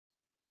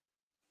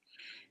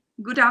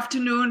Good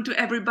afternoon to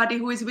everybody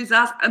who is with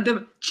us at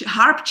the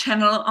Harp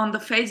channel on the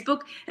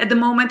Facebook at the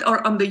moment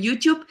or on the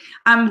YouTube.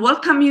 I'm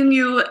welcoming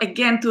you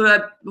again to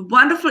a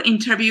wonderful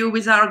interview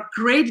with our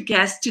great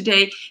guest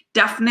today,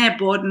 Daphne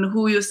Boden,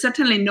 who you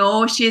certainly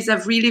know. She is a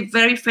really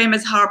very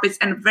famous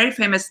harpist and very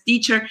famous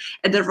teacher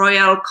at the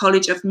Royal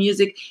College of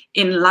Music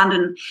in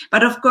London.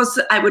 But of course,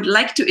 I would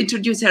like to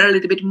introduce her a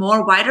little bit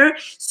more wider.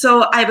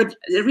 So I would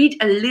read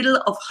a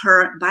little of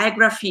her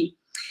biography.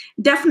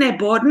 Daphne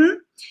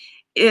Boden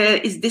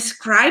is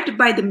described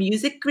by the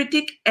music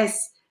critic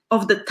as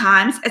of the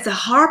times as a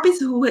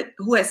harpist who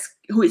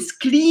is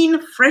clean,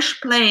 fresh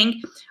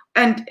playing,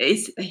 and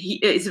is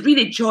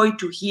really joy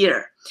to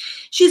hear.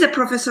 She's a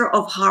professor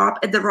of harp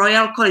at the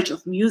Royal College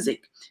of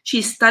Music.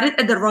 She studied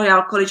at the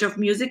Royal College of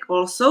Music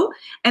also,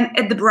 and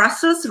at the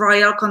Brussels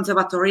Royal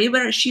Conservatory,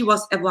 where she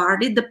was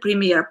awarded the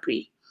Premier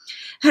Prix.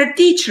 Her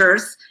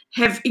teachers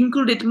have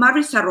included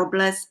Marisa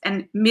Robles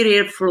and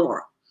Miriam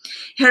Floor.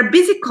 Her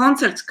busy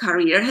concerts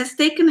career has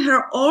taken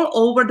her all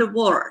over the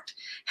world.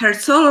 Her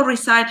solo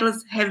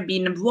recitals have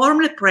been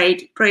warmly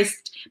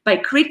praised by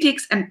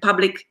critics and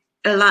public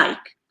alike.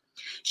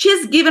 She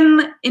has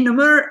given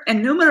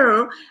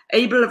innumerable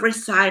able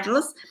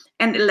recitals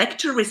and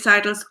lecture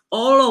recitals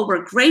all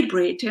over Great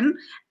Britain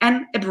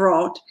and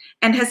abroad,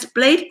 and has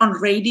played on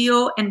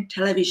radio and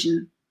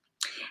television.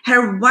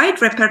 Her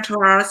wide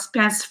repertoire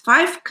spans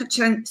 5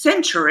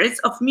 centuries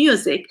of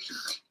music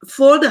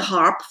for the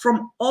harp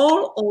from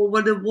all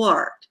over the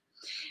world.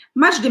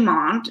 Much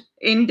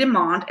in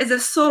demand as a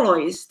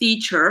soloist,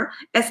 teacher,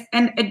 as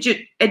an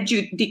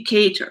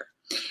adjudicator.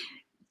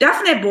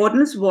 Daphne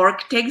Boden's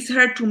work takes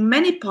her to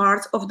many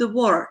parts of the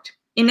world.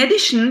 In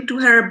addition to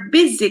her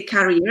busy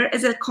career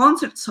as a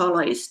concert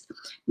soloist,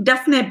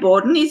 Daphne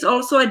Boden is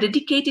also a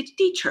dedicated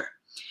teacher.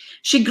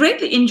 She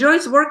greatly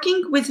enjoys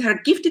working with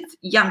her gifted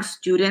young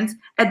students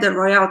at the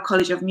Royal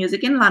College of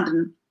Music in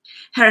London.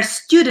 Her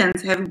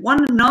students have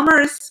won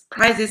numerous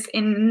prizes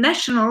in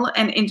national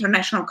and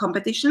international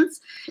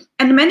competitions,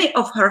 and many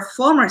of her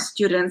former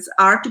students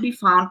are to be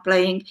found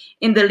playing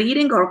in the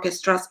leading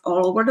orchestras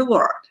all over the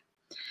world.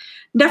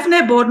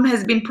 Daphne Boden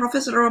has been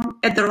professor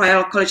at the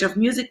Royal College of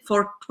Music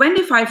for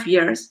 25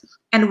 years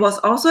and was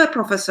also a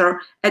professor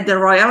at the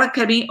Royal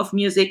Academy of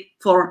Music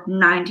for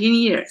 19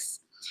 years.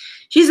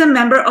 She's a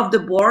member of the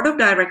board of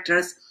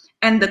directors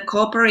and the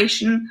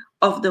cooperation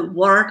of the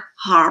World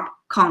Harp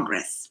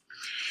Congress.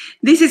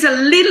 This is a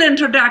little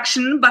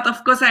introduction, but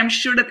of course I'm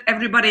sure that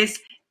everybody is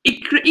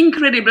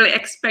incredibly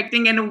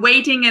expecting and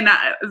waiting and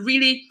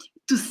really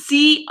to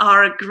see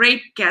our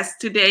great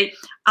guest today,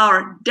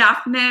 our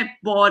Daphne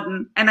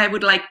Boden, and I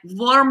would like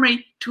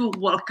warmly to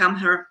welcome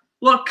her.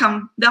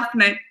 Welcome,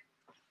 Daphne.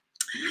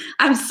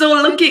 I'm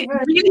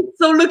really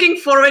so looking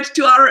forward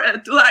to our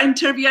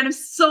interview, and I'm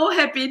so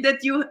happy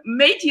that you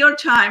made your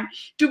time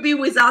to be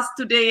with us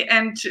today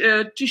and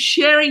to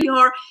share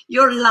your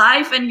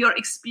life and your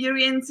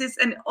experiences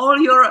and all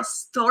your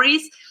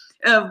stories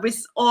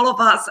with all of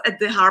us at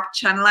the Harp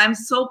channel. I'm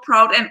so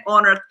proud and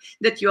honored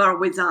that you are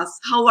with us.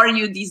 How are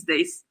you these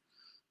days?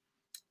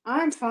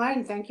 I'm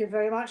fine, thank you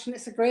very much, and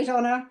it's a great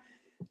honor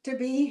to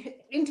be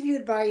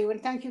interviewed by you,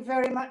 and thank you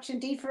very much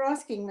indeed for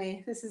asking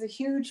me. This is a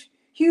huge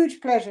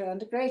pleasure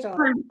and a great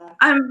honor.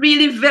 I'm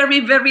really very,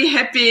 very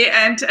happy,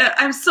 and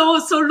I'm so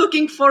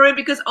looking forward,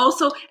 because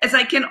also, as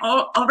I can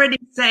already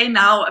say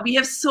now, we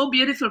have so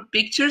beautiful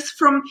pictures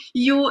from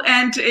you,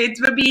 and it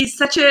will be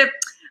such a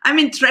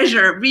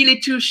treasure really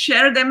to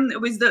share them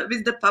with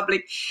the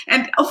public.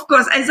 And of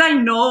course, as I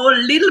know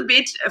a little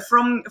bit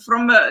from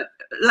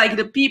like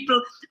the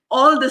people,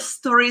 all the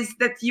stories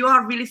that you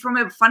are really from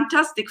a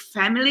fantastic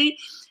family,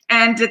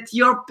 and that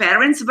your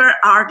parents were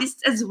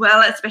artists as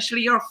well,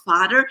 especially your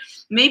father.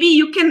 Maybe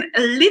you can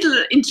a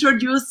little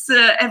introduce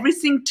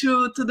everything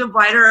to the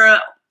wider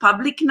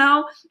public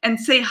now, and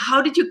say,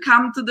 how did you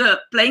come to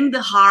playing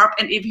the harp,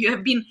 and if you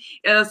have been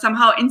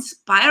somehow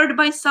inspired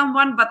by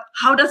someone, but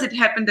how does it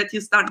happen that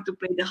you started to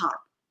play the harp?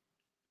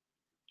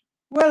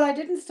 Well, I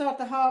didn't start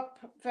the harp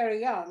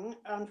very young,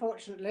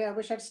 unfortunately. I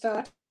wish I'd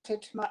started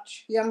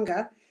much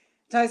younger.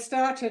 So I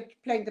started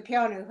playing the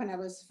piano when I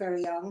was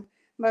very young.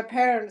 My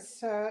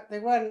parents, they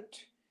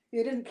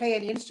didn't play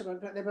any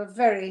instrument, but they were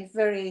very,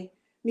 very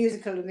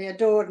musical, and they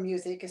adored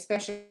music,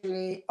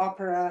 especially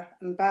opera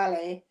and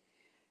ballet.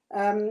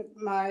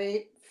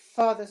 My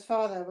father's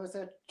father was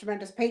a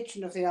tremendous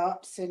patron of the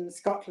arts in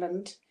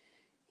Scotland.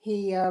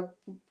 He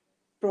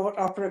brought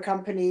opera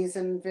companies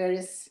and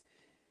various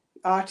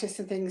artists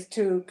and things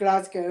to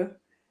Glasgow.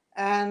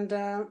 And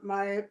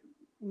my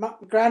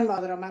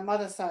grandmother on my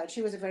mother's side,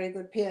 she was a very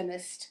good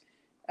pianist.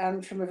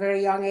 And from a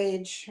very young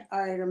age,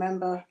 I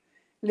remember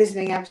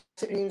listening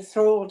absolutely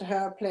enthralled to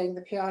her playing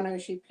the piano.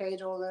 She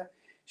played all the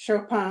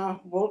Chopin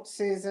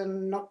waltzes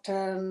and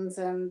nocturnes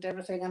and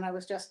everything, and I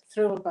was just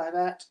thrilled by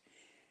that.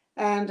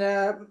 And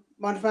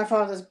one of my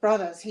father's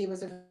brothers, he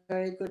was a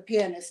very good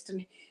pianist,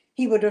 and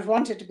he would have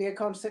wanted to be a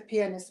concert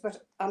pianist,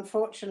 but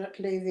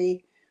unfortunately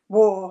the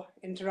war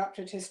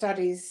interrupted his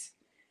studies.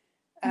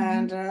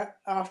 And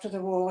after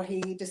the war, he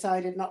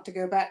decided not to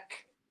go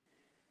back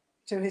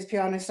to his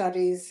piano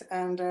studies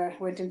and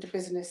went into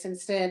business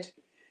instead.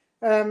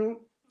 From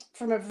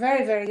a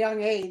very, very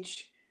young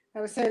age, I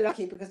was so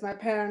lucky because my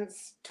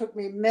parents took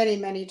me many,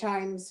 many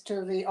times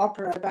to the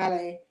opera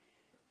ballet.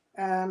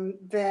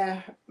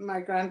 There,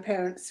 my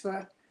grandparents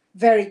were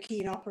very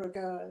keen opera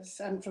goers,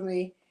 and from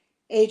the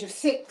age of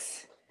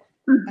 6,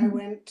 I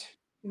went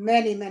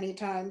many, many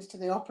times to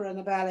the opera and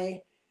the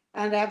ballet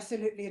and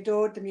absolutely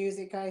adored the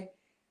music.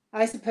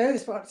 I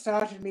suppose what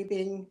started me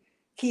being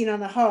keen on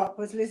the harp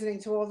was listening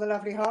to all the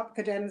lovely harp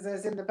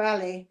cadenzas in the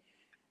ballet.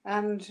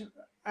 And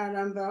I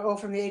remember all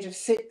from the age of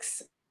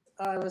 6,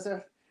 I was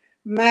a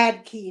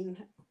mad keen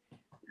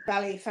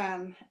ballet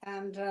fan.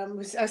 And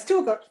I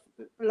still got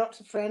lots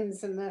of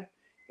friends in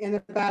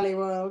the ballet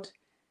world.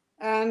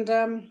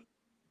 And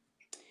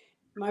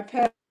my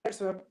parents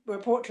were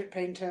portrait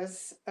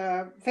painters,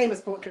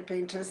 famous portrait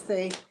painters.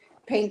 They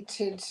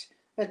painted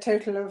a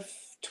total of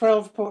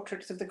 12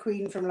 portraits of the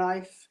Queen from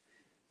life,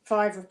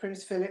 5 of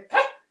Prince Philip.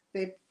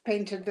 They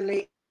painted the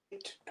late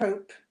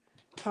Pope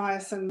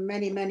Pius and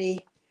many, many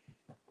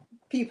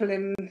people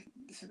in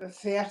the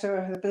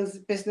theatre,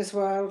 the business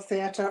world,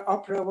 theatre,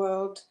 opera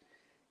world.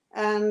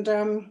 And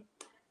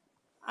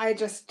I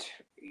just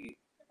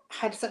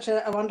had such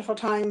a wonderful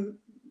time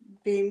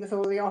being with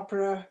all the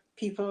opera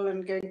people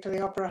and going to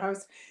the opera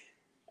house.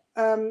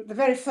 The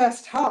very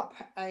first harp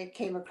I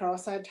came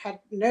across, I'd had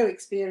no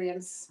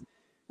experience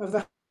of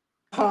the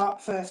harp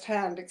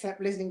firsthand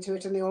except listening to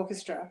it in the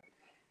orchestra.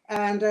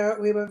 And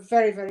we were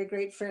very, very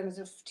great friends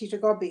of Tito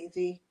Gobbi,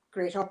 the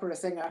great opera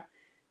singer.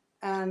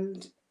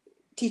 And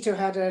Tito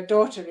had a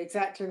daughter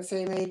exactly the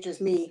same age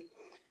as me.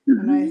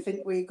 And I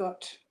think we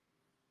got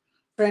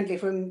friendly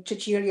when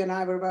Cecilia and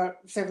I were about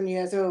 7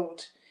 years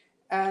old.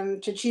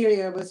 And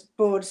Cecilia was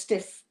bored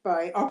stiff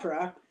by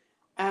opera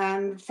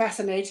and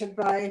fascinated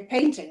by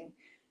painting.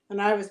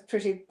 And I was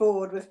pretty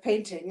bored with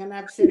painting and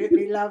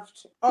absolutely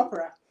loved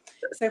opera.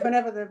 So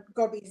whenever the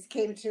Gobbis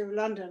came to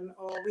London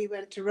or we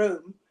went to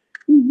Rome,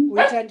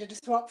 we tended to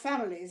swap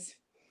families.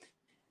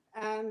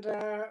 And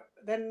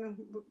then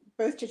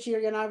both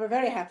Cecilia and I were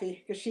very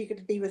happy because she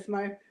could be with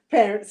my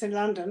parents in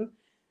London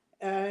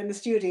in the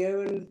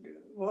studio and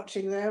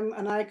watching them.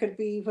 And I could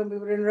be, when we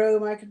were in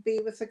Rome, I could be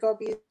with the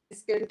Gobbis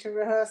going to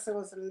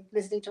rehearsals and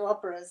listening to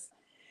operas.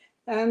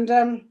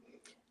 And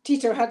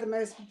Tito had the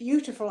most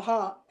beautiful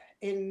harp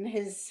in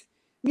his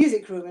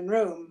music room in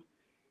Rome.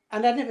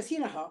 And I'd never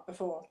seen a harp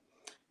before.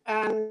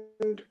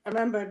 And I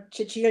remember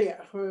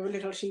Cecilia, when we were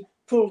little, she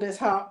pulled his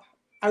harp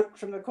out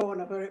from the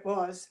corner where it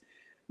was.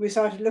 We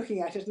started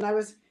looking at it, and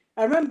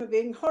I remember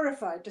being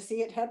horrified to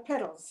see it had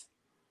pedals.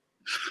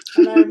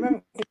 And I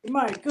remember thinking,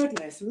 my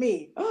goodness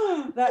me,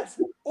 that's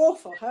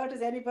awful. How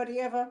does anybody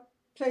ever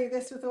play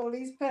this with all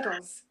these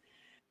pedals?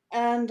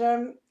 And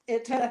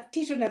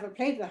Tito never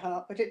played the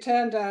harp, but it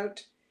turned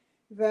out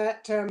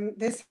that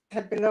this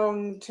had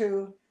belonged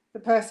to the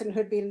person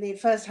who'd been the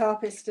first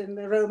harpist in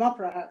the Rome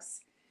Opera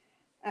House.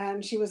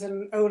 And she was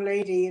an old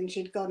lady and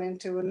she'd gone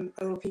into an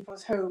old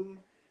people's home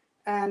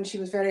and she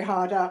was very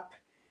hard up.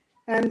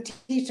 And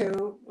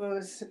Tito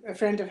was a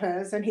friend of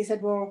hers and he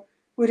said, well,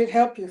 would it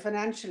help you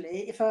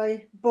financially if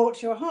I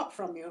bought your harp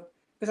from you?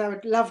 Because I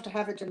would love to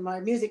have it in my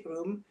music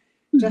room,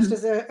 just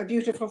as a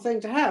beautiful thing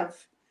to have.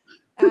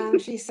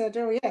 And she said,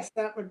 oh yes,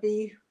 that would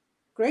be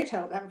great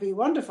help. That would be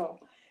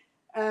wonderful.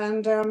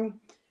 And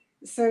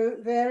so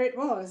there it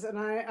was. And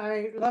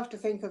I love to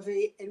think of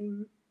the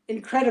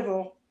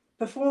incredible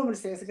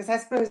performances, because I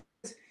suppose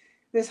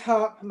this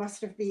harp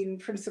must have been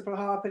principal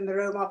harp in the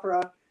Rome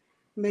Opera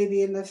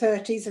maybe in the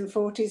 30s and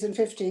 40s and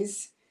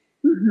 50s.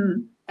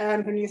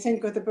 And when you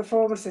think of the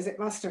performances it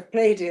must have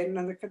played in,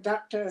 and the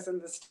conductors and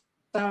the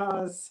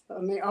stars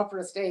on the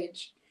opera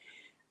stage.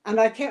 And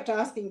I kept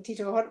asking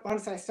Tito,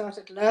 once I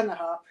started to learn the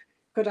harp,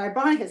 could I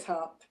buy his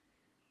harp?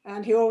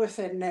 And he always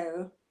said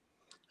no.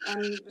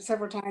 And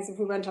several times if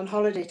we went on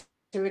holiday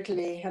to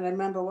Italy, and I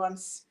remember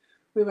once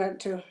we went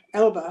to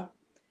Elba,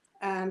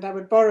 and I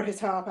would borrow his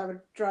harp, I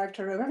would drive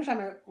to Rome. Every time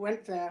I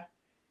went there,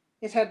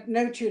 it had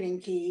no tuning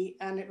key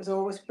and it was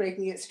always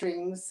breaking its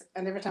strings.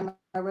 And every time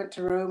I went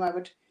to Rome, I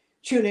would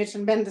tune it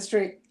and bend the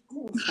string,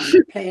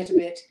 play it a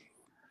bit.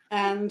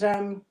 And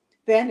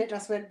then it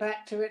just went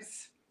back to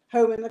its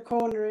home in the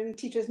corner in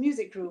Tito's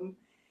music room.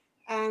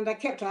 And I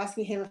kept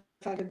asking him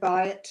if I could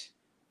buy it.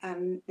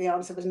 And the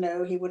answer was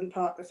no, he wouldn't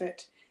part with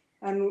it.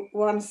 And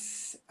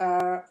once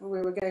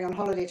we were going on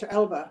holiday to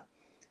Elba,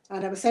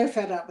 and I was so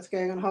fed up with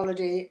going on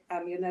holiday,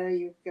 and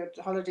you go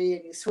to holiday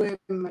and you swim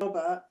in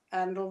Elba,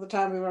 and all the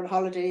time we were on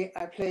holiday,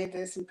 I played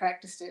this and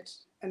practiced it,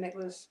 and it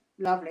was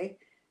lovely.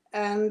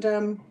 And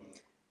then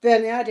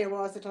the idea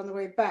was that on the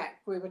way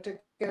back, we were to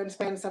go and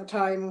spend some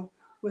time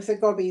with the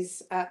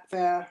Gobbis at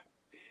their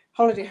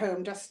holiday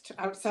home just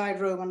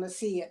outside Rome on the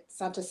sea at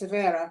Santa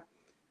Severa,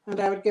 and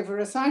I would give a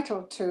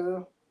recital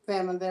to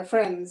them and their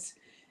friends.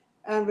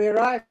 And we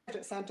arrived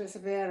at Santa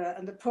Severa,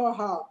 and the poor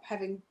harp,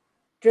 having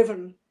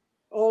driven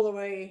all the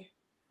way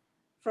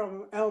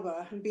from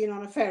Elba and been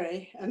on a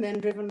ferry and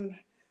then driven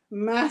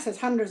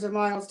hundreds of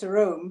miles to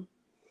Rome,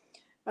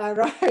 I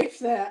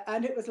arrived there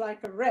and it was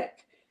like a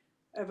wreck.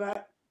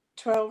 about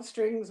 12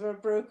 strings were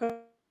broken.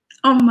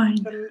 Oh my.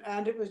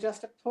 And it was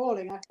just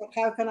appalling. I thought,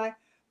 how can I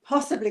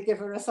possibly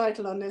give a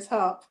recital on this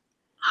harp?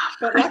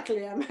 But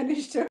luckily I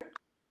managed to,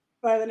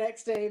 by the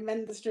next day,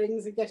 mend the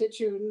strings and get it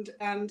tuned,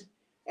 and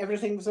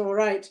everything was all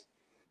right.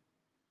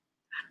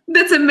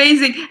 That's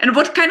amazing. And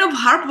what kind of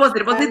harp was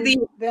it? Was it the...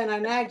 Then I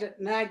nagged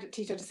at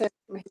Tito to send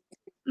me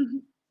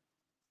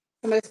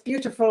the most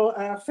beautiful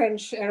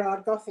French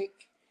Erard Gothic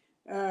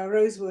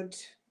rosewood,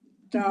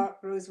 dark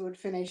rosewood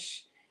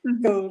finish,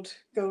 gold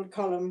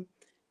column.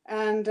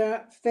 And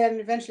then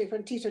eventually,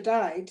 when Tito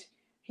died,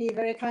 he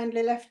very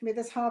kindly left me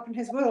this harp in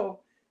his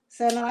will.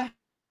 So now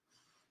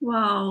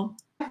Wow.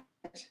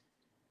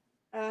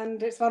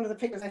 And it's one of the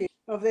pictures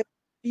of this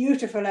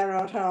beautiful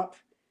Erard harp.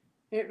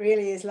 It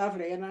really is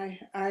lovely, and I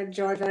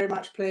enjoy very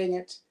much playing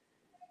it.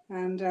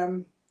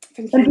 And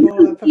thinking of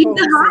all the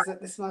performances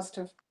that this must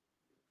have.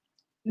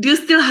 Do you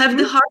still have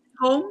the harp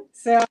at home?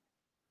 So,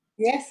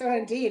 yes, oh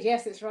indeed,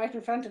 yes, it's right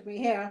in front of me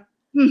here.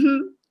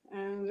 And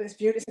it's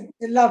beautiful.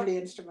 It's a lovely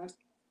instrument.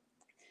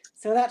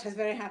 So that has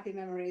very happy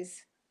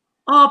memories.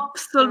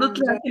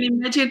 Absolutely, I can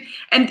imagine.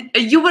 And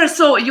you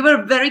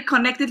were very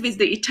connected with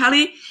the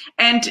Italy.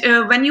 And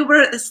when you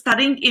were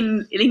studying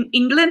in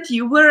England,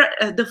 you were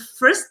the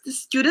first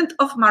student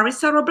of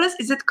Marisa Robles.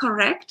 Is it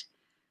correct?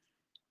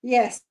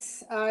 Yes,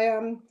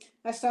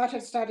 I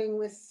started studying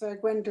with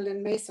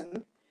Gwendolyn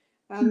Mason,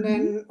 and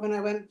then when I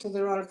went to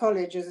the Royal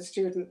College as a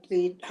student,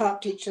 the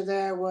harp teacher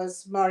there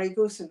was Marie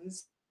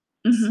Goossens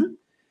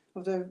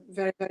of the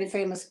very, very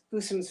famous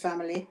Goossens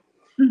family.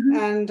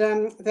 And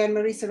then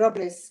Marisa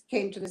Robles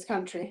came to this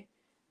country,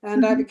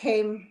 and I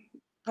became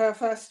her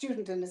first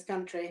student in this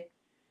country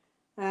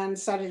and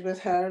studied with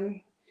her,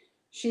 and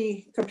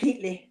she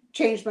completely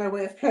changed my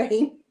way of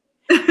playing.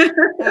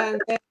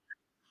 And then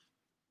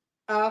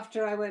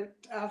after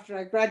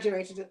I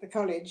graduated at the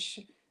college,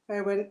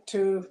 I went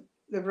to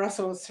the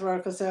Brussels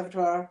Royal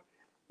Conservatoire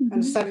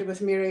and studied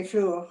with Mireille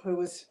Fleur,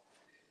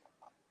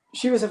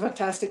 she was a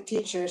fantastic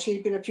teacher.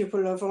 She'd been a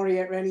pupil of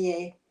Henriette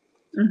Renier,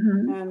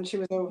 and she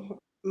was a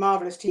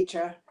marvelous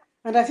teacher.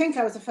 And I think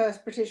I was the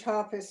first British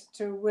harpist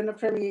to win a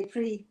Premier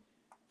Prix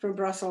from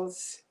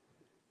Brussels.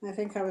 I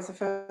think I was the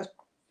first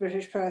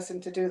British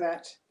person to do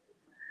that.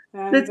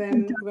 And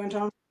then went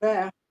on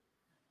there.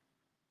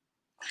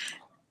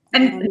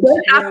 And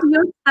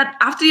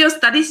after your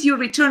studies, you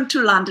returned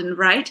to London,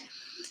 right?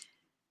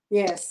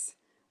 Yes,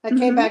 I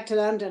came back to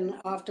London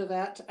after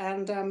that,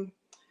 and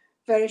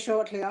very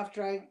shortly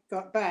after I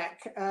got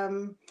back,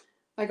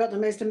 I got the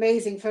most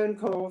amazing phone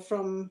call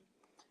from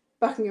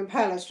Buckingham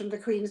Palace, from the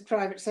Queen's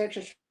private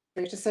secretary,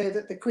 to say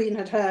that the Queen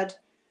had heard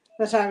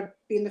that I'd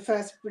been the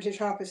first British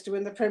harpist to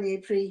win the Premier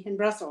Prix in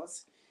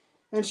Brussels,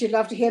 and she'd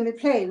love to hear me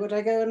play. Would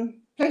I go and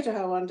play to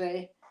her one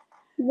day?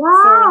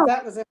 Wow! So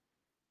that was a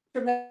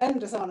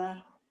tremendous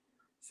honour.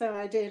 So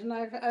I did, and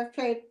I've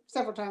played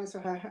several times for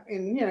her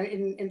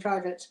in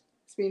private.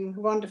 It's been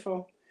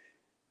wonderful,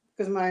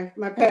 because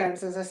my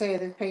parents, as I say,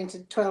 they've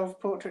painted 12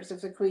 portraits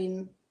of the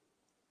Queen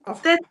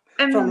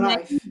from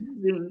life.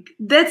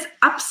 That's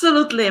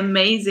absolutely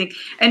amazing.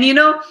 And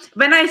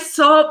when I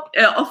saw,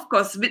 of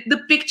course, with the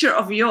picture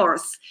of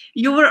yours,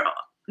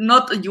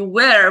 but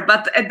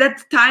at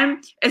that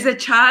time, as a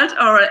child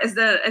or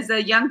as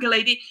a young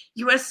lady,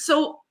 you were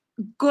so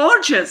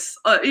gorgeous.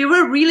 You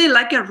were really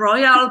like a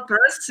royal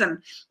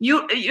person.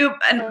 If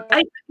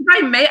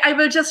I may, I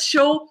will just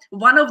show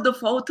one of the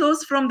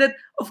photos from that.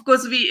 Of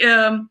course,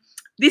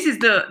 this is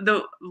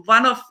the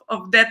one of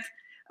that.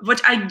 What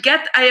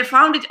I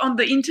found it on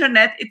the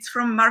internet. It's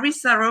from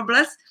Marisa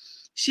Robles.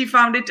 She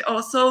found it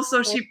also,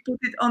 so she put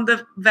it on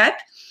the web,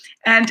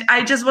 and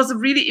I just was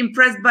really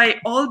impressed by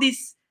all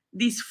these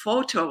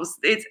photos.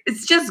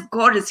 It's just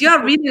gorgeous. You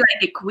are really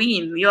like a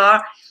queen. You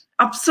are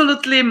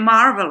absolutely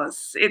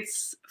marvelous.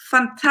 It's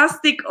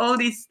fantastic. All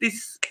these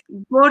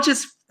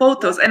gorgeous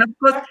photos, and of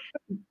course,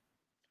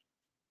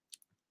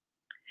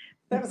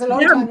 that was a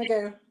long time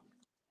ago.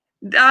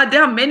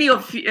 There are many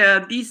of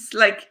these.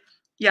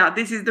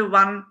 This is the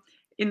one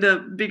in the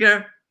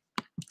bigger,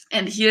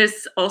 and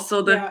here's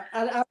also the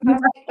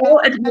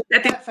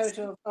that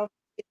photo of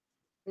the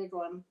big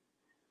one.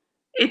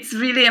 It's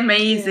really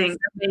amazing,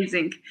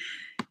 amazing.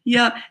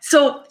 Yeah.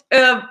 So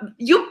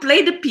you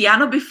played the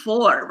piano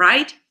before,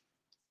 right?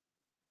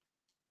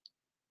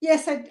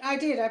 Yes, I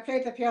did. I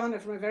played the piano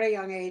from a very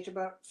young age,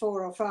 about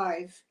 4 or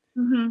 5.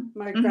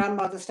 My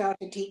grandmother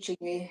started teaching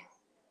me.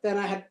 Then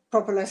I had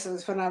proper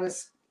lessons when I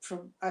was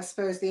from, I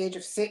suppose, the age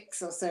of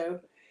 6 or so.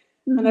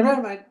 And I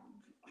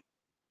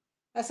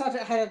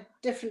had a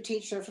different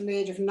teacher from the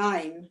age of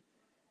 9,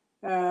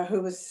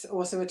 who was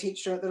also a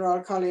teacher at the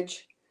Royal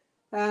College.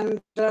 And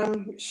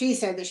she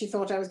said that she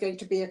thought I was going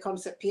to be a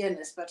concert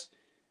pianist, but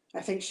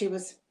I think she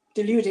was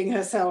deluding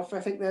herself.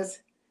 I think there's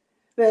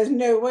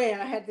no way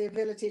I had the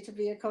ability to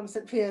be a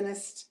concert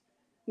pianist,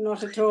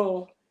 not at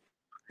all.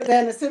 But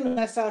then as soon as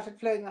I started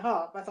playing the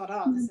harp, I thought,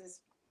 this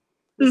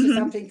is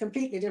something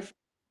completely different.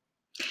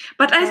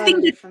 But I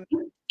think that different.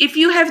 if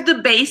you have the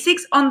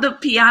basics on the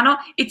piano,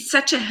 it's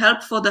such a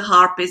help for the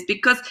harpist,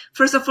 because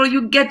first of all,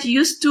 you get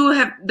used to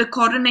have the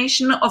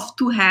coordination of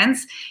two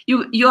hands.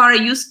 You are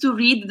used to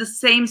read the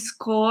same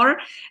score.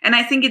 And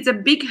I think it's a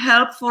big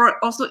help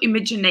for also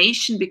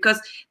imagination,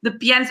 because the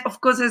pianist, of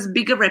course, has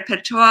bigger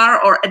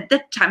repertoire, or at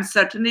that time,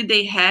 certainly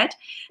they had.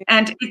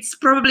 And it's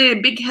probably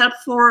a big help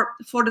for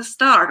the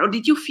start. Or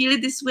did you feel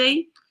it this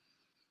way?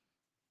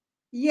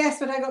 Yes,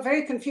 but I got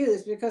very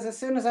confused, because as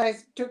soon as I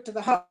took to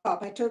the harp,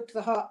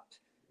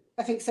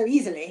 I think, so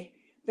easily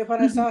that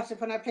when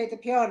I played the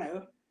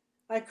piano,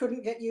 I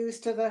couldn't get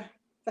used to the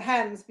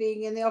hands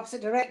being in the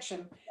opposite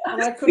direction.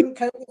 And I couldn't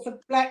cope with the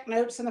black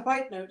notes and the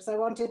white notes. I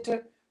wanted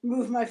to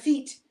move my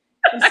feet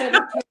instead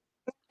of playing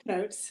black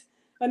notes.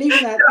 And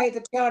even though I played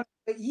the piano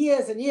for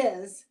years and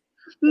years,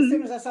 as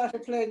soon as I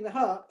started playing the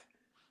harp,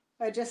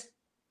 it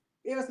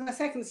was my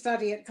second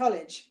study at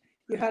college.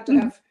 You had to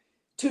have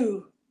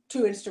two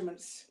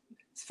instruments,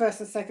 first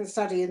and second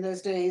study in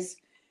those days.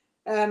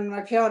 And my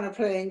piano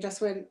playing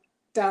just went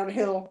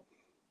downhill,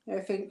 I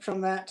think,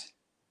 from that.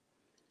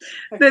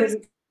 I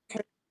couldn't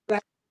cope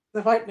with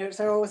the white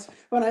notes. I always,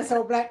 when I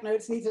saw black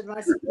notes, needed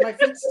my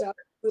feet stuck.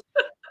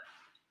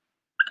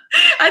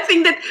 I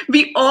think that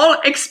we all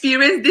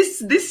experience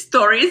these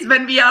stories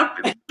when we are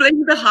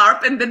playing the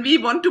harp and then we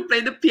want to play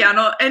the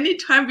piano.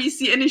 Anytime we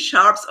see any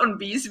sharps on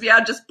Bs, we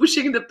are just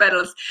pushing the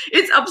pedals.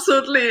 It's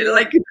absolutely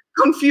like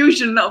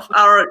confusion of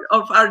our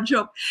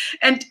job.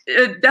 And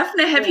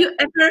Daphne, have you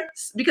ever,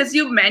 because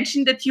you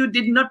mentioned that you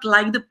did not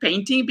like the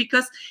painting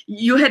because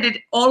you had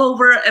it all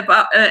over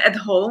at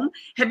home.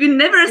 Have you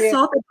never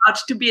thought about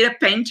to be a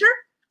painter?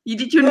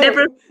 Did you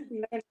never?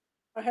 No,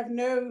 I have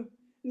no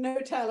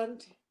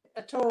talent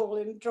at all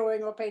in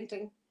drawing or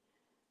painting,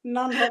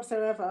 none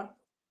whatsoever.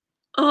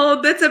 Oh,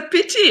 that's a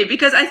pity,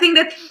 because I think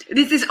that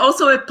this is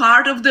also a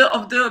part of the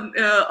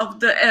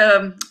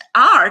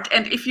art.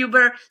 And if you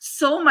were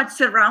so much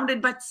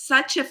surrounded by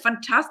such a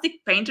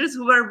fantastic painters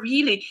who were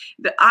really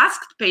the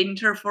asked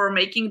painter for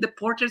making the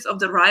portraits of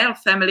the royal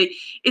family,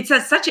 it's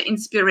such an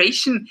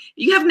inspiration.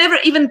 You have never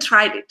even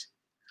tried it.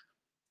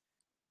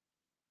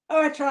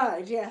 Oh, I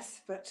tried,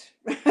 yes, but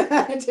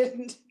I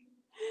didn't.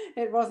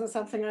 It wasn't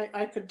something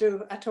I could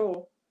do at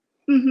all.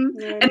 Mm-hmm.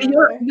 No, and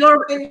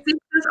your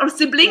sisters or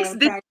siblings,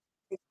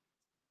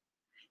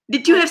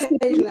 did you have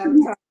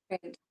siblings?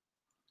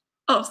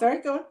 Oh,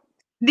 sorry, go on.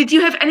 Did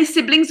you have any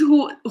siblings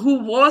who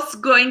was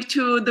going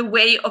to the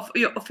way of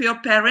your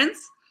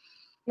parents?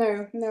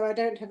 No, I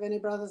don't have any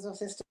brothers or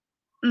sisters.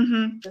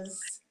 Mm-hmm.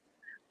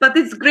 But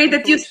it's great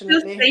that you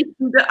still stayed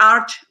in the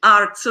art,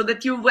 so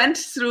that you went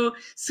through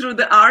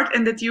the art,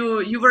 and that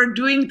you were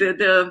doing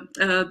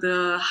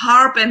the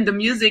harp and the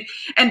music.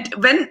 And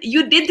when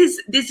you did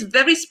this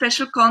very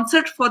special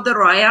concert for the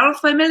royal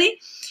family,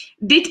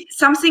 did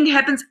something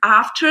happen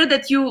after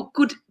that you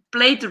could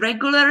play it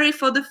regularly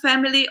for the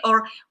family,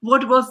 or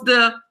what was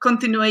the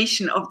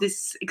continuation of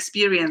this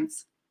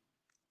experience?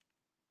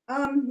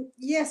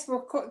 Yes,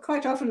 well,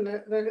 quite often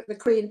the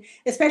Queen,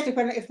 especially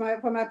when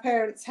my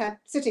parents had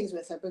sittings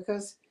with her,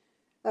 because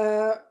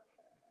in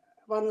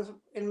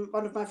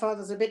one of my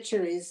father's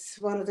obituaries,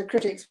 one of the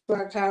critics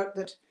worked out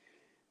that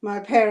my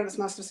parents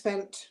must have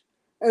spent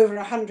over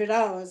 100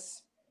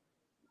 hours,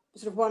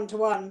 sort of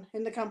one-to-one,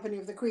 in the company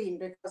of the Queen,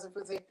 because it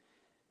was the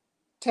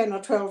 10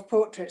 or 12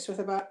 portraits with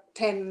about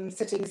 10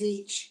 sittings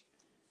each.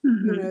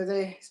 Mm-hmm. You know,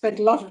 they spent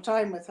a lot of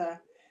time with her,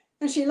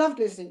 and she loved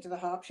listening to the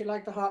harp. She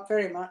liked the harp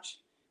very much.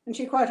 And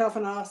she quite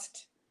often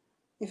asked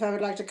if I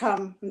would like to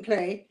come and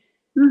play.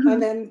 Mm-hmm. And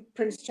then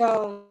Prince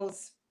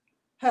Charles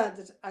heard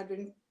that I'd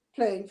been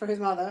playing for his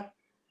mother.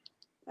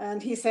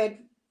 And he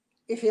said,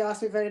 if he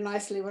asked me very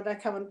nicely, would I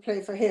come and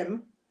play for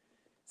him?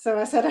 So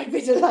I said I'd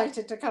be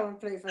delighted to come and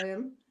play for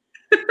him.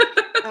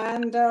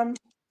 And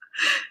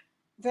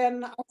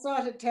then I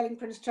started telling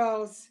Prince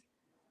Charles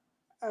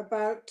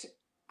about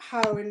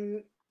how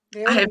in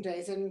the olden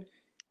days, in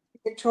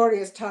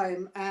Victoria's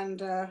time and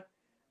the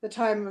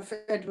time of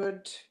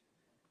Edward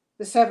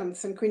VII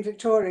and Queen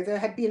Victoria, there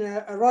had been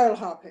a royal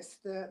harpist.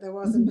 There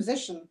was a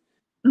position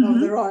of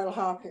the royal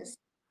harpist,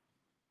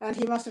 and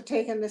he must have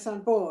taken this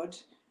on board.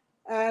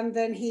 And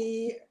then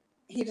he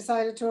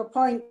decided to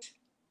appoint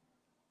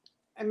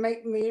and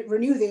make me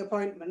renew the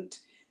appointment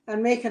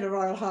and make it a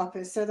royal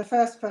harpist. So the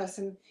first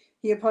person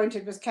he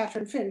appointed was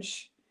Catherine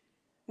Finch,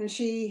 and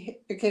she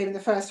became the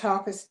first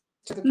harpist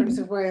to the Prince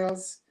of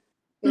Wales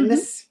in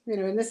this,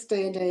 in this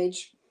day and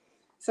age.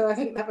 So I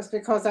think that was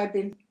because I'd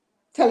been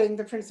telling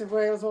the Prince of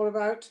Wales all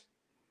about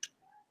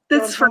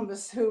John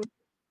Thomas, who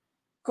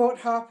court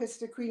harpist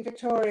to Queen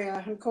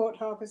Victoria and court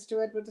harpist to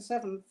Edward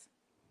VII.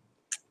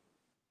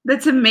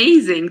 That's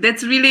amazing.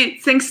 That's really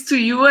thanks to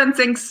you, and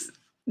thanks.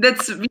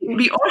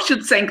 We all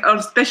should thank,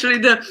 especially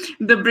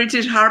the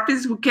British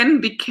harpist who can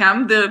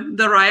become the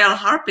royal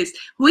harpist,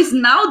 who is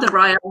now the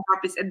royal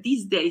harpist in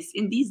these days.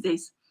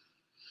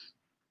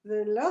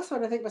 The last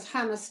one I think was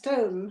Hannah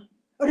Stone,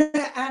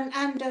 and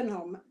Anne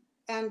Denholm.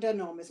 Anne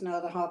Denholm is now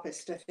the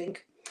harpist, I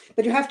think.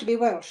 But you have to be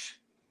Welsh.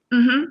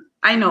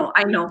 I know.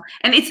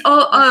 And it's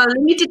all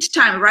limited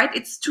time, right?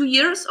 It's 2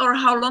 years, or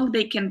how long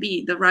they can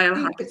be, the Royal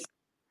Harpists? It's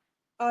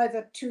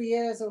either 2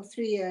 years or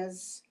 3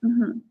 years.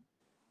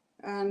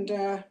 And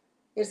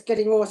it's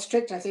getting more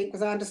strict, I think,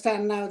 because I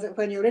understand now that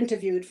when you're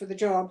interviewed for the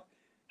job,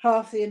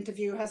 half the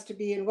interview has to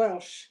be in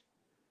Welsh.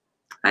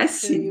 I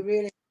see. So you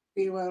really have to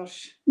be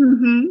Welsh.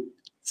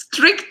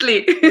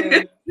 Strictly.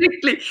 Yeah.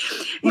 Strictly.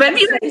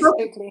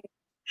 Strictly.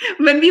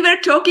 When we were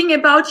talking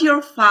about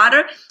your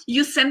father,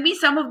 you sent me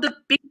some of the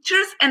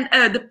pictures and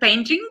the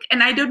painting,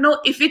 and I don't know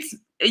if it's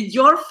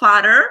your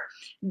father,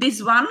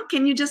 this one.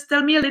 Can you just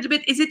tell me a little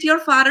bit? Is it your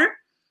father?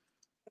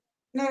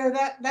 No,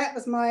 that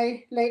was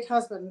my late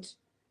husband.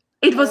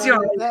 It was your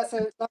that's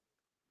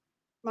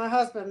my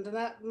husband, and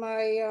that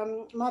my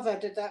mother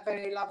did that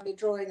very lovely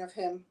drawing of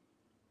him.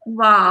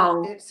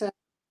 Wow. It's a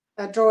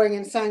drawing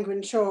in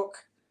sanguine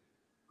chalk,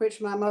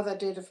 which my mother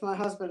did of my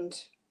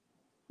husband.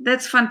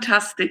 That's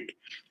fantastic,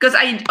 because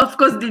I, of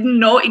course, didn't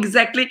know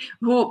exactly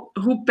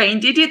who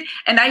painted it,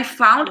 and I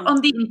found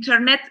on the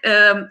internet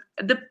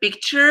the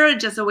picture.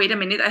 Just wait a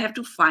minute, I have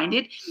to find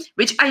it.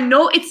 Which I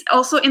know it's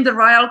also in the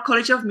Royal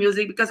College of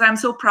Music, because I'm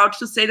so proud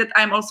to say that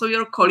I'm also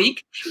your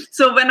colleague.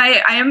 So when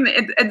I am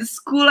at the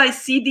school, I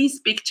see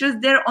these pictures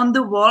there on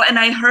the wall, and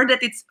I heard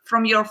that it's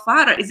from your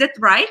father. Is that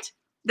right?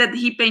 That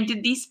he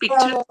painted these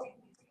pictures?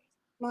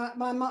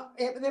 Well,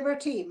 they were a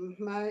team.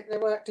 They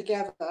worked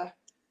together.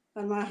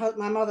 And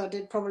my mother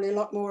did probably a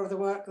lot more of the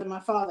work than my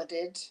father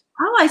did.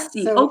 Oh, I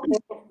see. So okay.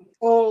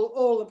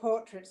 all the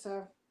portraits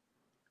are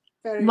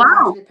very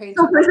wow. nicely painted.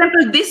 So, for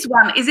example, this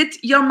one, is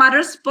it your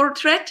mother's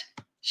portrait?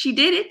 She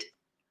did it?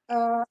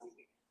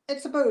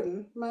 It's a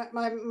Boden.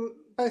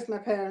 Both my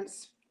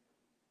parents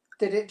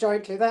did it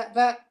jointly.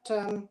 That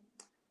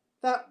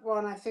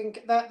one, I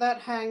think,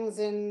 that hangs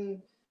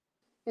in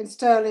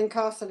Stirling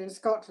Castle in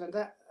Scotland.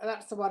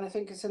 That's the one I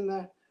think is in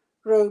the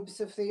robes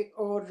of the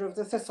Order of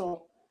the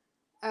Thistle.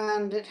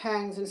 And it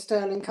hangs in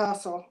Stirling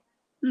Castle.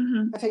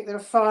 I think there are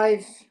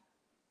five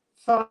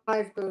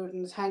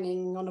Bodens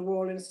hanging on a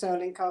wall in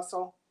Stirling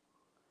Castle.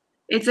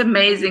 It's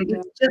amazing.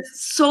 It's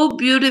just so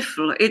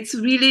beautiful. It's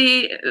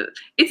really,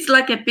 it's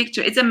like a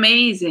picture. It's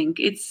amazing.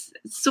 It's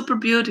super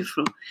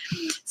beautiful.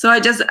 So I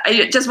just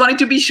wanted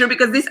to be sure,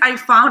 because this I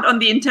found on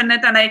the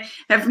internet, and I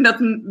have not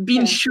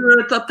been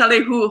sure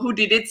totally who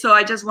did it. So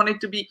I just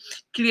wanted to be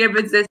clear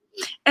with this.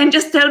 And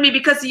just tell me,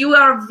 because you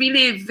are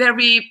really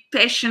very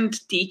passionate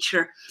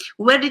teacher,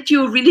 where did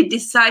you really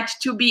decide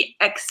to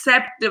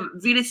accept the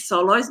really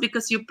soloist?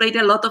 Because you played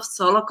a lot of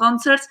solo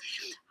concerts.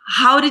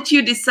 How did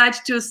you decide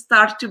to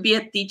start to be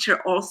a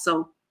teacher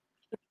also?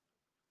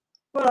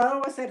 Well, I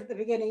always said at the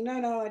beginning,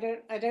 no,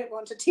 I don't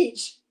want to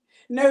teach.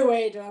 No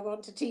way do I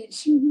want to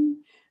teach.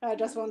 I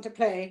just want to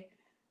play.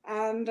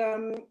 And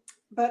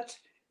but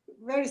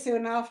very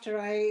soon after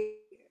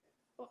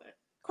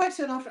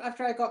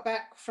after I got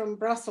back from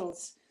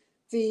Brussels,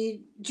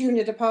 the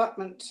junior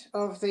department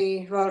of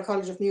the Royal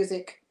College of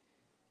Music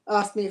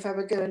asked me if I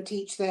would go and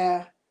teach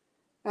there.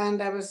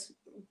 And I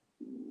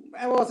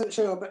wasn't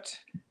sure, but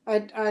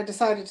I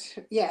decided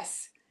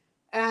yes.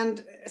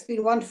 And it's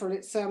been wonderful.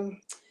 It's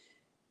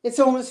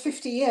almost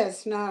 50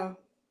 years now.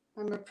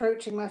 I'm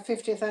approaching my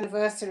 50th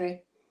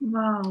anniversary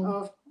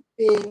of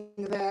being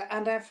there.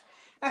 And I've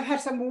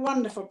had some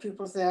wonderful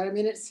pupils there. I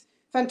mean, it's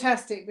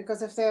fantastic,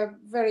 because if they're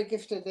very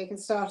gifted, they can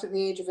start at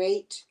the age of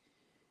 8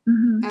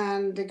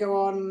 and they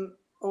go on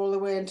all the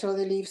way until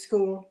they leave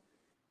school.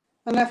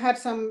 And I've had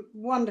some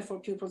wonderful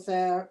pupils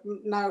there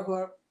now who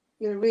are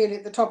really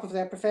at the top of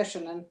their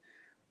profession and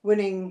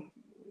winning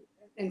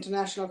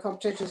international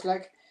competitions,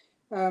 like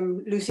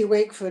Lucy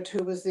Wakeford,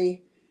 who was a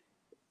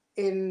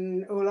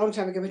long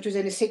time ago, when she was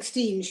only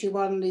 16, she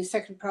won the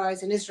second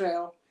prize in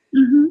Israel.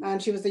 And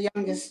she was the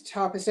youngest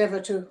harpist ever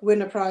to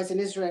win a prize in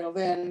Israel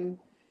then.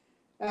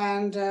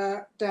 And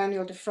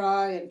Daniel de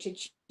Frey and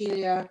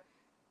Cecilia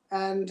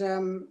and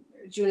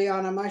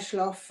Juliana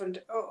Maishloff,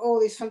 and all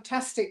these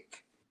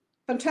fantastic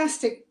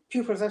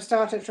pupils I've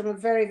started from a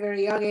very,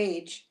 very young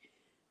age.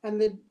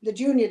 And the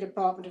junior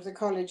department of the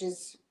college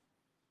is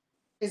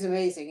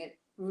amazing. It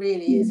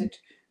really is. It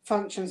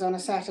functions on a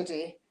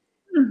Saturday.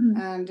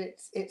 And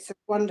it's a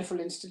wonderful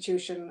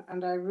institution,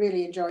 and I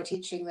really enjoy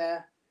teaching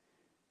there.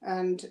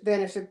 And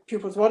then if the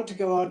pupils want to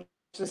go on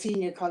to the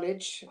senior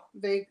college,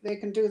 they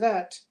can do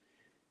that.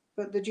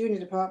 But the junior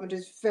department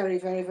is very,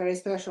 very, very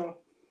special.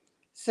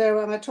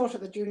 So I taught at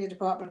the junior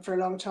department for a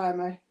long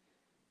time.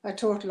 I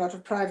taught a lot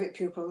of private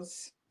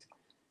pupils.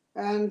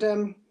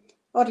 And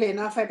oddly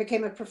enough, I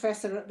became a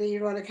professor at the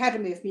Royal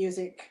Academy of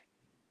Music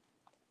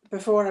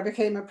before I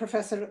became a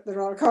professor at the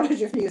Royal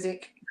College of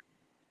Music.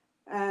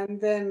 And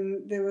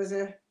then there was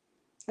a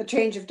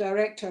change of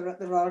director at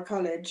the Royal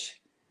College.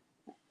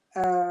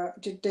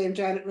 Dame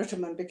Janet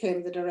Ritterman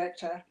became the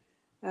director.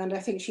 And I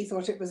think she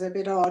thought it was a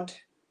bit odd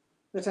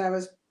that I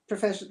was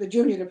professor at the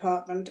junior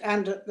department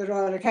and at the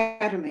Royal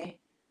Academy,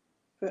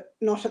 but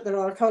not at the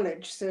Royal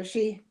College. So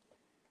she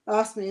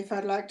asked me if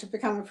I'd like to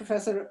become a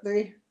professor at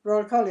the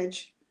Royal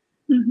College,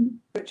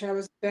 which I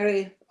was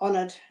very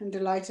honoured and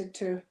delighted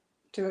to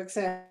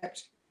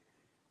accept.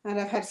 And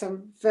I've had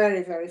some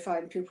very, very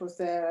fine pupils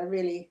there. I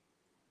really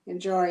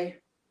enjoy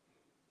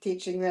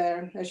teaching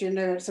there. As you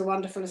know, it's a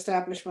wonderful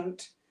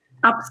establishment.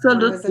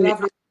 Absolutely.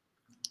 And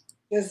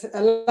there's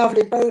a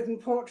lovely Boden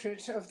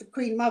portrait of the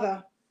Queen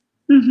Mother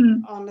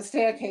on the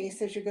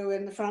staircase as you go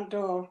in the front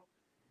door.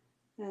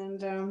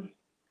 And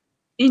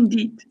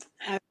indeed,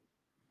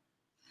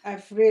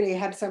 I've really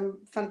had some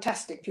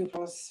fantastic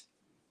pupils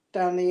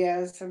down the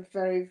years. I'm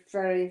very,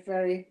 very,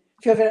 very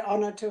feel very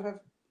honoured to have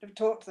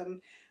taught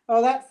them.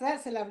 Oh,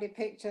 that's a lovely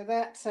picture.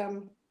 That's I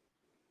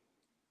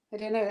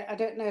don't know. I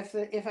don't know I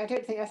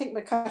think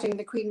we're cutting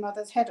the Queen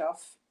Mother's head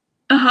off.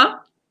 Can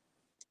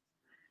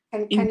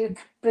you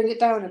bring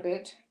it down a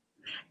bit?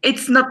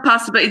 It's not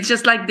possible. It's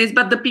just like this.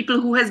 But the people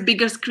who has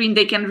bigger screen,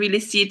 they can really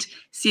see it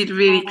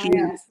really clearly.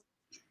 Yes.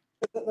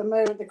 At the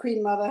moment, the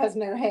Queen Mother has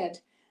no head,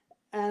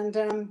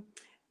 and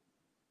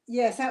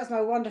yes, that was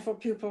my wonderful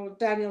pupil,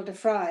 Daniel de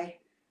Vrij.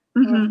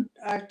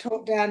 I've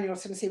taught Daniel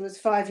since he was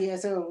 5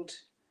 years old.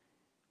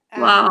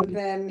 And wow.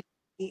 Then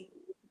he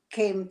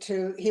went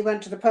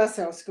to the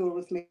Purcell School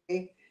with me,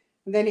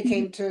 and then he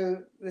came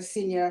to the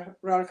Senior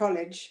Royal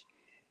College,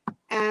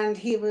 and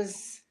he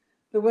was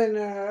the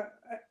winner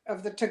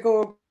of the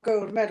Tagore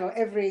Gold Medal.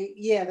 Every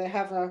year they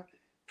have a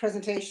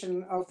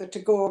presentation of the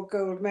Tagore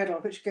Gold Medal,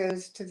 which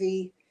goes to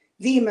the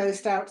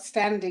most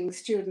outstanding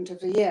student of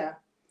the year.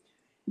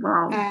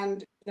 Wow.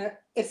 And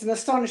it's an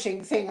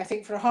astonishing thing, I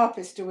think, for a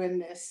harpist to win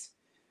this.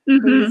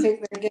 When you think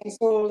they're against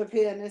all the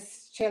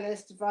pianists,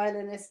 cellists,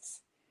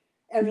 violinists,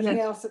 everything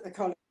else at the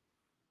college.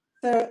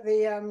 So at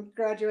the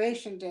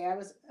graduation day, I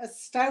was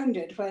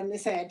astounded when they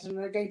said, and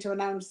we're going to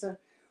announce the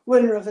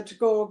winner of the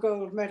Tagore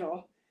Gold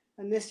Medal.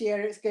 And this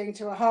year it's going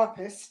to a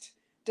harpist,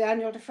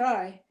 Daniel de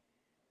Vrij.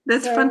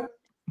 That's fun.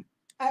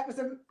 That was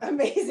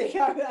amazing.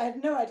 I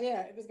had no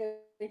idea it was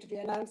going to be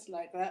announced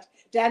like that.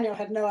 Daniel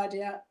had no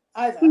idea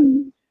either.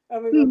 And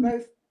we were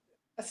both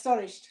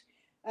astonished.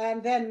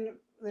 And then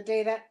the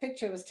day that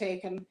picture was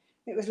taken,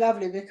 it was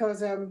lovely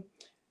because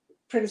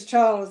Prince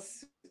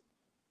Charles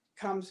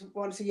comes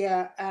once a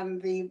year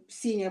and the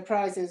senior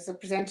prizes are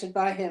presented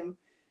by him.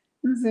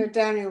 So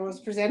Daniel was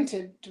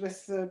presented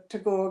with the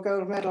Tagore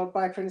Gold Medal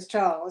by Prince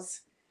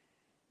Charles.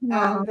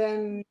 Wow. And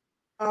then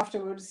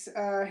afterwards,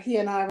 he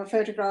and I were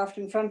photographed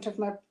in front of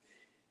my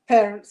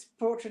parents'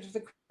 portrait of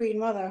the Queen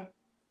Mother.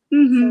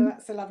 So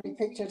that's a lovely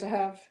picture to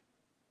have.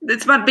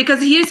 That's fun,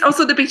 because here's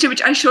also the picture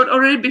which I showed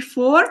already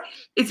before.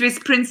 It's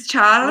with Prince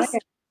Charles. Okay.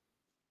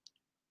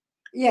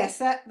 Yes,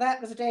 that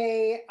was the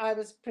day I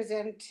was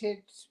presented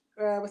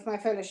with my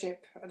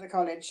fellowship at the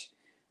college.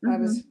 I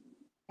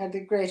had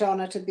the great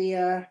honour to be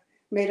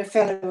made a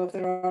fellow of the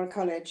Royal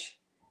College,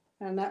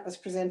 and that was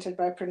presented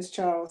by Prince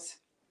Charles.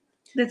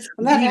 That's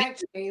and that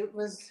actually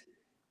was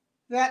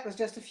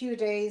just a few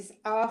days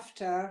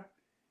after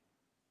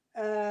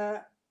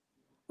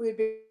we'd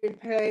been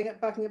playing at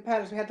Buckingham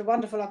Palace. We had the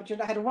wonderful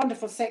opportunity. I had a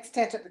wonderful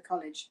sextet at the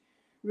college,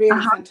 really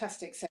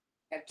fantastic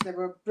sextet. They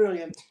were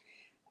brilliant.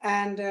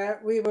 And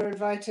we were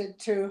invited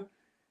to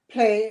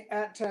play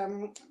at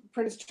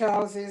Prince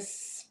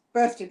Charles's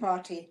birthday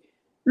party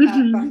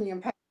at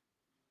Buckingham Palace.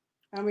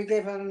 And we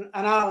gave an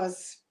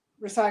hour's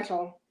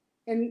recital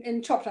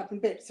in chopped up in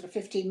bits, sort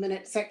of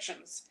 15-minute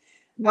sections.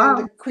 Wow.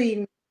 And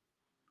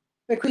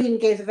the Queen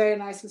gave the very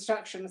nice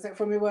instructions that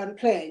when we weren't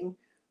playing,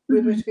 we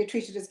were to be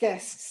treated as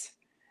guests.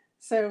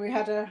 So we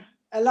had a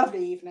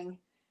lovely evening.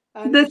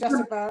 And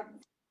just about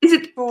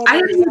 4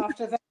 days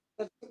after that,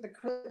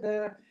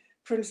 the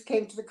Prince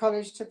came to the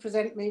college to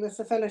present me with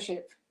the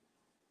fellowship.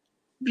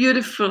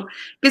 Beautiful.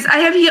 Because I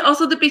have here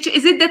also the picture.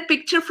 Is it that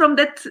picture from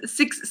that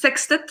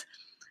sextet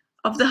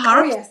of the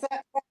harp? Oh yes,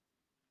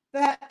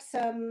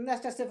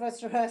 that's just of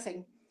us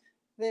rehearsing.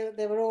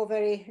 They were all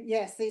very,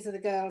 yes, these are the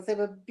girls. They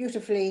were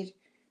beautifully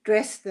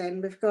dressed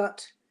then. We've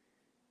got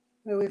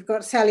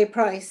Sally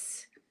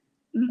Price,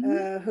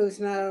 who's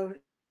now,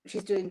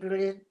 she's doing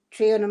brilliant.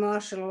 Triona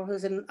Marshall,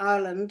 who's in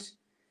Ireland.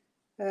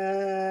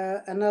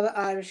 Another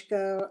Irish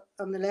girl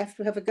on the left.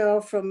 We have a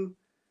girl from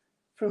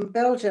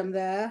Belgium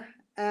there,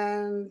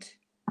 and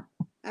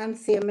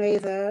Anthea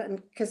Mather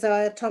and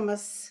Keziah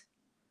Thomas.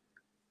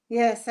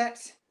 Yes,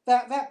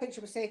 that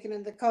picture was taken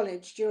in the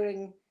college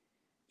during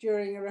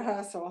a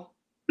rehearsal.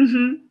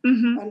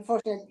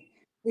 Unfortunately,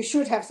 we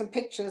should have some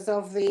pictures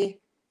of the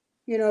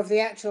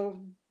actual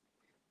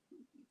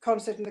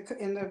concert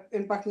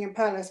in Buckingham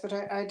Palace, but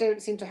I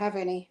don't seem to have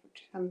any,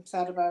 which I'm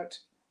sad about.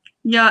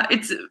 Yeah,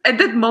 it's at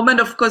that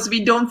moment, of course,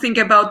 we don't think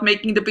about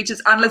making the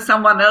pictures unless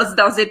someone else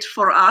does it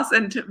for us,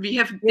 and we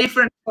have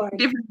different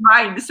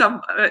minds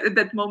at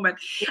that moment.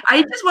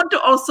 I just want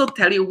to also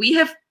tell you, we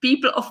have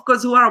people, of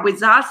course, who are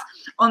with us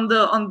on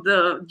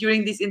the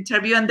during this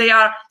interview, and they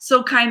are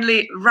so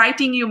kindly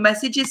writing you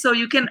messages, so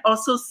you can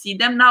also see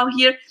them now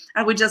here.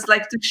 I would just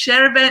like to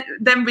share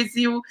them with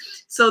you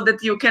so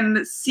that you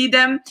can see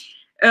them.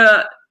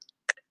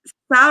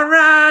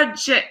 Sarah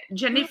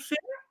Jennifer,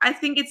 I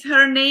think it's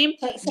her name.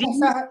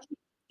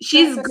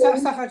 She's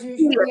Sarah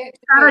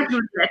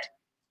Juliet.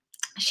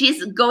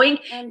 She's going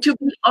to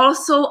be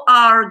also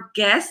our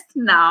guest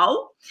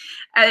now.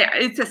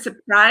 It's a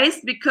surprise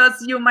because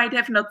you might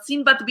have not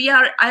seen, but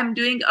I'm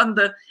doing on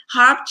the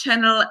Harp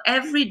channel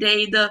every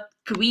day the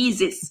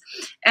quizzes,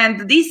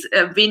 and these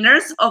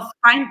winners of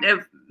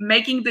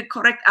making the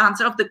correct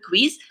answer of the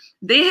quiz,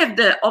 they have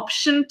the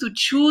option to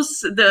choose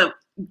the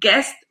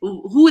guest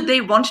who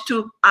they want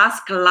to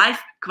ask live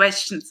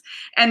questions.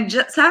 And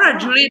Sarah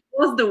Juliet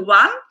was the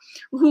one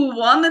who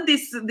won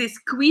this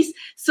quiz,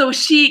 so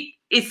she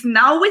is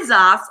now with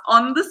us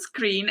on the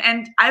screen,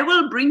 and I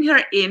will bring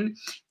her in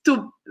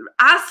to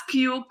ask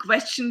you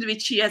questions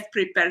which she has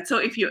prepared. So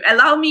if you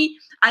allow me,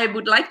 I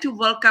would like to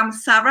welcome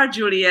Sarah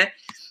Juliet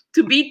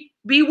to be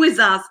with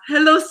us.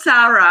 Hello,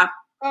 Sarah.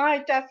 Hi,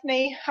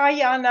 Daphne. Hi,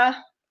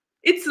 Jana.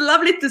 It's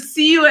lovely to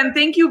see you, and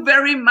thank you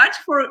very much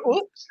for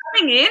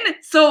coming in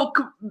so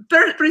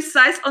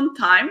precise on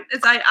time as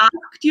I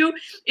asked you.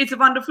 It's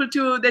wonderful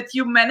that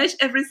you managed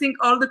everything,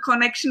 all the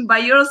connection by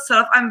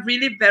yourself. I'm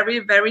really very,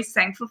 very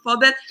thankful for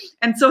that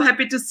and so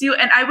happy to see you.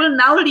 And I will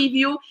now leave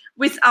you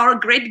with our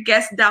great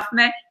guest,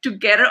 Daphne,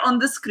 together on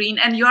the screen,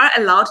 and you are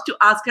allowed to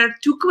ask her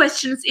 2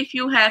 questions if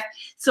you have.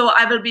 So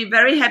I will be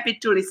very happy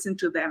to listen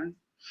to them.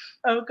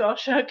 Oh,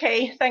 gosh.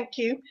 Okay. Thank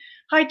you.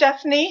 Hi,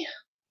 Daphne.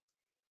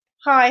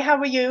 Hi, how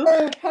are you?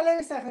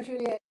 Hello, Sarah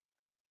Juliet.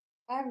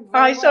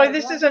 Hi, sorry,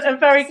 this isn't a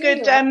very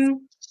good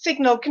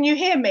signal. Can you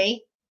hear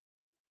me?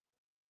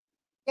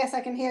 Yes,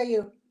 I can hear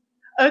you.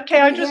 Okay,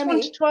 I just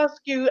wanted to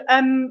ask you,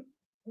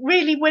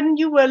 really, when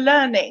you were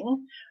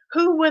learning,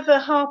 who were the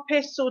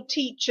harpists or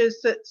teachers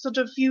that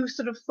you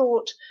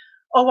thought,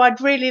 oh,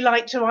 I'd really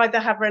like to either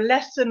have a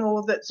lesson,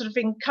 or that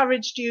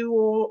encouraged you,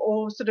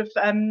 or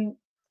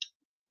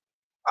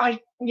I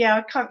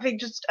can't think,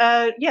 just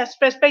yes,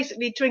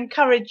 basically to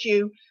encourage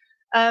you,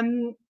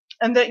 and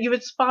that you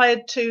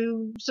aspired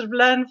to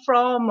learn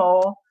from,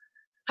 or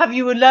have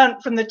you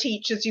learned from the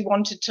teachers you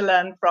wanted to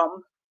learn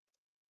from?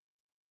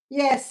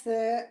 Yes,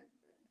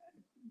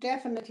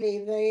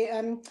 definitely.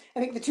 I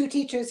think the 2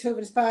 teachers who have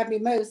inspired me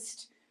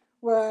most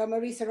were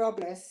Marisa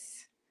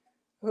Robles,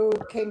 who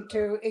came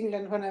to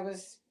England when I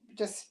was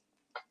just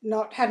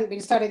hadn't been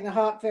studying the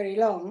harp very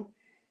long,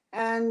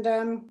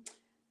 and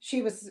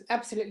she was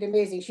absolutely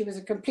amazing. She was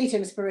a complete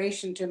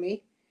inspiration to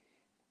me,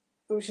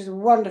 which is a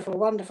wonderful,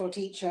 wonderful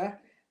teacher.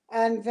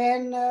 And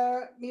then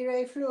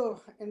Mireille Fleur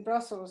in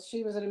Brussels,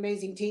 she was an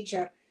amazing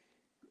teacher,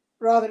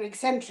 rather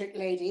eccentric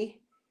lady,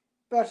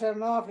 but a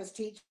marvelous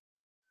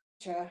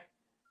teacher.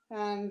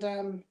 And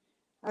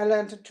I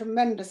learned a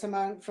tremendous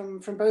amount from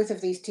both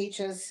of these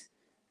teachers,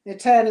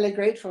 eternally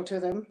grateful to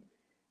them.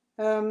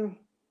 And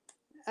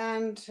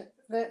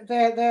they're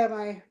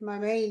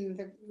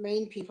the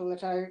main people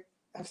that I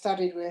have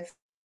studied with.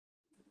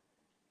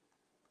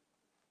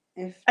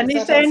 And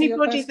is there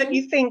anybody that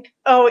you think,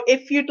 oh,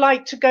 if you'd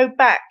like to go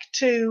back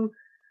to,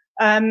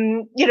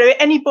 you know,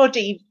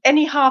 anybody,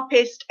 any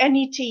harpist,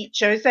 any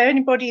teacher, is there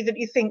anybody that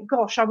you think,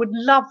 gosh, I would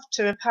love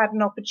to have had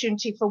an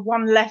opportunity for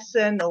one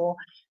lesson, or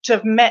to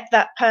have met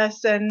that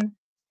person?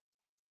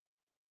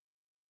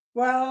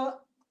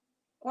 Well,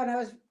 when I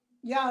was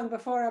young,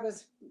 before I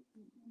was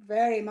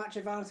very much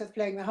advanced with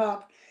playing the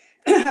harp,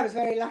 I was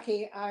very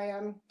lucky. I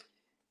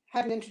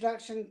had an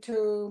introduction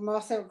to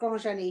Marcel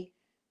Grandjani,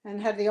 and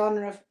had the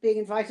honor of being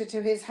invited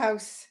to his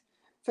house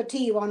for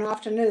tea one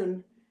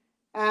afternoon.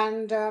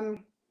 And I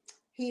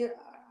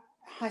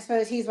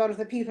suppose he's one of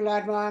the people I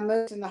admire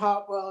most in the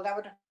harp world. I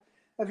would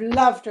have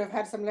loved to have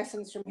had some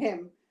lessons from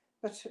him,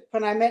 but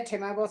when I met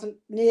him, I wasn't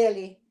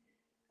nearly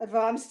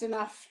advanced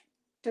enough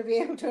to be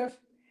able to have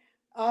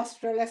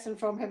asked for a lesson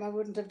from him. I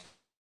wouldn't have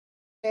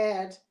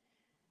dared.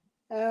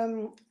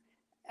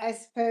 I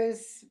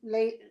suppose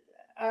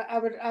I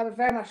would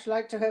very much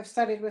like to have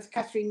studied with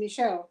Catherine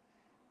Michel.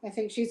 I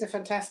think she's a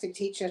fantastic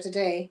teacher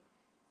today.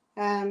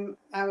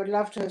 I would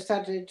love to have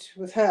studied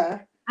with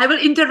her. I will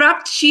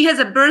interrupt. She has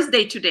a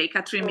birthday today,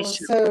 Catherine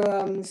Michel.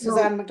 So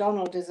Suzanne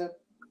MacDonald is an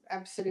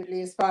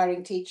absolutely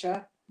inspiring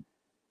teacher.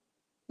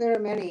 There are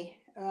many.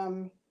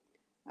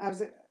 I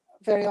was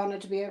very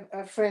honored to be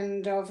a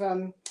friend of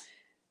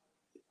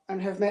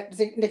and have met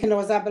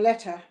Nicanor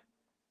Zabaleta,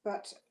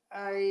 but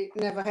I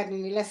never had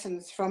any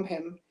lessons from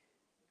him.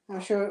 I'm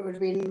sure it would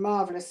have been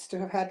marvelous to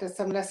have had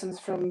some lessons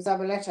from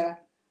Zabaleta,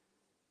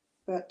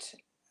 but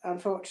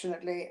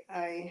unfortunately,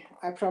 I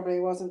probably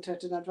wasn't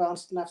at an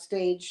advanced enough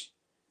stage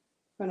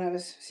when I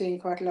was seeing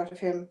quite a lot of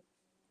him.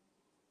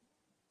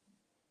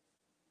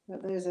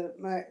 But those are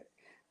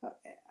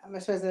I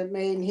suppose the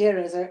main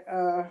heroes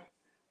are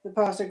the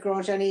pastor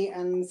Grandjani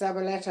and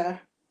Zabaleta.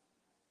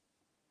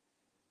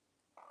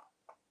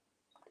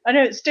 I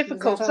know it's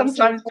difficult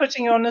sometimes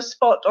putting you on a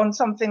spot on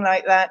something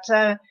like that,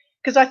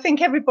 because I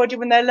think everybody,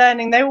 when they're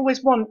learning, they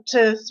always want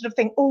to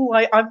think, oh,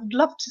 I would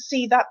love to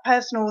see that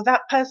person, or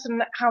that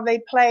person, how they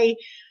play.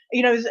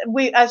 You know,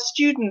 we as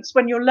students,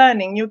 when you're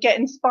learning, you get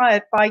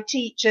inspired by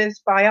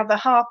teachers, by other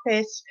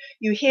harpists,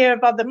 you hear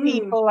of other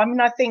people. I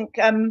mean, I think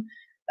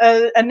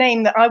a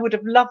name that I would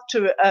have loved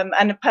to,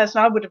 and a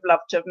person I would have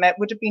loved to have met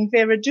would have been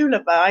Vera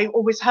Dulova. I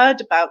always heard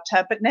about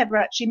her, but never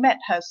actually met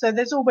her. So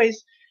there's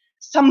always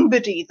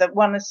somebody that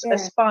one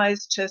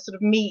aspires to sort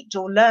of meet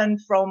or learn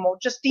from, or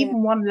just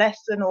even one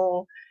lesson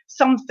or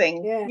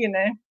something, you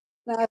know.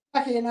 Now, I was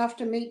lucky enough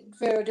to meet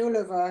Vera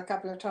Dulova a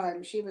couple of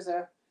times. She was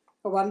a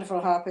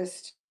wonderful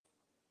harpist.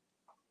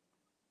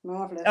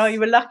 Marvelous. Oh, you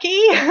were lucky.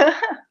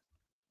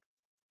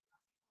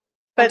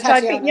 But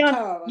I think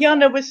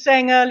Jana was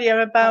saying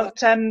earlier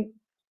about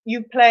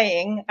you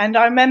playing, and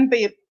I remember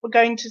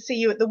going to see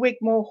you at the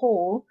Wigmore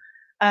Hall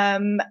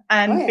and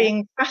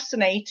being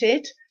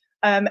fascinated.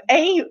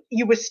 A,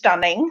 you were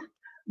stunning.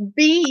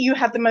 B, you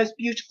had the most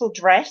beautiful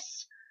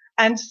dress.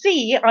 And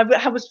C,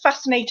 I was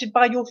fascinated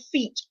by your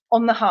feet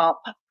on the harp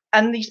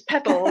and these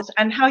pedals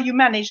and how you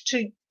managed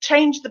to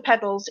change the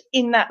pedals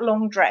in that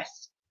long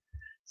dress.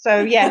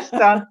 So yes,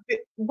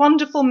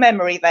 wonderful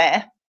memory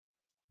there.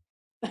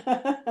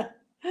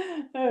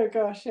 Oh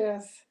gosh,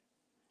 yes.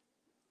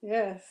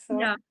 Yes. So.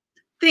 Yeah.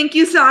 Thank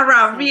you,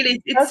 Sarah.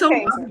 Really, it's so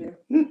wonderful.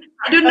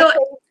 I don't know.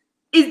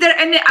 Is there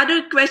any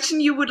other question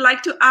you would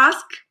like to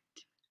ask?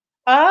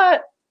 No,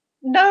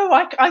 no,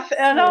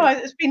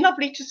 it's been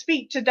lovely to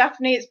speak to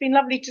Daphne. It's been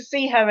lovely to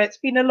see her. It's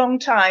been a long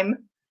time.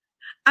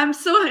 I'm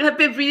so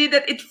happy really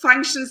that it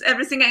functions,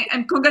 everything,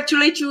 and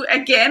congratulate you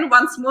again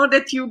once more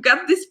that you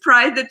got this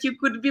prize, that you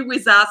could be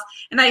with us.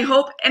 And I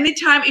hope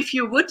anytime, if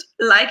you would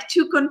like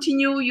to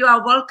continue, you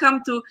are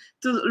welcome to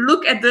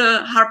look at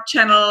the Harp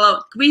channel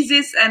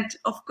quizzes, and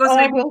of course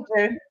I will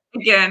do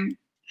again.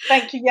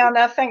 Thank you,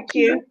 Jana. Thank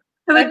you.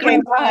 Okay,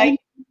 bye.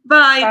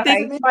 Bye.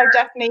 Bye. Bye,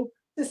 Daphne.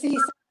 To see,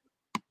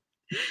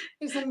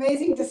 it's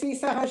amazing to see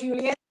Sarah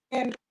Juliet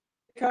again,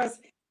 because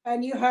I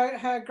knew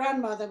her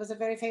grandmother was a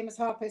very famous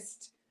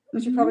harpist,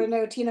 which you probably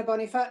know, Tina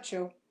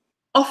Bonifacio.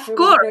 Of who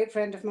course. was a great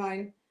friend of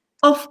mine.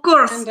 Of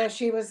course. And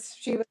she was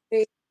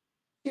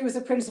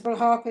a principal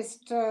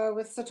harpist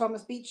with Sir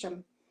Thomas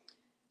Beecham.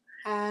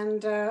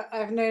 And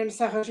I've known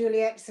Sarah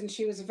Juliet since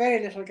she was a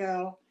very little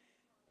girl.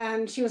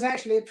 And she was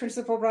actually a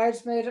principal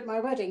bridesmaid at my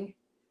wedding,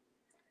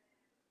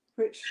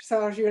 which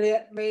Sarah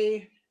Juliet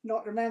may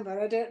not remember.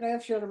 I don't know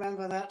if she'll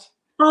remember that.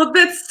 Oh,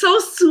 that's so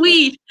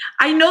sweet.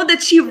 I know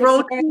that she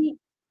wrote me.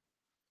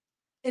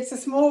 It's a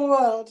small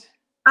world.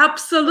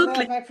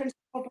 Absolutely.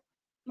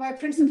 My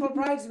principal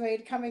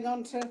bridesmaid coming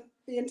on to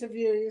the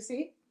interview, you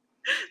see.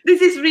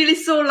 This is really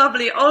so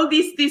lovely. All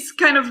these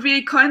kind of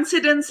really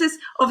coincidences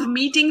of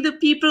meeting the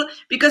people,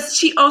 because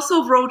she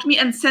also wrote me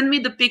and sent me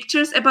the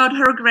pictures about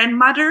her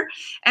grandmother.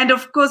 And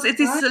of course, it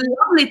is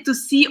lovely to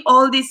see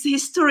all these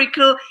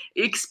historical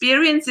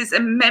experiences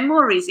and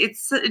memories.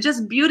 It's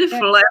just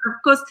beautiful. And of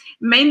course,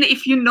 mainly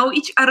if you know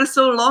each other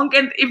so long,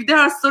 and if there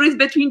are stories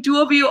between two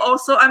of you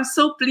also, I'm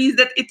so pleased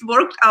that it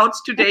worked out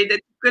today, that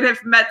you could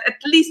have met at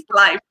least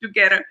live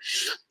together.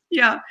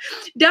 Yeah,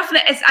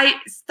 Daphne, as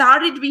I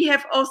started, we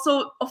have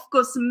also, of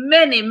course,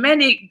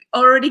 many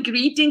already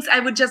greetings. I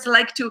would just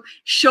like to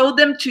show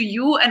them to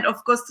you and,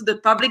 of course, to the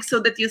public, so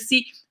that you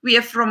see. We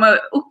have from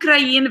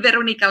Ukraine,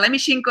 Veronika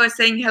Lemishenko is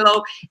saying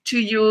hello to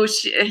you.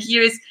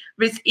 Here is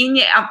with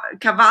Inye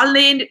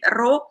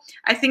Kavalin-Ro.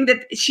 I think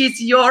that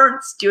she's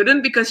your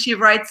student, because she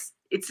writes.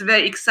 It's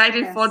very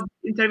excited for the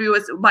interview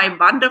with my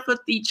wonderful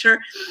teacher.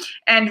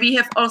 And we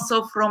have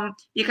also from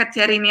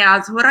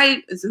Yekaterina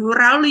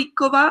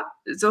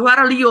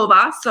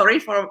Zhuraliova, sorry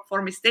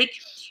for mistake.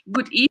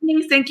 Good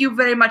evening. Thank you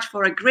very much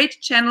for a great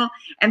channel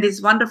and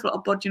this wonderful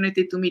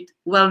opportunity to meet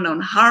well-known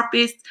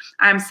harpists.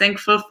 I'm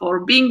thankful for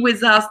being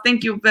with us.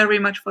 Thank you very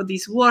much for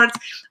these words.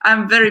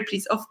 I'm very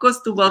pleased, of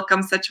course, to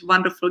welcome such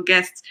wonderful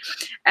guests.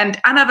 And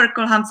Anna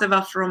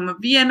Verkolhantseva from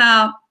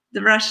Vienna,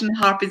 the Russian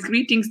harpist,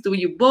 greetings to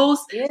you both.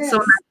 Yes. So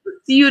nice to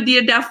see you,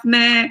 dear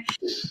Daphne.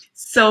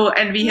 So,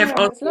 and we have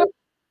also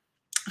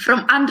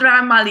from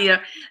Andrea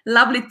Malia,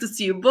 lovely to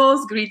see you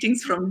both.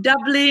 Greetings from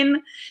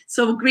Dublin.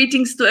 So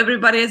greetings to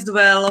everybody as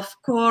well, of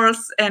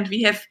course. And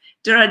we have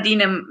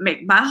Geraldine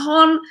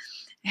McMahon.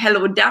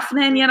 Hello,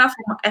 Daphne and Jana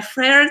from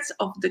Affairs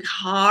of the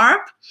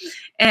Harp.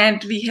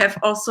 And we have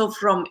also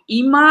from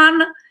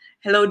Iman.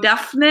 Hello,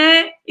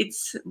 Daphne.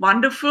 It's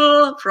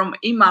wonderful from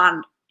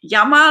Iman.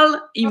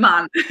 Yamal,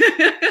 Iman.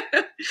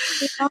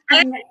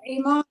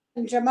 Iman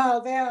and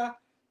Jamal,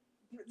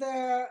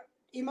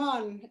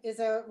 Iman is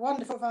a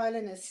wonderful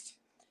violinist,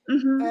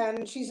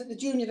 and she's at the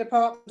junior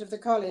department of the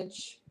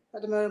college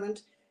at the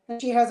moment. And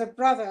she has a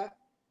brother,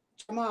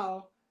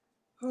 Jamal,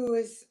 who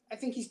is, I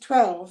think he's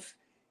 12.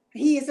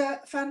 He is a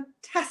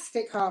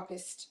fantastic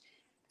harpist,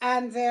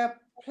 and they're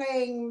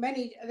playing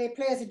they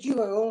play as a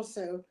duo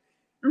also.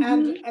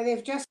 And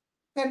they've just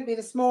sent me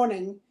this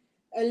morning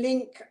a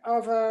link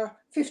of a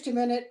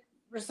 50-minute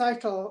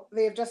recital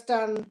they've just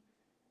done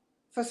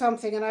for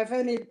something, and I've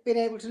only been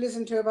able to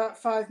listen to about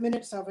 5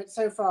 minutes of it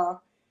so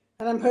far,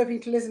 and I'm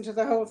hoping to listen to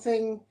the whole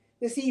thing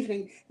this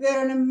evening.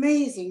 They're an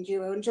amazing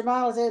duo, and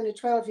Jamal's only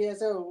 12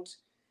 years old.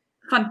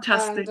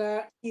 Fantastic.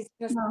 And he's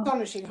an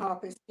astonishing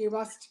harpist.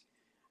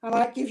 I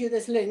might give you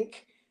this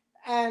link,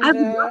 and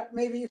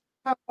maybe you can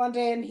come one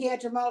day and hear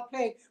Jamal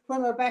play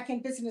when we're back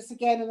in business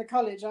again in the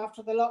college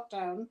after the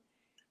lockdown.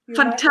 You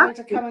might like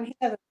to come and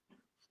hear them.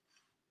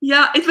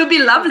 Yeah, it would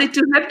be lovely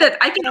to have that.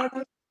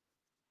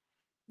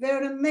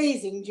 they're an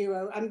amazing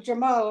duo. And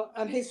Jamal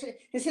and his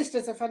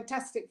sister's a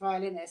fantastic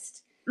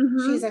violinist.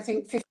 She's, I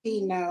think,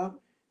 15 now.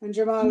 And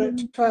Jamal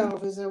at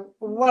 12 is a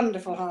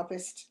wonderful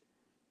harpist.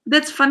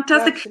 That's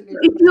fantastic.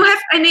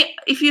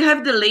 If you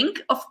have the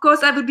link, of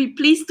course, I would be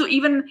pleased to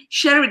even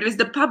share it with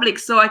the public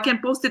so I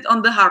can post it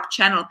on the Harp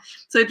channel.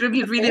 So it will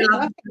be really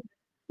lovely.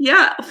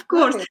 Yeah, of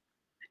course. Lovely.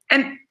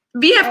 And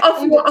we have,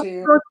 of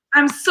course,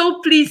 I'm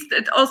so pleased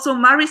that also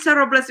Marisa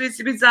Robles is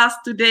with us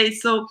today.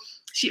 So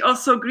she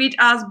also greet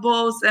us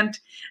both, and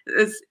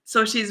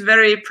so she's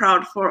very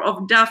proud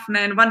of Daphne,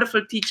 and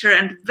wonderful teacher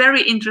and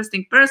very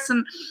interesting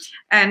person.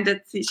 And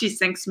that she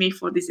thanks me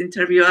for this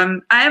interview.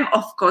 I am,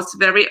 of course,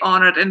 very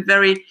honored and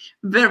very,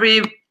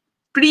 very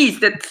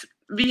pleased that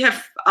we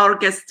have our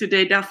guest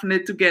today,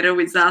 Daphne, together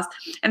with us.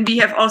 And we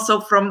have also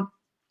from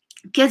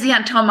Kezia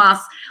and Thomas,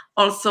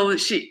 also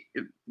she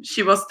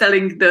was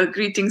telling the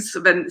greetings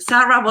when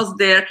Sarah was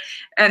there.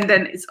 And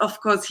then it's, of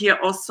course, here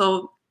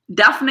also,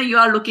 Daphne, you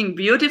are looking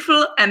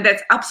beautiful, and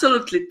that's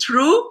absolutely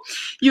true.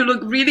 You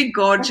look really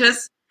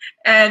gorgeous.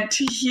 And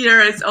here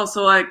is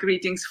also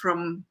greetings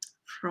from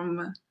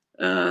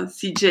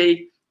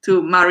CJ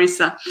to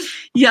Marisa.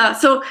 Yeah,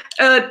 so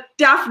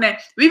Daphne,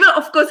 we will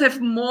of course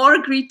have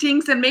more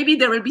greetings, and maybe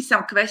there will be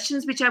some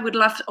questions which I would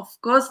love, of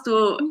course,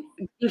 to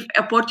give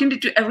opportunity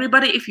to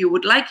everybody. If you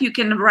would like, you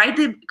can write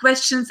the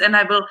questions, and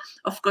I will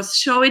of course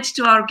show it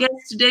to our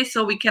guests today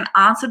so we can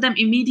answer them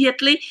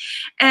immediately.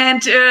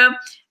 And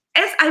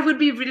as I would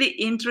be really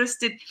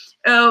interested,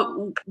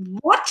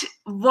 what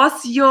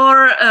was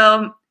your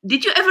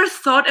did you ever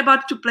thought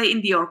about to play in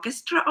the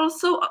orchestra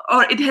also,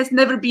 or it has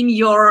never been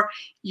your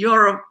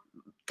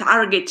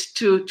target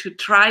to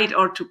try it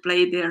or to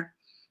play there?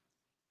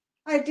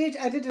 I did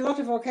a lot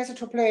of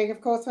orchestral playing, of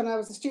course, when I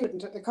was a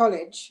student at the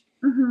college.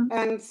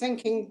 And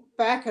thinking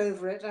back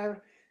over it, I'm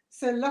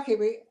so lucky.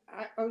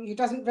 You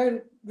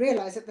don't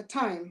realize at the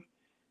time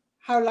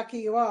how lucky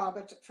you are.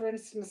 But for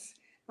instance,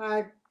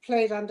 I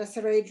played under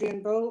Sir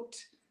Adrian Boult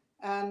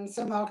and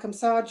Sir Malcolm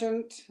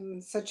Sargent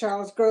and Sir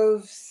Charles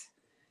Groves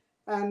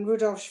and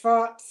Rudolf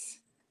Schwartz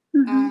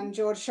and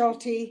George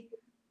Scholti,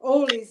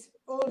 all these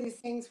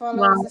things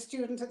while I was a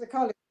student at the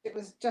college. It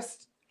was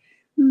just,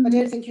 I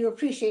don't think you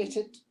appreciate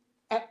it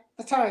at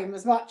the time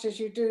as much as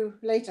you do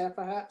later,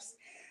 perhaps.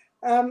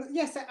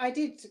 Yes, I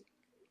did,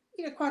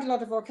 quite a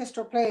lot of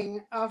orchestral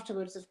playing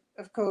afterwards,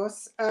 of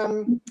course,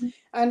 and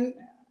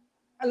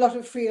a lot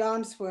of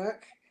freelance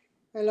work,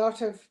 a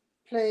lot of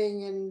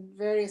playing in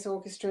various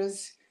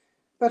orchestras.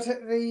 But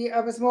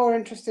I was more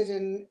interested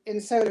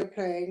in solo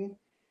playing.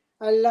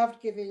 I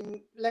loved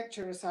giving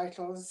lecture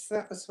recitals.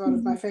 That was one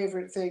of my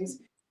favorite things,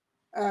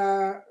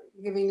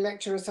 giving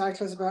lecture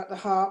recitals about the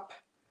harp.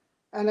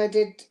 And I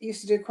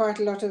used to do quite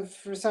a lot of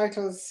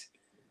recitals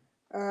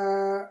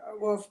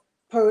of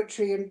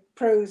poetry and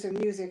prose and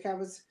music. I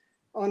was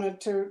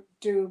honored to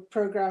do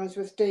programs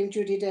with Dame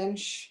Judi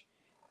Dench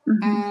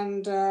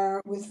and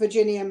with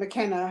Virginia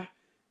McKenna,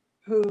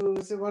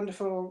 who's a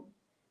wonderful,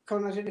 I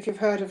don't know if you've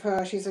heard of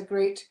her. She's a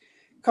great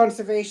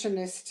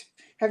conservationist.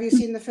 Have you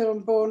seen the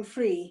film Born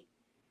Free?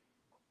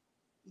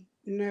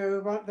 No,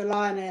 about the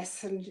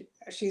lioness, and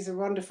she's a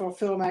wonderful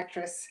film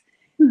actress.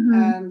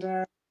 And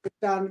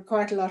we've done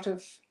quite a lot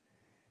of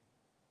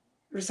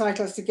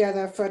recitals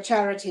together for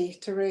charity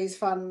to raise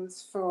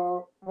funds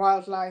for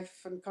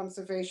wildlife and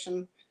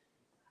conservation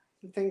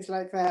and things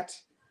like that.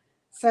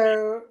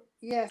 So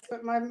yes,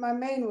 but my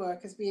main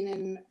work has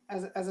been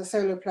as a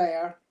solo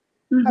player.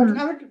 I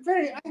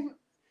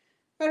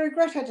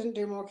regret I didn't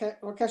do more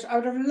orchestra. I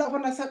would have loved,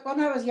 when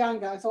I was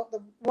younger, I thought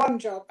the one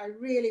job I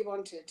really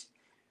wanted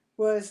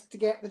was to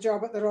get the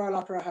job at the Royal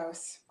Opera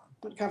House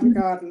at Covent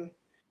Garden.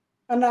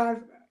 And now,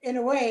 in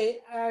a way,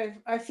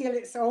 I feel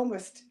it's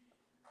almost,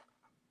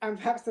 I'm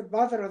perhaps the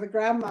mother or the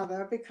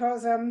grandmother,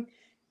 because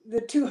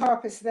the two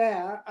harpists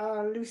there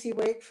are Lucy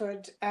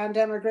Wakeford and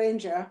Emma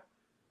Granger,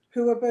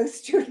 who were both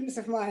students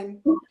of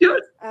mine.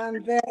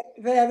 And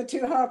they're the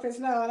two harpists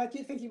now. And I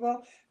keep thinking,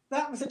 well,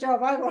 that was a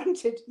job I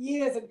wanted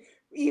years, and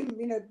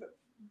even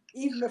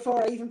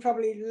before I even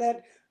probably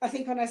learned. I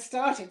think when I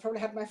started, probably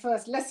had my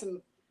first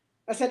lesson,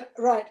 I said,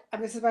 right,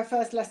 and this is my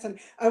first lesson.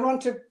 I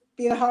want to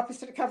be a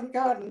harpist at Covent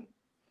Garden.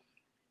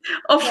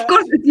 Of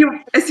course,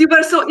 as you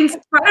were so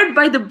inspired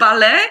by the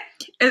ballet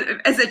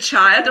as a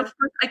child, of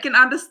course, I can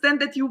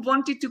understand that you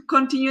wanted to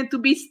continue to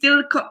be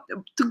still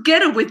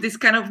together with this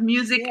kind of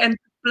music and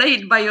play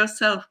it by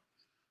yourself.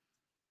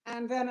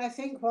 And then I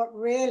think what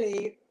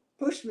really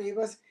pushed me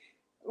was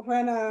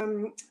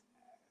when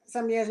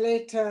some years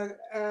later,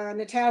 an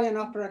Italian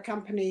opera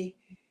company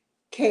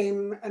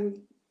came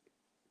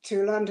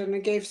to London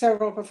and gave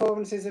several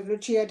performances of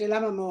Lucia di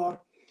Lammermoor.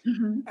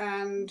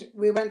 And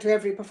we went to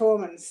every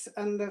performance,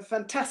 and the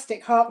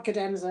fantastic harp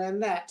cadenza in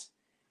that.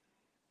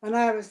 And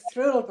I was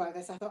thrilled by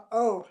this. I thought,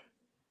 oh,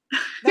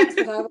 that's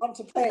what I want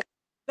to play.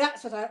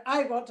 That's what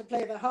I want to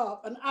play the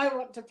harp, and I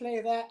want to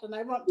play that, and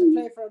I want to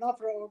play for an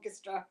opera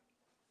orchestra.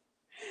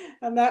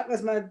 And that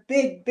was my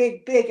big,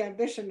 big, big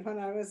ambition when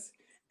I was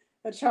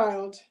a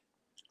child.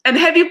 And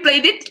have you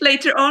played it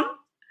later on?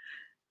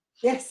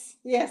 Yes,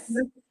 yes.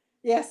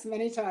 Yes,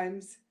 many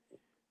times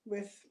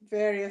with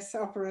various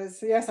operas.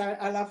 Yes,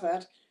 I love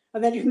that.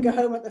 And then you can go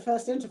home at the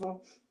first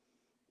interval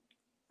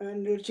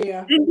and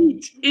Lucia.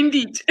 Indeed,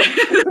 indeed.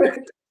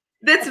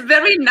 That's a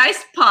very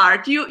nice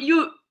part.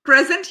 You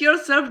present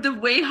yourself the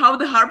way how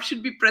the harp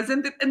should be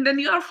presented, and then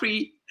you are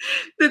free.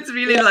 That's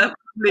really lovely,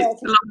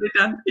 lovely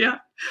done. Yeah.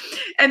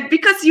 And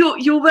because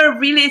you were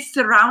really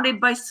surrounded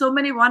by so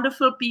many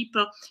wonderful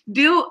people,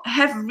 do you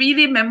have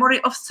really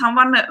memory of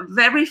someone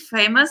very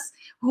famous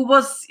who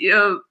was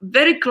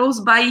very close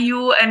by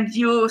you, and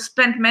you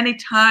spent many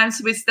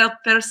times with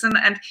that person,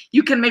 and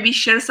you can maybe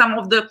share some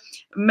of the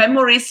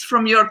memories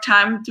from your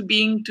time to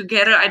being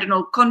together? I don't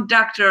know,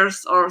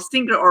 conductors or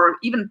singer or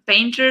even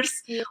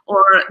painters,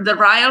 or the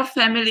royal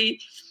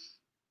family.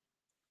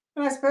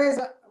 And I suppose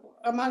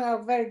among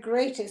our very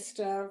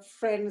greatest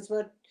friends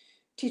were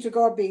Tito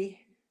Gobbi,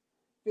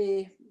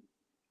 the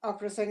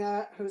opera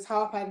singer whose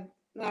harp I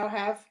now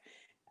have,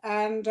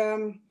 and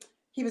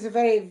he was a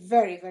very,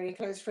 very, very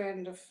close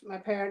friend of my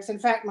parents. In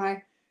fact,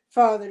 my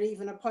father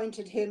even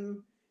appointed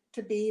him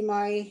to be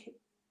my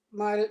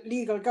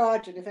legal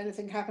guardian if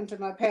anything happened to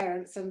my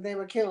parents and they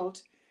were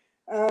killed.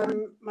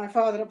 My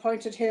father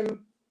appointed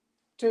him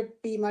to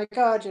be my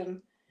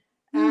guardian,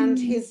 and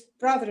his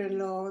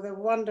brother-in-law, the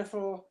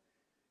wonderful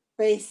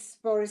bass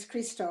Boris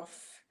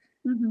Christoph.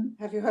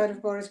 Have you heard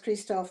of Boris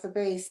Christoph, the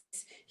bass?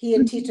 He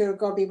and Tito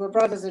Gobbi were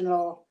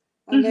brothers-in-law,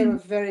 and they were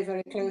very,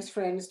 very close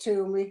friends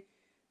too. And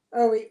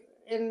we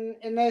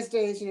in those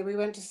days, you know, we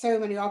went to so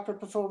many opera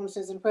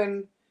performances, and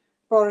when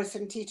Boris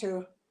and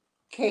Tito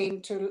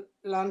came to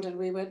London,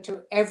 we went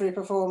to every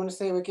performance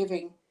they were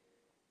giving,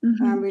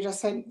 and we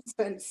just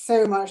spent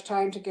so much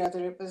time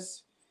together.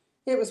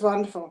 It was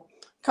wonderful.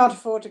 Can't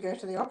afford to go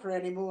to the opera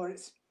anymore.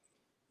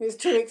 It's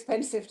too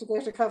expensive to go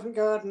to Covent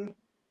Garden.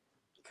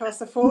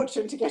 Costs a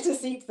fortune to get a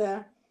seat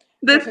there.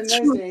 That's but in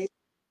true. those days,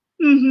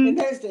 in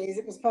those days,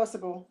 it was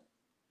possible.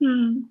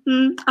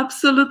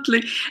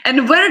 Absolutely.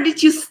 And where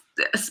did you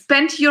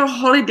spend your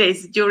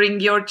holidays during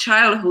your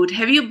childhood?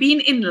 Have you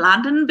been in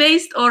London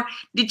based, or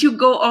did you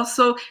go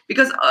also,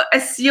 because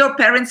as your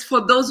parents,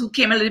 for those who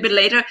came a little bit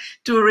later,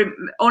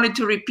 only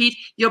to repeat,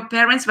 your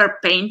parents were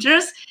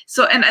painters.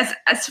 So, and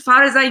as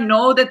far as I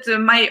know, that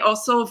my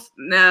also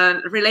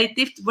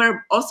relatives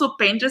were also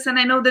painters, and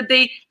I know that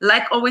they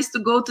like always to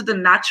go to the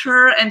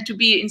nature and to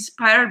be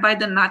inspired by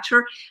the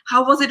nature.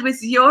 How was it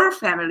with your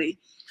family?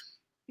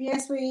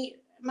 Yes,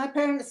 my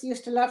parents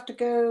used to love to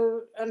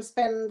go and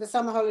spend the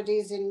summer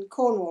holidays in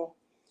Cornwall,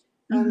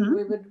 and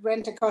we would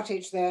rent a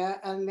cottage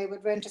there, and they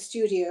would rent a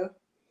studio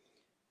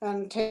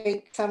and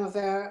take some of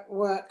their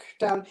work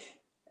down.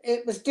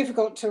 It was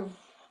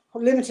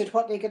limited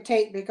what they could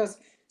take, because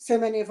so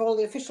many of all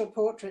the official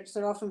portraits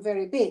are often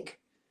very big,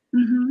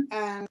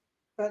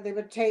 but they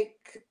would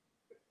take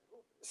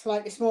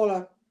slightly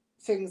smaller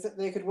things that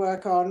they could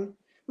work on.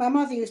 My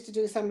mother used to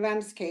do some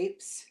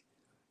landscapes,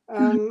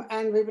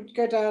 and we would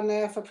go down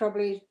there for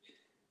probably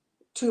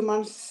 2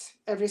 months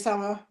every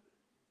summer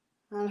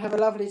and have a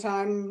lovely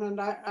time,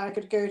 and I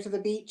could go to the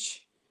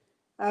beach,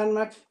 and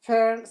my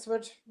parents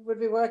would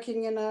be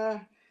working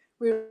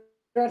we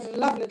rented a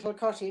lovely little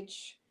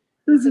cottage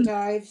in St.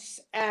 Ives,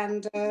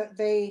 and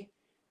they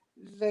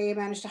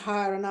managed to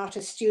hire an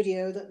artist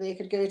studio that they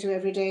could go to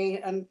every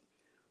day and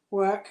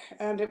work,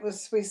 and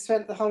we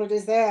spent the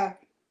holidays there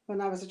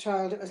when I was a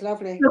child. It was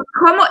lovely. So,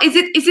 Como, is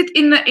it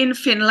in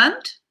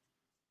Finland?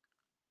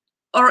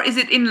 Or is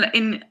it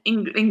in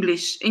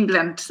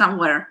England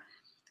somewhere?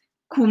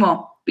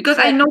 Kumo, because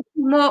I know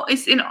Kumo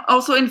is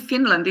also in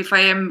Finland, if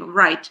I am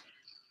right.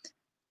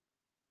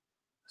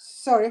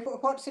 Sorry,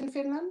 what's in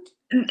Finland?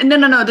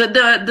 No.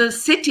 The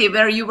city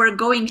where you were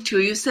going to.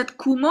 You said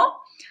Kumo,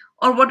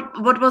 or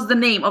what was the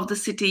name of the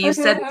city you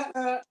said?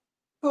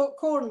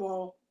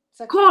 Cornwall.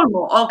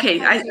 Cornwall. Okay.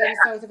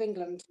 South of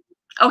England.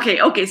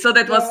 Okay, so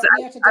that was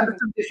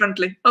understood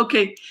differently.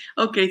 Okay,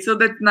 so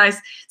that's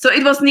nice. So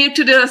it was near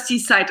to the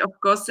seaside, of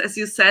course, as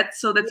you said,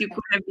 so that you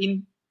could have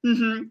been.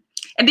 And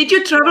did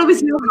you travel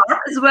with your harp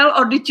as well,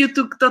 or did you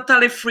took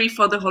totally free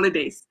for the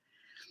holidays?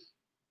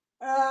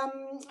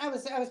 I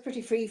was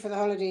pretty free for the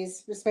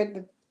holidays. We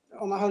spent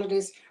all my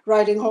holidays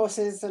riding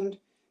horses, and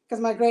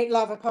because my great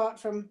love, apart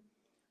from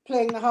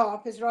playing the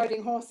harp, is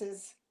riding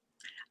horses.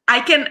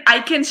 I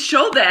can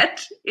show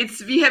that.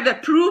 We have a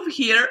proof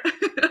here.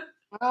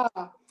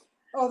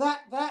 Oh,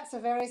 that's a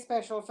very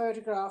special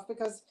photograph,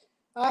 because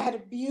I had a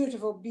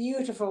beautiful,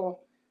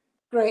 beautiful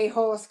grey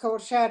horse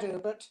called Shadow,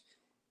 but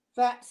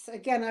that's,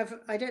 again,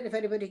 I don't know if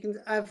anybody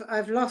can,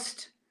 I've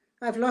lost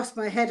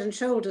my head and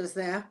shoulders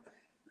there,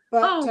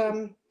 but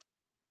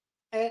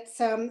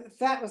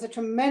that was a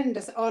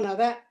tremendous honor.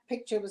 That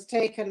picture was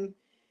taken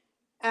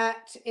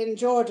in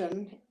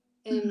Jordan,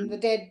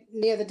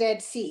 near the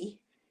Dead Sea,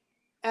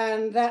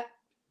 and that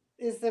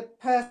is the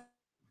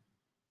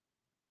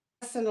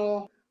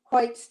personal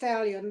white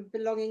stallion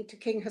belonging to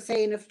King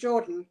Hussein of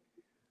Jordan,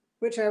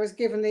 which I was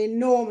given the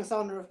enormous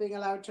honor of being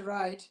allowed to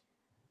ride.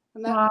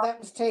 And that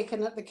was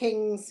taken at the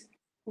King's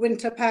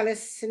Winter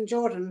Palace in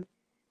Jordan.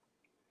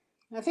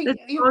 I think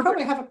you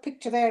probably have a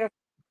picture there.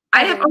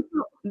 I have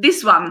also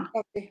This one.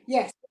 Okay.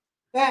 Yes,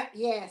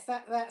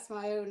 that's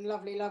my own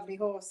lovely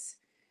horse.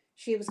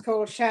 She was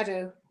called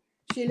Shadow.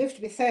 She lived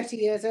to be 30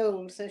 years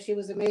old, so she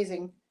was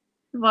amazing.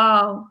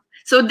 Wow.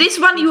 So this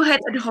one you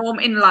had at home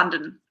in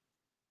London?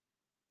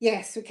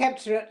 Yes, we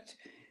kept her at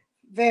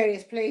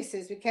various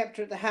places. We kept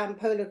her at the Ham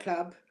Polo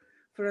Club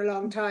for a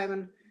long time,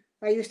 and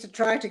I used to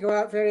try to go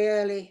out very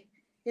early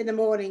in the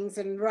mornings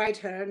and ride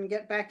her and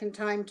get back in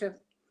time to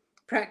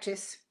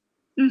practice.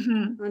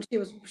 Mm-hmm. And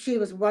she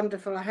was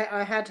wonderful.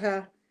 I had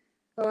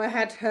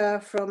her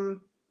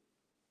from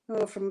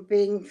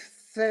being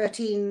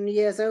 13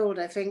 years old,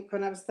 I think.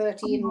 When I was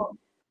 13,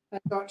 I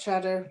got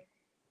Shadow.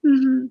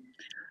 Mm-hmm.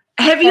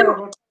 Have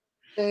you?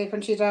 Day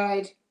when she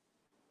died.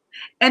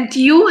 And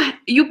you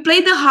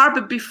played the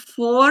harp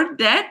before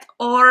that,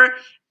 or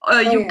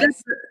you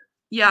yes.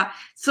 Yeah.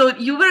 So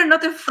you were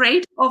not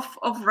afraid of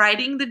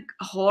riding the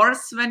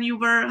horse when you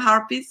were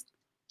harpist?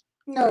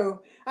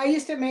 No, I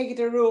used to make it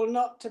a rule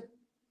not to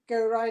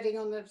go riding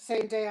on the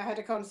same day I had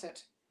a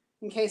concert,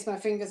 in case my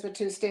fingers were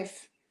too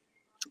stiff.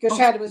 Because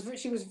Shadow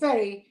she was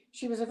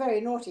a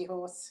very naughty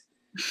horse.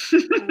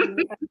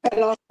 I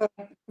fell off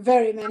her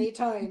very many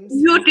times.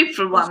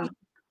 Beautiful one.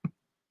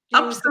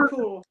 She was the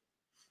pool.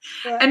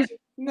 But and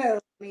no,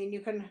 I mean,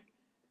 you can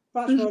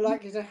much more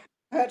likely to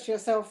hurt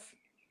yourself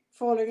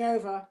falling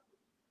over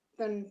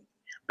than.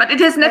 But it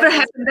has never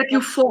happened that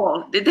you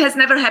fall. It has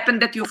never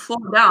happened that you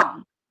fall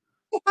down.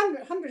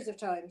 Hundreds of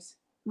times.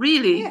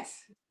 Really?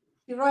 Yes.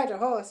 You ride a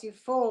horse, you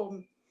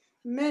fall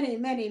many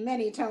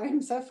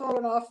times. I've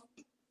fallen off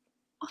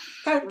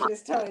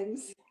countless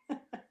times.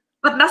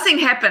 But nothing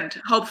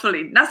happened,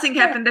 hopefully. Nothing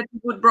happened that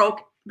you would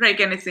break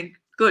anything.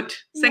 Good.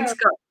 Thanks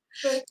God.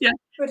 But, yeah.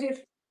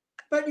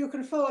 But you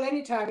can fall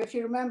anytime. If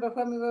you remember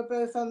when we were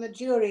both on the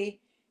jury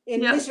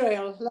in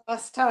Israel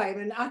last time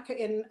in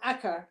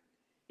Acre.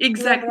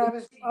 Exactly. Remember I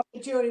was on the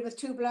jury with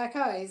 2 black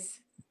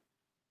eyes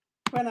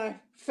when I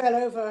fell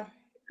over.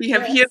 We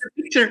have here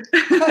the picture.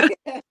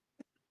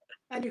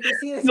 And you can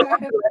see this. I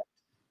have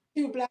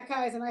 2 black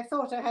eyes, and I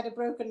thought I had a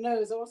broken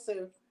nose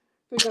also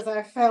because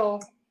I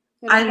fell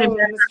in a hole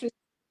in the street.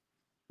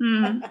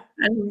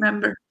 I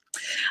remember.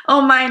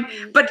 Oh my!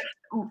 But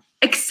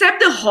except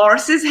the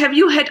horses, have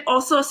you had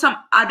also some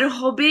other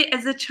hobby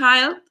as a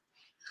child?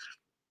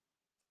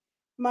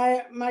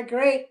 My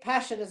great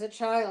passion as a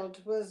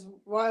child was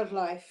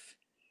wildlife,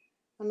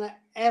 and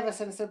ever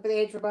since the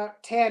age of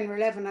about 10 or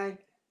 11, I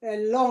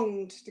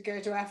longed to go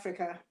to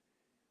Africa.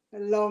 I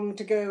longed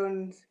to go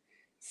and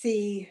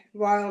see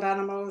wild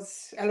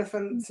animals,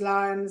 elephants,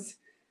 lions.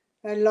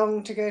 I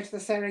longed to go to the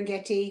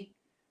Serengeti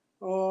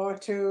or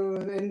to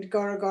the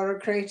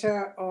Ngorongoro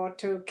crater or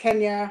to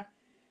Kenya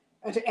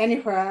or to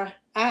anywhere.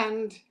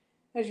 And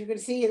as you can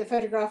see in the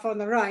photograph on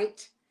the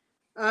right,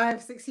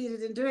 I've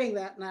succeeded in doing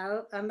that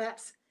now. And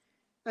that's,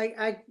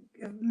 I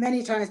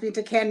many times been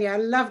to Kenya. I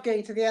love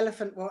going to the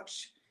Elephant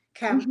Watch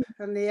camp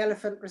and the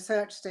Elephant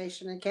Research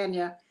Station in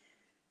Kenya.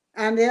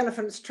 And the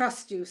elephants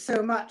trust you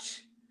so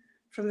much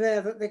from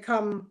there that they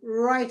come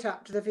right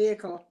up to the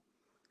vehicle,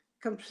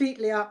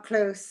 completely up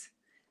close.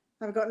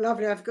 I've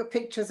got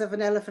pictures of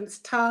an elephant's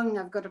tongue.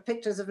 I've got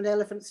pictures of an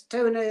elephant's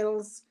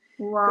toenails.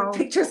 Wow. Got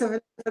pictures of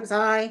an elephant's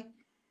eye.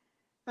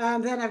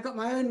 And then I've got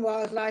my own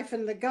wildlife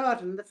in the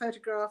garden. The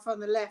photograph on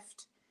the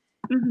left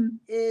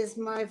is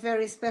my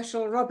very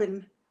special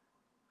robin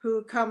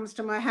who comes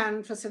to my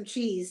hand for some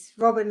cheese.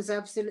 Robins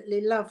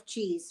absolutely love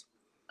cheese.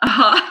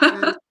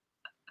 And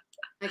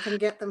I can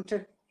get them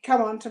to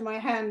come onto my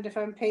hand if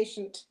I'm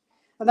patient.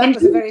 And that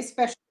was a very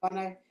special one.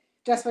 I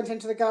just went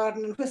into the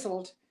garden and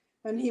whistled,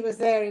 and he was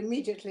there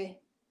immediately.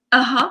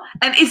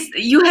 And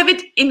you have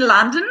it in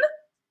London?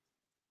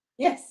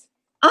 Yes.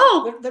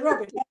 Oh. The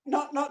robin,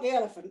 not the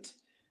elephant.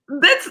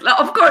 That's,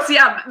 of course,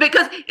 yeah,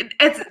 because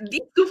it's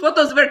these 2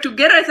 photos were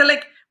together. I said,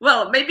 like,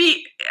 well,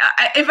 maybe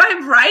if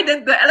I'm right,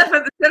 then the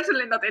elephant is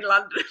certainly not in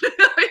London.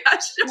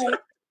 No,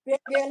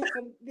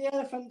 the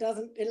elephant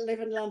doesn't live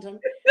in London.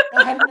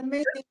 I had an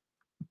amazing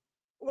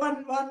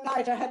one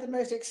night. I had the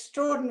most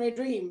extraordinary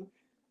dream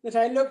that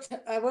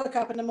I woke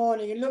up in the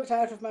morning and looked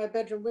out of my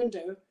bedroom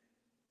window,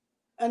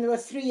 and there were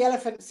 3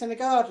 elephants in the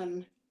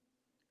garden.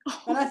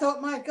 And I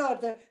thought, my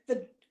God,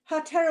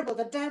 how terrible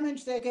the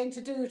damage they're going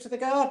to do to the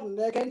garden.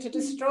 They're going to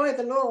destroy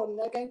the lawn.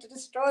 They're going to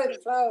destroy the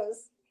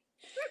flowers.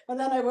 And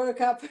then I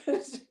woke up.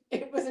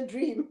 It was a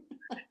dream.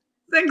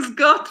 Thanks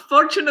God.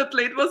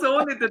 Fortunately, it was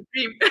only the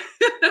dream.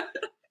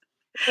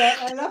 But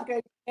I love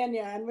going to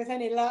Kenya, and with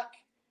any luck,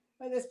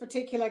 at this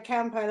particular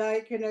camp I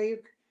like,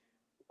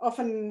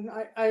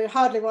 I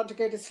hardly want to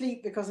go to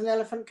sleep because an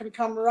elephant can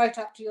come right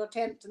up to your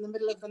tent in the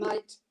middle of the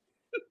night.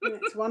 And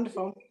it's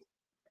wonderful.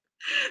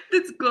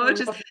 That's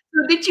gorgeous. So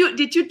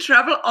did you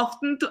travel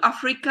often to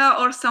Africa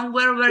or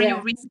somewhere where you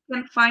really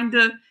can find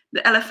the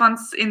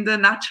elephants in the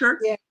nature?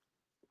 Yeah.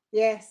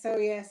 Yes. So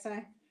yes,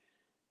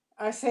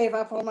 I save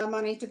up all my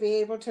money to be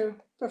able to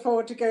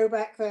afford to go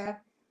back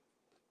there.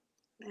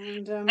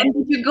 And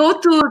did you go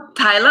to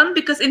Thailand?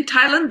 Because in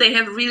Thailand they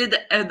have really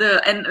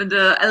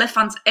the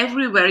elephants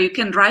everywhere. You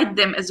can ride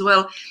them as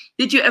well.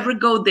 Did you ever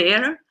go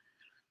there?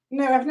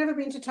 No, I've never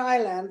been to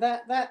Thailand.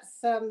 That's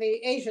the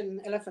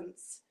Asian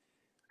elephants.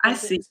 I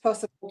see. It's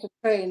possible to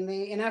train.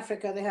 In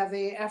Africa, they have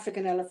the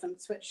African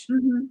elephants, which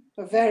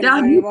are very,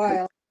 Yeah, very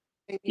wild.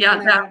 yeah,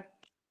 You never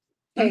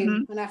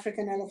tame an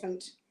African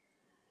elephant.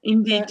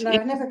 Indeed. But no,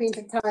 I've never been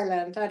to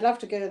Thailand. I'd love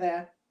to go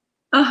there.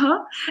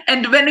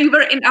 And when you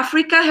were in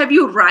Africa, have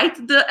you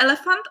ride the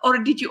elephant, or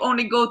did you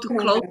only go to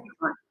close?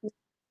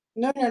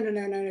 No.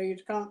 You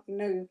can't.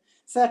 No,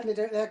 certainly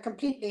don't. They're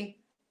completely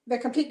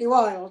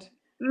wild.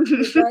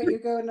 You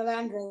go in a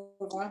Land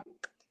Rover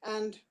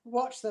and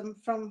watch them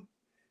from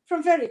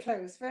very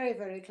close, very,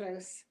 very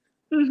close.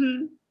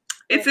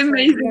 It's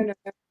amazing.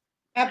 No,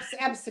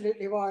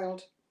 absolutely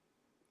wild.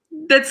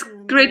 That's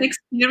great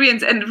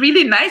experience and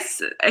really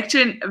nice,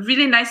 actually, a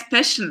really nice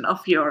passion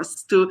of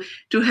yours to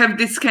have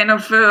this kind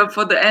of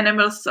for the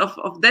animals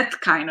of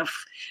that kind of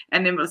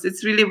animals.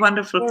 It's really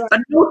wonderful. Right.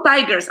 But no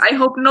tigers. I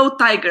hope no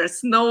tigers.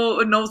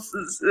 No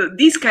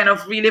these kind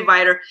of really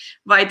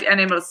white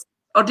animals.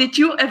 Or did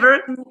you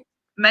ever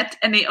met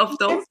any of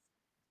those?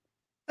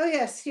 Oh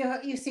yes,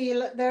 you see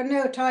there are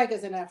no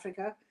tigers in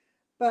Africa,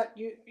 but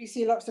you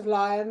see lots of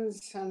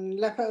lions and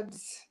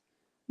leopards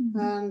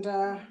and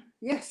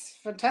yes,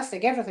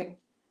 fantastic, everything.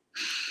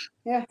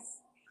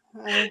 Yes,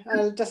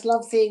 I just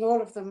love seeing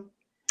all of them.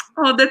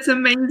 Oh, that's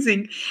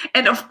amazing.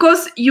 And of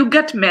course, you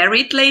got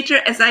married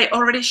later, as I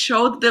already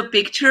showed the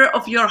picture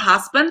of your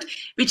husband,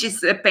 which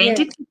is a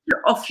painted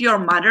picture of your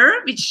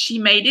mother, which she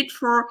made it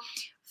for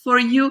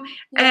you.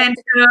 And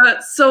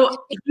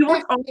so you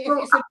would also...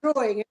 It's a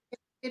drawing.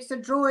 It's a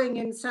drawing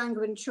in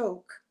sanguine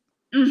chalk.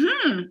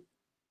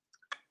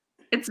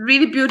 It's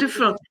really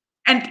beautiful.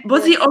 And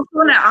was he also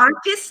an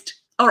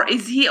artist, or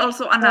is he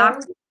also an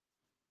artist?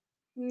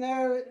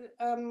 No,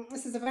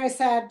 this is a very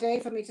sad day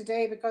for me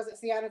today because it's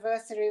the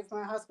anniversary of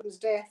my husband's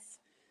death.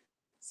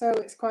 So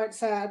it's quite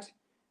sad.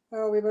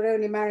 Oh, we were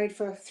only married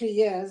for 3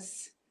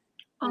 years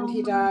and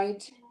he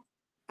died.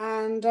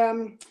 And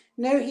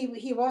no,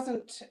 he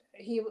wasn't.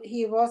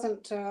 He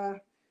wasn't.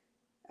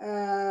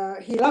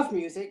 He loved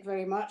music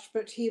very much,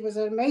 but he was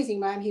an amazing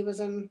man. He was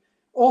an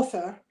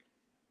author,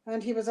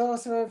 and he was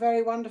also a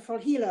very wonderful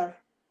healer.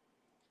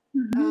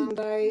 And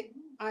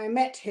I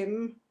met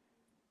him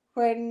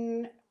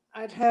when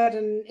I'd heard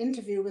an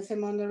interview with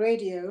him on the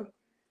radio,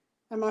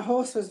 and my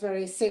horse was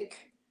very sick,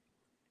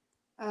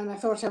 and I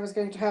thought I was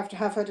going to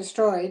have her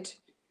destroyed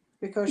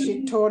because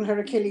she'd torn her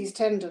Achilles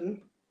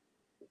tendon,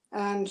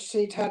 and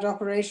she'd had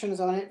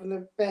operations on it from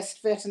the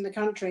best vet in the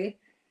country.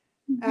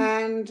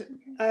 And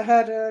I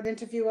heard an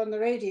interview on the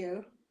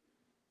radio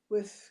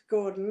with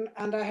Gordon,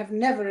 and I have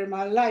never in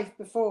my life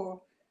before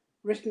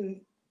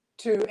written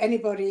to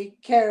anybody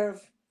care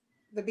of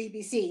the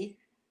BBC,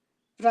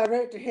 but I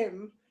wrote to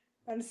him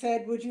and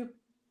said, would you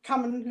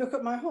come and look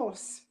at my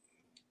horse?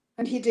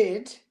 And he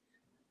did.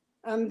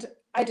 And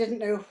I didn't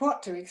know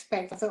what to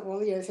expect. I thought, well,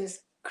 this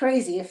is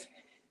crazy. If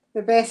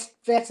the best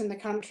vet in the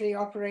country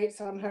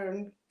operates on her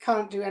and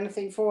can't do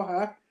anything for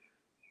her,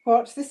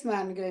 what's this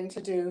man going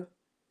to do?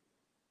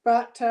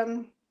 But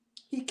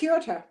he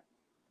cured her.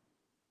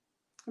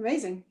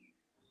 Amazing.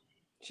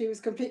 She was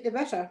completely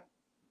better.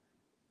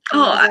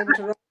 I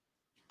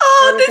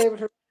was able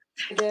to write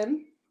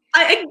again.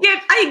 I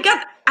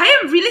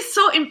am really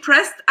so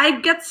impressed. I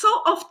get so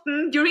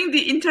often during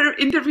the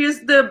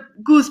interviews the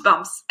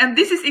goosebumps, and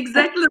this is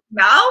exactly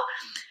now.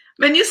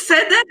 When you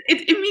said that,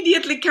 it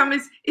immediately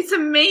comes. It's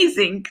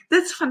amazing.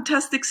 That's a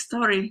fantastic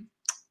story.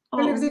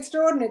 Well, it was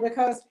extraordinary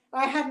because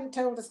I hadn't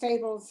told the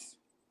stables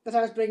that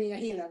I was bringing a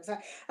healer. So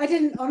I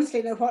didn't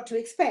honestly know what to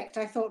expect.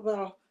 I thought,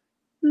 well,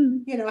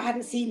 I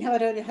hadn't seen him.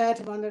 I'd only heard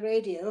him on the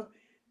radio.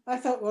 I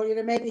thought, well,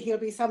 maybe he'll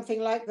be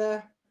something like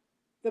the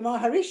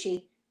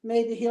Maharishi.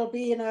 Maybe he'll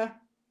be in a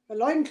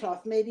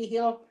loincloth. Maybe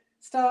he'll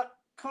start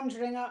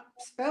conjuring up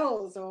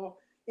spells or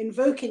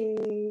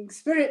invoking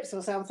spirits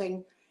or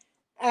something.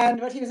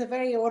 But he was a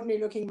very ordinary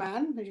looking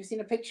man. You've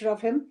seen a picture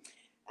of him.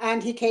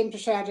 And he came to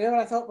Shadow.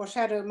 And I thought, well,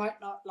 Shadow might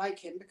not like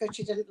him because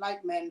she didn't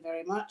like men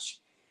very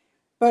much.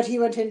 But he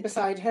went in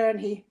beside her and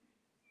he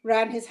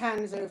ran his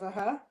hands over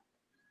her.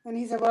 And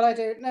he said, well, I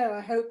don't know. I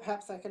hope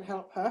perhaps I can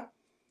help her.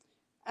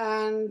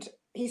 And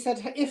he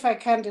said, if I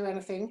can do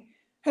anything,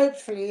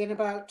 hopefully in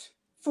about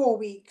 4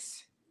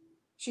 weeks,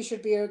 she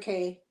should be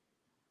okay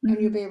and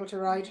you'll be able to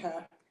ride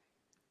her.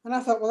 And I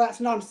thought, well, that's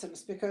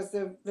nonsense because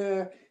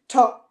the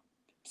top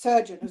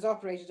surgeon who's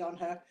operated on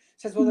her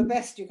says, well, the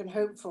best you can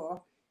hope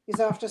for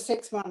is after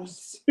 6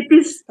 months,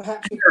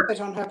 perhaps you can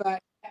sit on her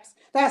back.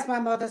 That's my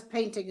mother's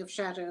painting of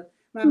Shadow.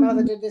 My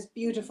mother did this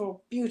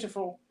beautiful,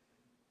 beautiful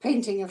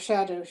painting of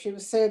Shadow. She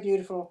was so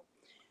beautiful.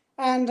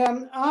 And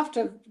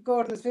after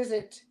Gordon's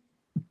visit,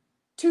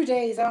 2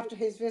 days after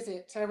his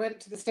visit, I went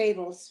to the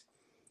stables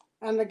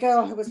and the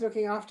girl who was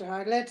looking after her,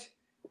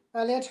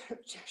 I led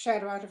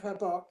Shadow out of her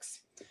box.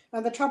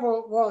 And the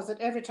trouble was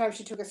that every time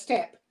she took a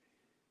step,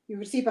 you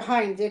would see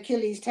behind the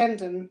Achilles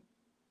tendon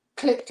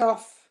clipped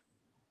off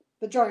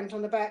the joint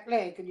on the back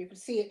leg, and you could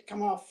see it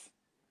come off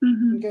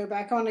and go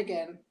back on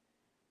again.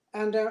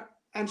 And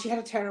she had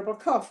a terrible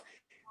cough.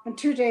 And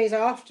 2 days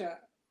after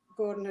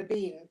Gordon had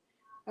been,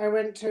 I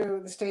went to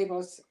the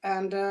stables,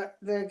 and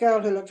the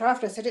girl who looked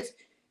after her said,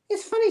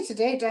 it's funny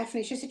today,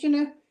 Daphne. She said, you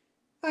know,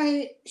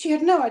 she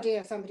had no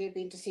idea somebody had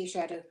been to see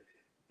Shadow.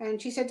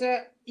 And she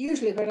said,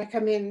 usually when I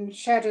come in,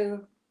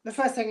 Shadow, the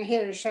first thing I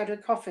hear is Shadow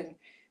coughing.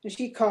 And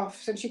she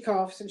coughs and she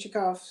coughs and she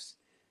coughs.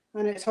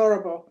 And it's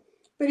horrible.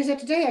 But he said,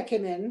 today I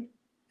came in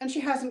and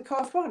she hasn't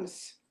coughed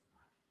once.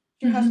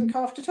 She hasn't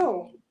coughed at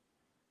all.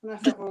 And I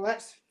thought, well,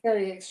 that's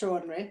very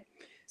extraordinary.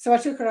 So I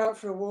took her out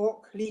for a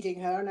walk, leading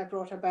her, and I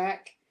brought her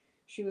back.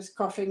 She was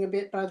coughing a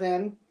bit by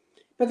then.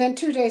 But then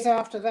 2 days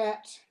after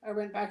that, I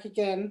went back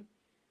again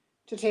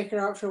to take her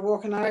out for a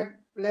walk, and I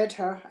led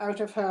her out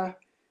of her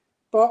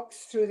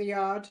box through the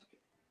yard,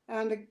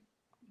 and the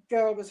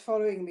girl was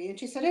following me, and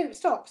she said, oh,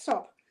 stop.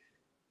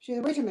 She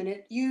said, wait a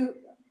minute,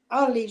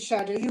 I'll lead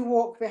Shadow, you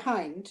walk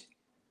behind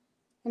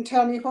and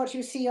tell me what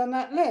you see on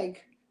that leg.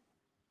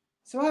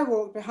 So I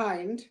walked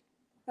behind,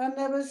 and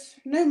there was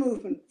no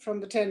movement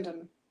from the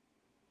tendon.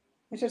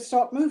 It had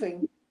stopped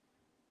moving.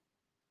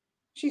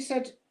 She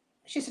said,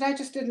 I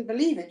just didn't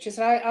believe it. She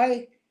said,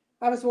 I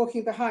was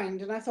walking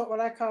behind, and I thought, well,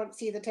 I can't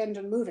see the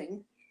tendon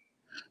moving.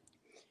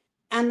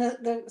 And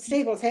the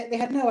stables, they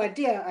had no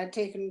idea I'd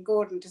taken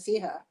Gordon to see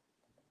her.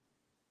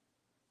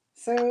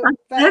 So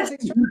that's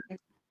extraordinary.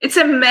 It's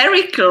a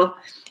miracle.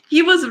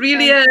 He was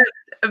really a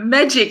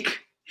magic.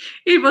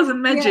 It was a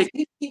magic.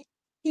 Yes,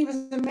 he was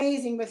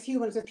amazing with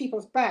humans, with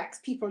people's backs.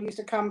 People used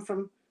to come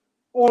from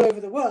all over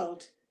the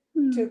world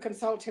to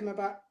consult him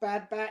about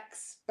bad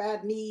backs,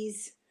 bad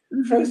knees,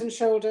 frozen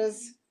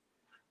shoulders,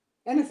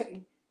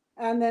 anything.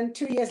 And then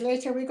 2 years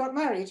later, we got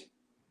married.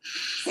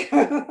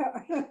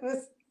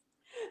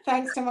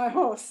 Thanks to my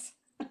horse.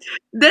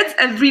 That's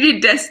a really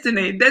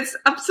destiny. That's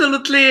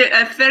absolutely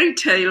a fairy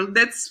tale.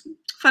 That's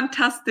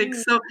fantastic.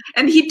 So,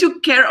 and he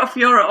took care of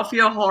your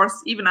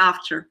horse even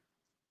after.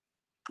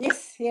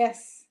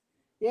 Yes,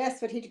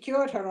 but he'd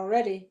cured her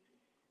already.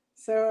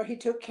 So he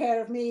took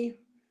care of me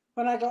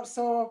when I got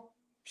sore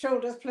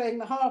shoulders playing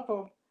the harp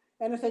or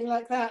anything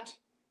like that.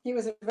 He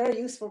was a very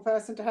useful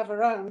person to have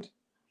around.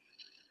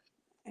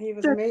 He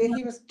was amazing.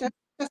 He was just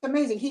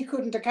amazing. He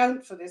couldn't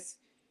account for this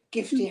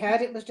gift he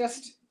had. It was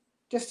just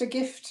a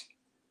gift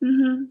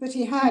that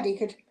he had.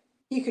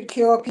 He could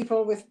cure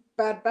people with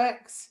bad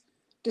backs,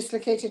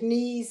 dislocated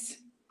knees,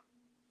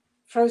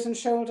 frozen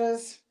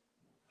shoulders,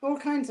 all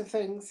kinds of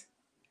things.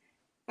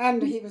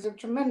 And he was a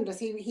tremendous.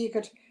 He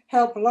could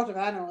help a lot of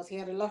animals. He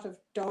had a lot of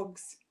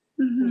dogs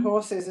and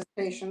horses as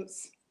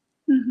patients.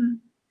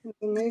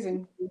 It's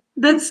amazing.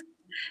 That's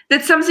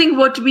something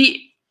what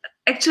we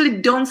actually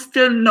don't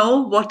still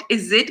know what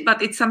is it,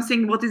 but it's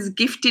something what is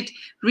gifted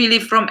really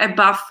from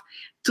above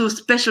to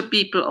special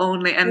people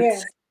only. And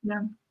yes.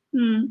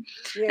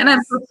 And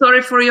I'm so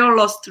sorry for your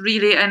loss,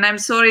 really, and I'm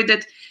sorry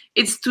that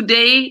it's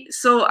today.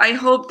 So I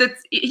hope that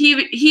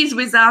he's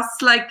with us,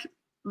 like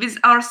with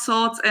our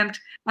thoughts, and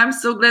I'm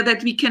so glad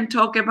that we can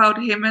talk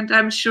about him, and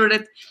I'm sure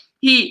that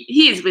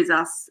he is with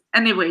us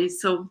anyway.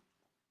 So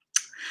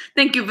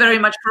thank you very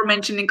much for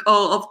mentioning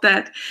all of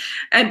that.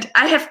 And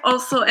I have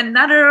also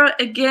another,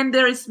 again,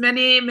 there is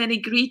many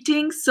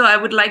greetings, so I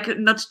would like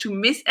not to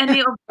miss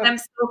any of them.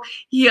 So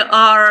here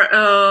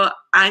are,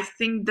 I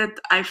think that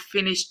I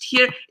finished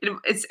here.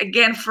 It's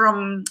again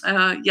from,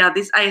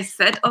 this I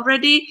said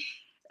already.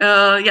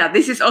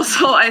 This is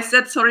also, I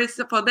said, sorry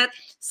for that,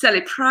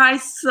 Sally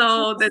Price.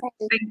 So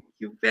thank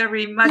you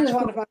very much. She was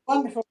one of my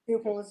wonderful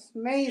pupils.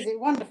 Amazing,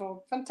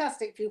 wonderful,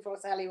 fantastic pupil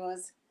Sally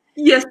was.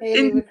 Yes,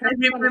 I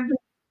remember.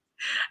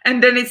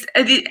 And then it's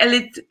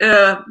Elliot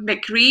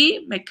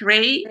McRae.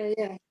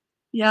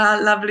 Yeah,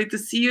 lovely to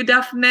see you,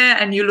 Daphne.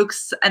 And you look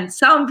and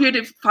sound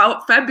beautiful,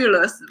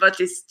 fabulous. But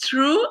it's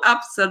true,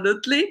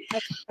 absolutely.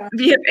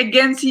 We have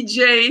again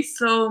CJ,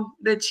 so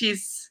that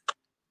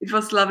it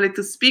was lovely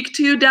to speak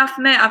to you,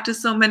 Daphne, after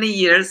so many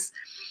years.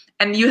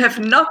 And you have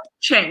not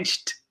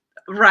changed,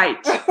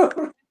 right?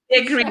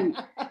 Agree.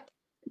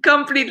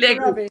 Completely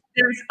agree.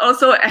 There is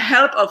also a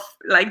help of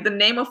like the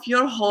name of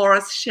your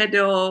horse,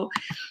 Shadow.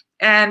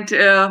 And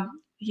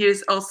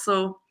here's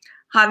also,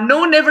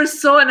 no, never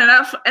saw an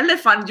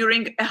elephant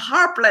during a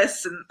harp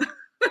lesson.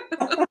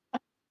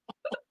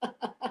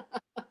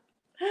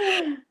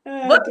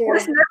 What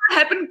has never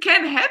happened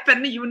can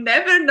happen. You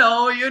never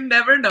know.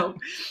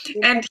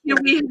 And here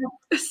we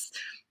have,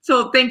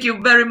 so thank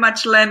you very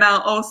much, Lena.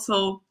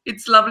 Also,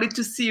 it's lovely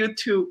to see you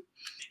too.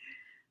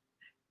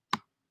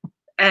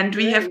 And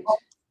we have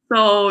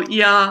also,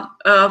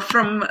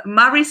 from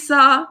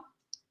Marisa.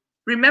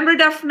 Remember,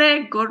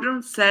 Daphne,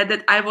 Gordon said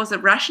that I was a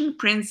Russian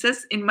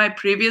princess in my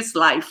previous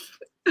life.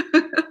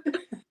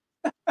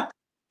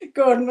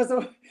 Gordon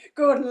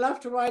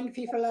loved to wind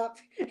people up.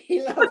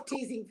 He loved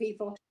teasing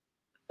people.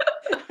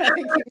 I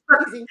think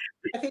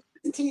he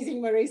was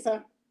teasing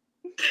Marisa.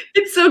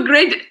 It's so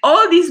great.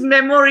 All these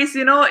memories,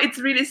 it's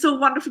really so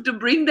wonderful to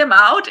bring them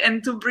out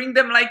and to bring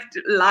them like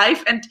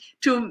live and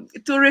to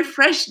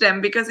refresh them,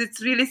 because it's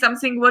really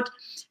something what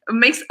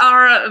makes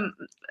our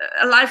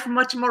life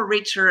much more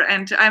richer.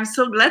 And I'm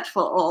so glad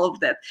for all of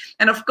that.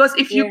 And of course,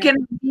 if you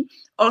can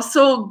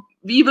also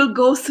we will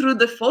go through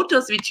the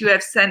photos which you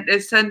have sent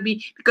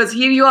me, because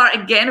here you are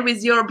again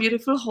with your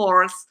beautiful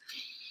horse.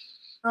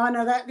 Oh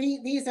no,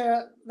 these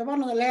are the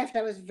one on the left.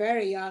 I was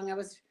very young.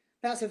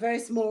 That's a very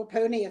small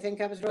pony. I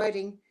think I was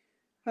riding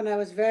when I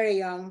was very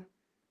young.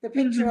 The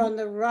picture on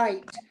the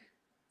right,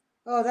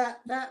 oh,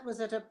 that was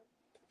at a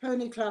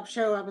pony club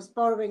show. I was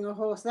borrowing a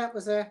horse. That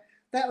was a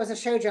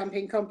show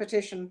jumping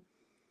competition,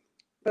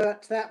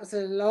 but that was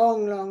a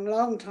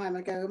long time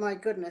ago. My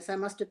goodness, I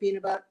must have been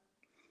about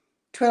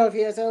 12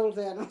 years old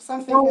then or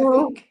something. Oh,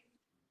 I think.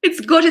 It's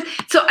gorgeous.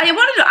 So I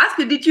wanted to ask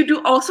you, did you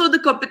do also the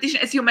competition,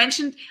 as you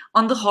mentioned,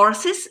 on the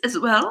horses as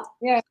well?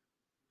 Yeah.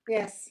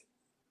 Yes.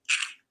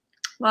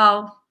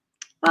 Wow,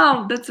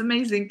 that's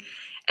amazing.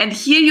 And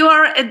here you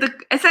are at the,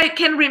 as I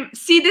can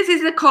see, this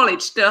is the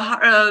college,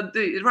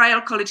 the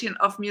Royal College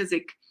of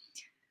Music.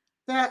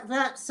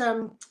 That's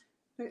Sir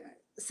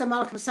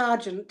Malcolm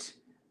Sargent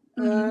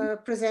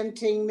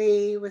presenting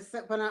me with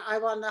when I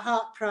won the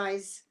Harp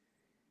Prize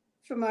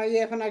for my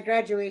year when I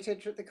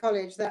graduated at the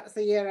college. That was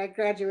the year I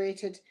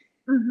graduated.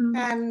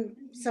 And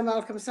Sir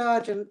Malcolm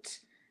Sargent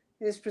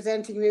is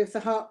presenting me with the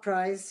Harp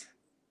Prize,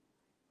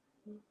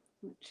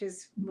 which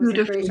was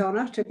a great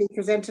honour to be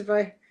presented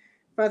by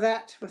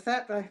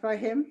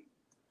him.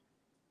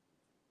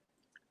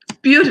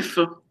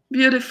 Beautiful.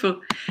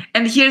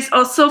 And here's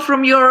also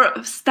from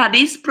your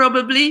studies,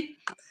 probably.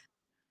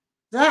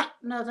 That's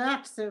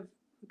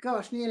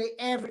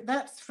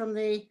from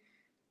the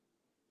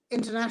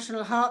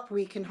International Harp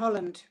Week in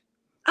Holland.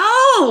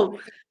 Oh,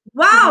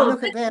 wow!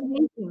 Look at that.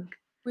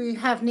 We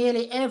have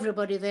nearly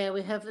everybody there.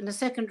 We have in the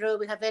second row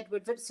we have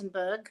Edward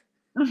Witzenberg,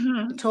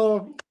 a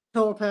tall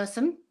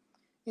person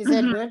is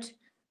Edward.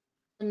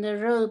 In the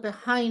row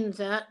behind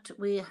that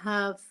we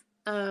have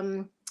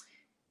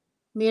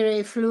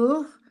Mireille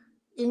Fleur,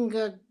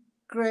 Inga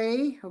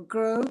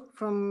Gro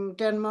from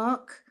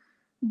Denmark.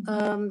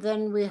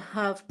 Then we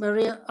have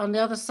Maria on the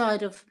other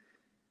side of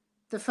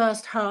the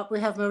first harp. We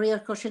have Maria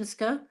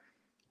Koshinska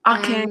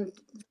and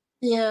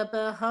Thea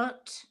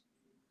Berhardt.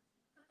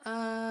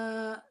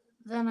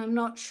 Then I'm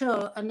not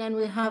sure. And then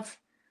we have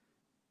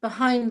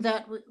behind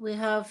that we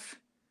have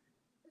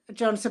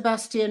John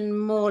Sebastian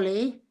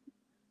Morley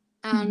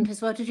and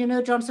his wife. Did you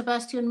know John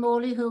Sebastian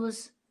Morley, who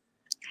was,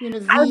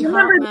 the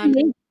harp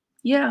man?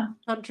 Yeah.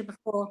 Country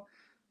before,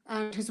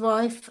 and his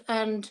wife,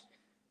 and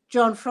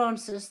John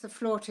Francis, the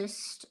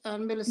flautist,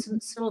 and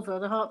Millicent Silver,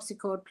 the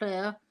harpsichord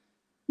player,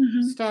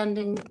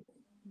 standing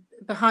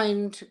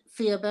behind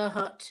Thea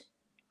Berhardt,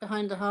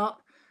 behind the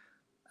harp.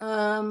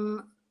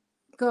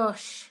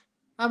 Gosh,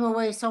 I'm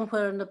away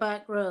somewhere in the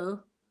back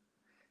row.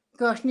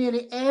 Gosh,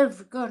 nearly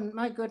God,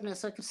 my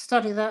goodness, I could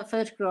study that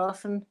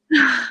photograph and.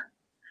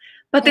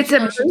 But it's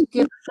a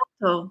beautiful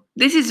photo.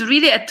 This is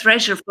really a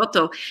treasure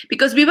photo,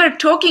 because we were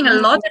talking a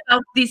lot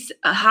about these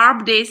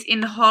harp days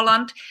in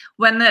Holland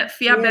when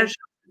Thea Berhardt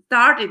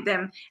started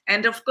them,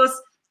 and of course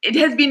it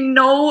has been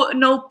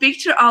no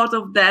picture out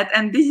of that,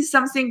 and this is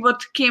something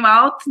what came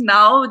out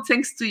now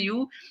thanks to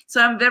you. So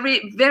I'm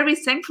very, very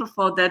thankful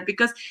for that,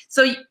 because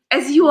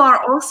as you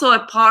are also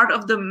a part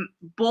of the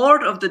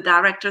board of the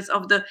directors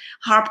of the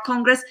Harp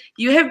Congress,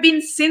 you have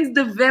been since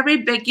the very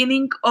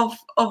beginning of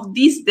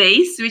these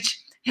days, which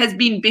has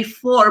been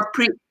before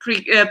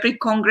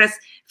pre-Congress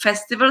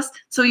festivals.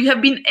 So you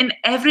have been in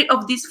every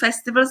of these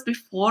festivals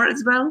before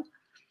as well?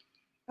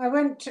 I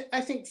went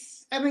I think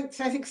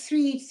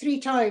three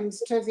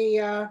times to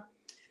the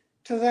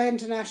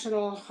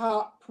International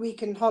Harp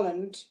Week in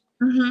Holland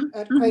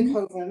at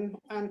Quakehoven,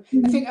 and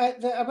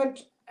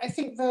I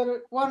think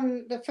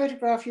the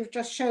photograph you've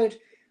just showed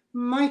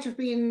might have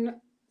been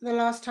the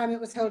last time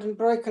it was held in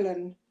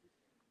Breukelen,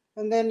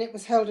 and then it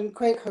was held in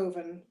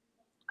Quakehoven.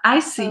 I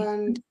see.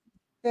 And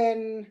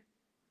then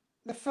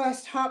the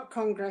first Harp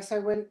Congress I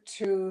went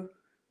to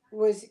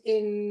was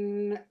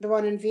in the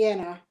one in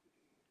Vienna.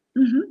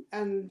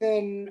 And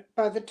then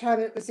by the time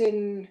it was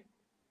in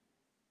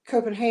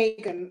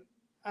Copenhagen,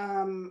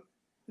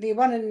 the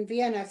one in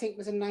Vienna, I think,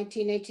 was in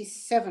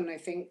 1987, I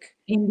think.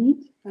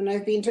 Indeed. And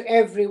I've been to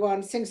every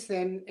one since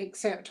then,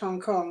 except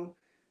Hong Kong.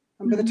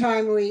 And by the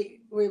time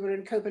we were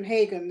in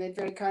Copenhagen, they'd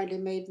very kindly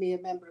made me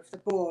a member of the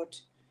board.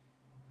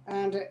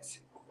 And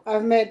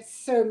I've met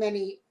so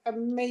many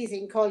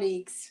amazing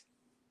colleagues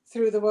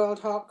through the World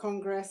Harp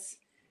Congress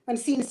and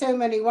seen so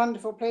many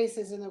wonderful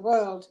places in the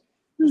world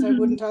that I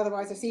wouldn't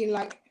otherwise have seen,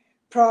 like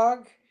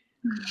Prague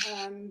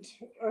and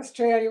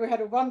Australia. We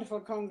had a wonderful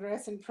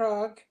congress in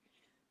Prague.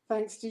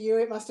 Thanks to you.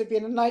 It must have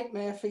been a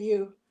nightmare for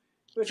you,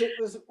 but it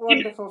was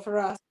wonderful for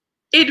us.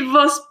 It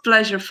was a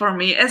pleasure for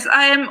me, as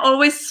I am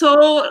always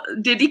so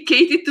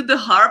dedicated to the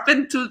harp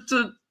and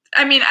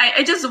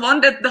I just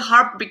want that the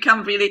harp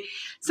become really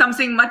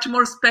something much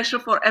more special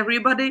for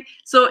everybody.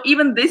 So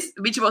even this,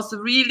 which was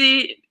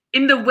really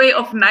in the way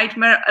of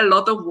nightmare, a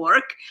lot of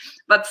work,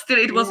 but still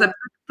it was a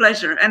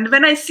pleasure. And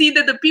when I see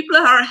that the people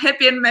are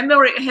happy and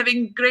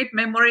having great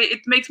memory, it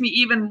makes me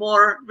even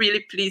more really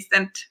pleased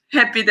and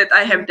happy that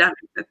I have done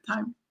it at that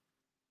time.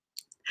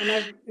 And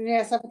I've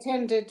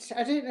attended,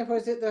 I don't know,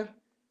 was it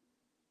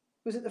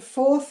the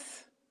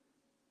fourth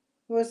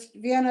Was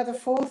Vienna the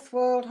 4th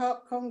World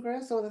Harp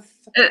Congress, or the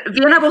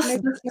Vienna was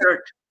the 3rd.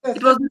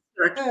 It was the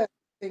 3rd. I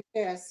think,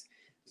 yes.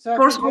 So I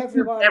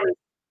think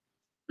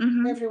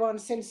everyone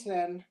since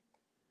then,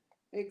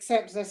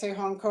 except, as I say,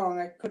 Hong Kong,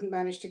 I couldn't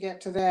manage to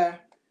get to there.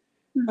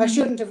 I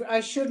shouldn't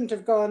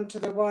have gone to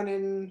the one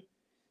in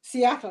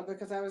Seattle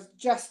because I was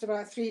just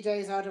about 3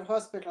 days out of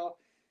hospital.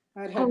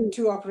 I'd had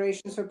 2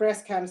 operations for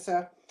breast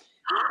cancer,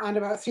 and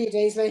about 3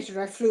 days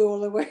later I flew all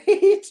the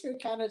way to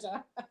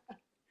Canada.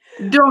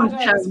 Don't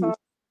tell me.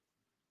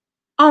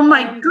 Oh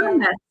my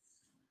goodness.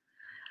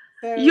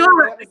 So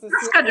you're a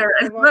cascader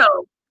as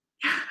well.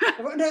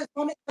 No,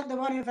 the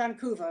one in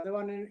Vancouver, the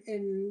one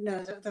in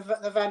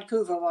the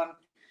Vancouver one,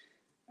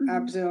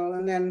 Abdul.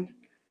 And then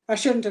I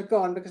shouldn't have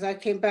gone because I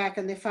came back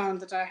and they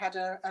found that I had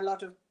a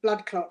lot of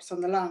blood clots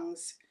on the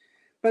lungs.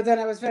 But then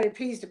I was very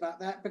pleased about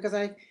that because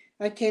I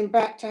came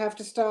back to have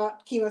to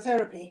start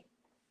chemotherapy.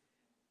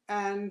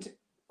 And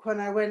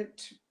when I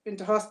went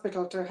into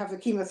hospital to have the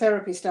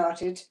chemotherapy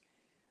started,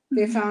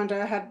 they found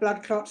I had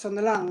blood clots on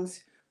the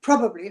lungs,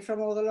 probably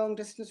from all the long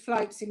distance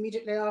flights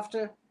immediately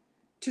after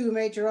 2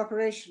 major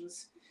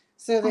operations.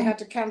 So they had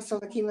to cancel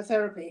the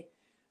chemotherapy.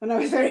 And I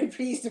was very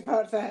pleased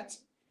about that.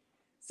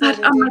 So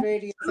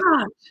they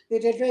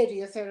did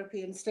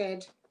radiotherapy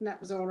instead, and that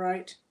was all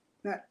right.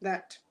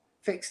 That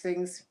fixed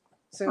things.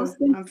 So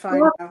I'm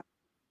fine now.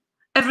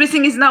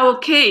 Everything is now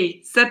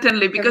okay,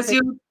 certainly, because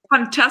you're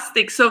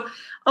fantastic. So,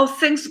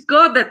 thanks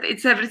God that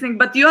it's everything.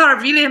 But you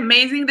are really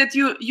amazing that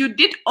you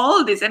did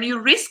all this and you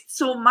risked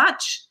so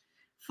much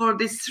for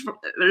this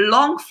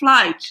long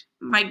flight.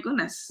 My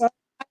goodness. Well,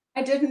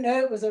 I didn't know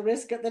it was a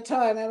risk at the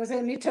time. I was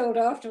only told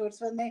afterwards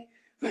when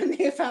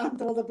they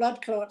found all the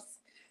blood clots.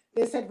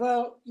 They said,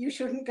 well, you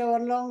shouldn't go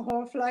on long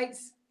haul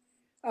flights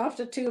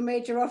after 2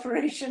 major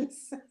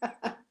operations.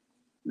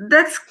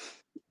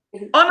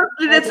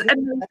 Honestly, that's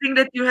amazing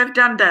that you have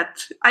done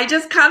that. I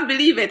just can't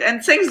believe it.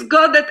 And thanks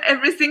God that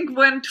everything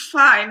went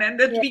fine and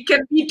that we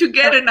can be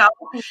together now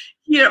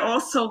here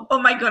also. Oh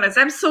my goodness,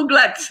 I'm so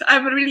glad.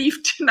 I'm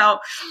relieved now.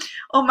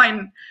 Oh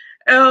my,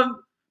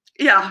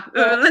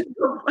 let's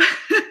go.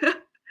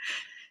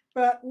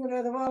 But,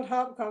 the World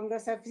Harp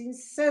Congress, I've seen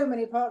so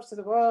many parts of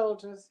the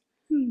world,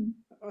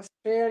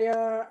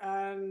 Australia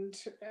and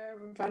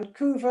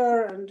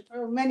Vancouver and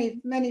many,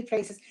 many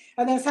places.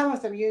 And then some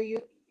of them you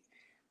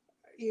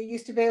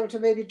used to be able to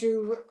maybe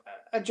do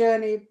a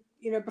journey,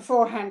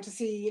 beforehand to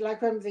see,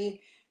 like when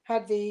they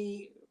had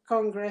the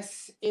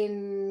Congress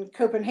in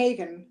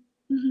Copenhagen.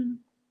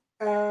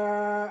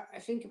 I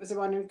think it was the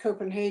one in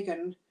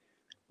Copenhagen.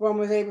 I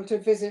was able to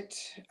visit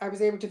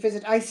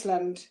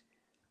Iceland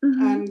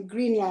and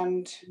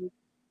Greenland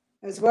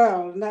as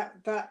well, and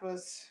that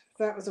was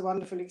a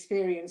wonderful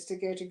experience to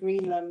go to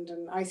Greenland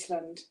and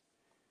Iceland.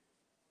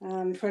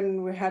 And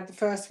when we had the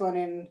first one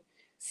in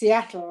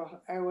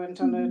Seattle, I went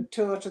on a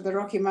tour to the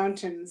Rocky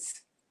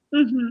Mountains.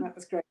 That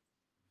was great.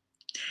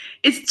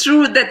 It's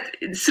true that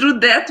through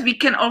that we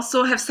can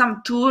also have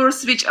some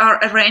tours which are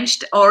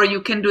arranged, or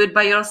you can do it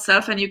by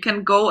yourself and you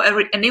can go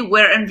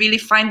anywhere and really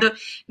find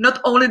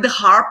not only the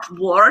harp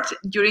world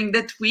during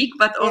that week,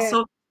 but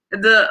also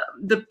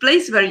the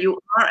place where you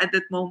are at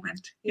that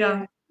moment.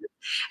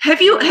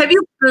 Have you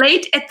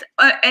played at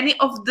any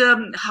of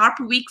the harp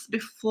weeks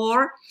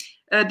before?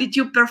 Did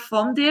you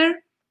perform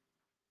there?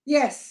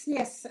 Yes,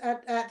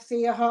 at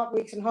the harp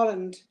weeks in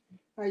Holland,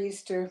 I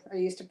used to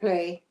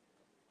play.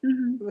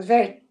 It was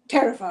very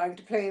terrifying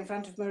to play in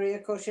front of Maria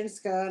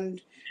Koszynska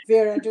and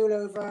Vera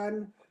Dulova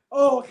and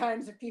all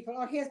kinds of people.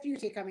 Oh, here's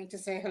Beauty coming to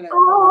say hello.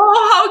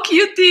 Oh, how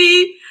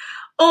cutie!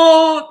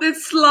 Oh,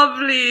 that's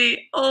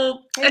lovely.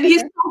 Oh, and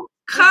he's so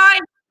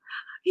kind.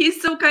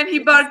 He's so kind. He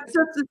barked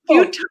just a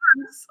few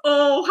times.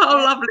 Oh, how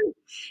lovely.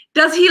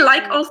 Does he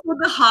like also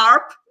the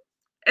harp,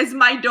 as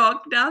my dog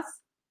does?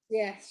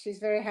 Yes, she's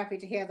very happy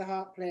to hear the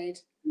harp played.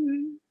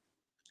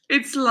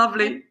 It's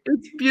lovely.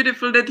 It's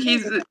beautiful that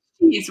he's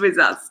with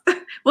us.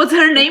 What's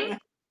her name?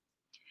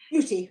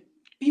 Beauty.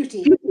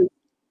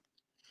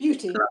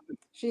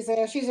 She's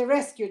a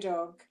rescue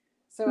dog.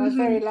 So I was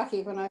very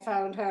lucky when I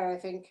found her, I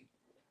think.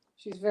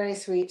 She's very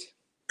sweet.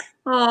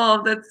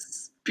 Oh,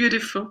 that's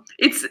beautiful.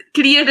 It's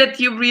clear that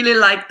you really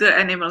like the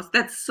animals.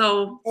 That's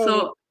so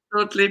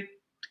totally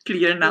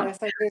clear now. Yes,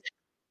 I do.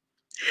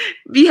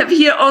 We have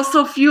here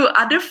also a few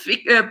other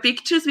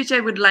pictures which I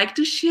would like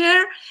to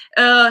share.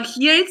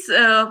 Here it's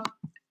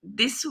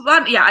this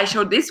one. Yeah, I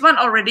showed this one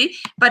already.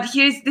 But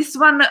here's this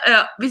one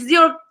with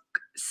your,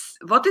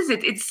 what is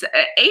it? It's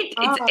 8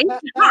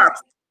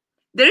 harps.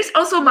 There is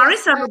also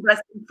Marisa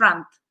in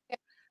front.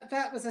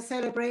 That was a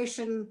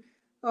celebration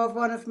of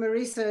one of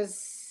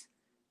Marisa's,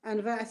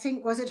 and I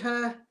think was it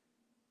her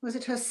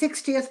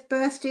 60th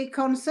birthday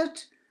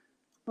concert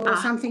or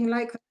something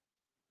like that.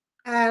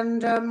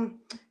 And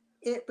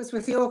it was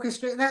with the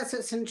orchestra. That's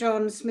at St.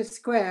 John's Smith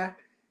Square.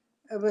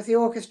 With the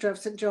orchestra of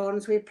St.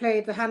 John's, we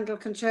played the Handel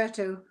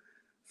concerto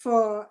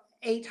for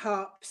 8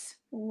 harps.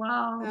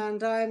 Wow!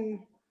 And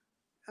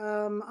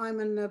I'm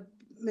in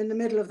the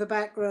middle of the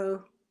back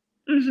row.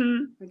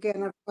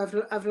 Again,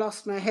 I've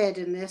lost my head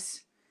in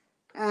this.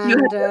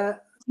 And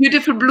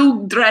beautiful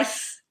blue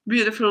dress,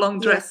 beautiful long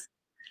dress.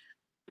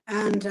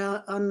 And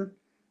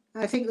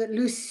I think that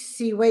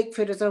Lucy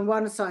Wakeford is on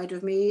one side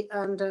of me,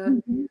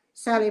 and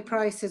Sally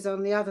Price is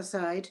on the other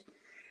side.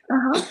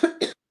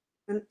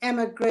 And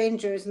Emma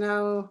Granger is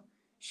now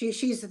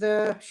she's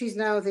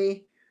now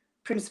the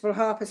principal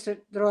harpist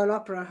at the Royal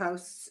Opera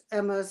House.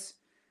 Emma's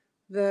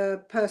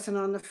the person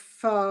on the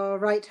far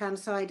right-hand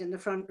side in the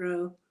front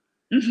row.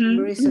 And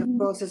Marisa, of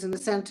course, is in the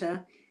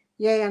centre.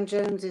 Yayan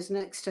Jones is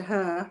next to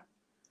her.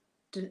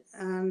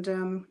 And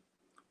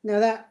no,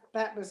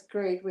 that was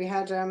great. We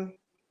had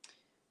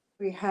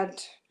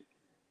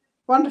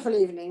wonderful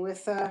evening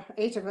with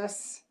 8 of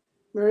us,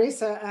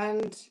 Marisa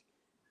and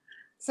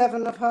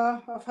 7 of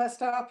her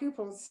star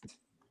pupils.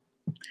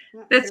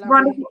 That's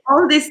wonderful.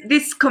 All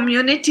this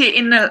community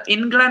in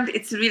England,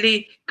 it's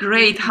really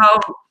great how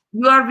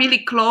you are really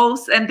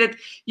close and that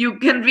you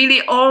can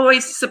really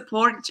always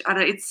support each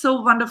other. It's so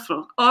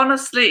wonderful.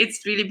 Honestly,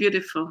 it's really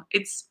beautiful.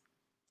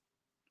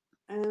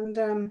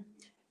 And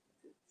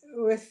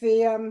with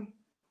the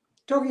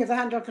talking of the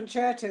Handel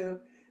Concerto,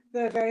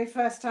 the very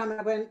first time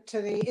I went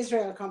to the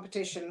Israel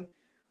competition,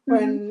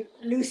 when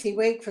Lucy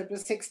Wakeford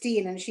was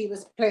 16 and she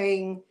was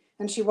playing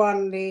and she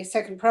won the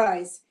second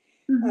prize.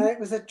 It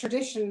was a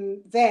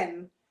tradition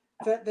then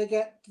that they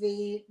get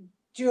the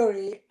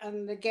jury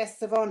and the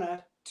guests of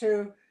honor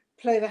to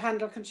play the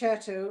Handel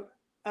Concerto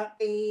at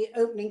the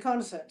opening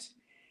concert.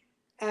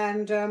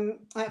 And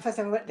at first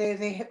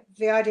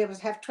the idea was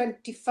to have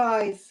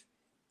 25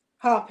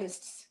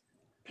 harpists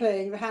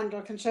playing the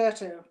Handel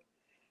Concerto.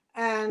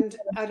 And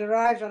I'd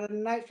arrived on a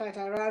night flight.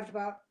 I arrived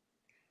about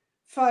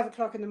 5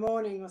 o'clock in the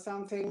morning or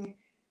something,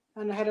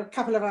 and I had a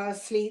couple of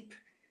hours sleep,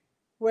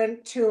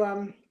 went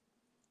to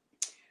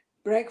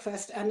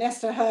breakfast, and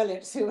Esther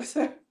Hurlitz, who was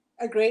a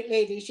great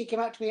lady, she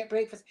came up to me at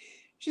breakfast.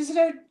 She said,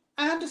 "Oh,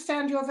 I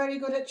understand you're very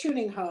good at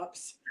tuning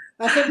harps."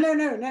 I said,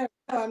 no,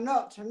 I'm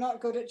not. I'm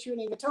not good at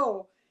tuning at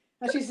all.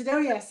 And she said, "Oh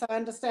yes, I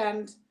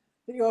understand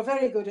that you're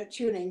very good at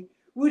tuning.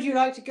 Would you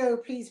like to go,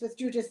 please, with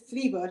Judith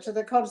Lieber to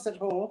the concert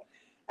hall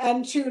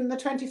and tune the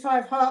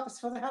 25 harps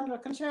for the Handel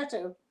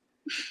Concerto?"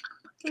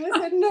 And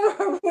I said, "No,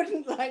 I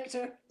wouldn't like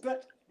to,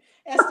 but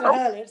Esther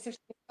Hurlitz, if she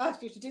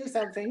asked you to do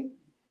something,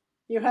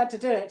 you had to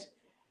do it."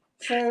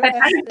 So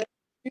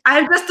I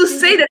have just to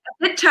say that at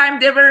that time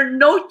there were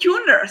no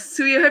tuners,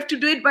 so you have to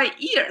do it by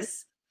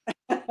ears.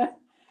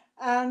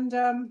 And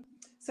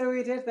so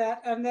we did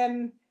that, and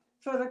then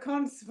for the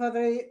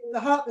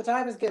harp that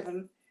I was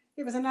given,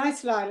 it was a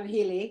nice Lionel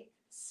Healy,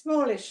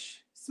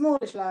 smallish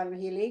Lionel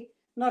Healy,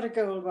 not a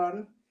gold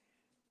one,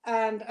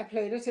 and I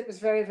played it. It was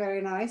very,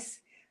 very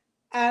nice.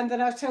 And then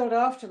I was told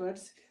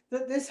afterwards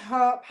that this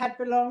harp had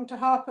belonged to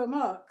Harpo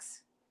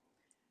Marx.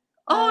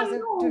 I was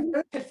a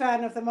devoted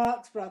fan of the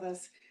Marx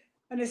brothers,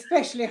 and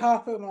especially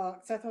Harpo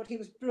Marx. I thought he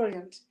was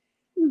brilliant.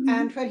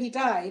 And when he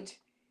died,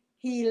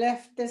 he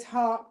left this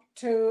harp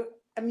to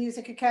a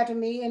music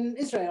academy in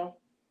Israel.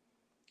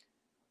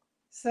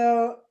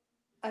 So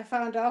I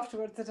found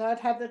afterwards that I'd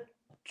had the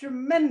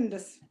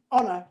tremendous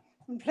honor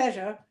and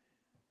pleasure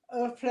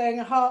of playing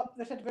a harp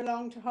that had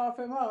belonged to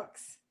Harpo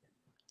Marx.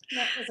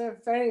 That was a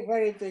very,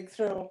 very big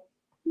thrill.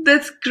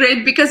 That's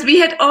great, because we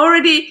had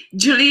already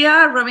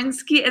Julia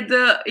Ravinsky at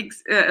the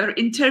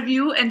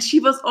interview, and she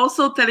was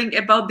also telling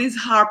about this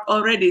harp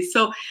already.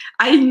 So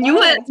I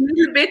knew a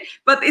little bit,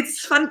 but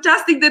it's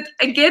fantastic that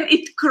again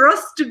it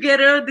crossed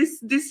together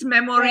these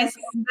memories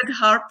of that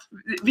harp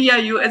via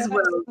you as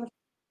well.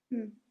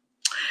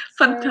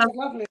 Fantastic. So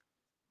lovely.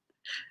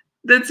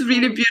 That's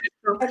really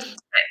beautiful.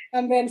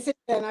 And then since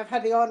then, I've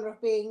had the honor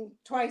of being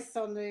twice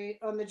on the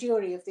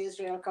jury of the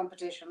Israel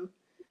competition,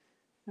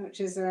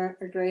 which is a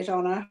great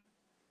honor.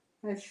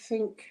 I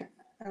think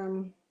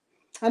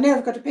I know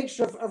I've got a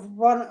picture of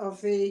one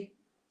of the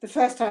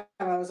first time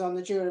I was on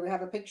the jury. We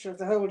have a picture of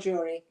the whole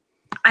jury.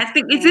 I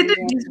think is it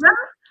in Israel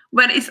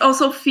when it's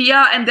also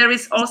Fia and there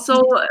is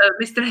also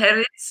Mr.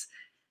 Harris?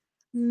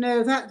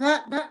 No,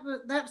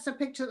 that's a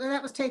picture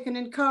that was taken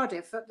in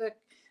Cardiff at the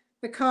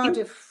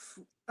Cardiff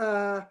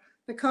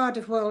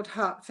World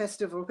Harp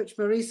Festival, which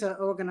Marisa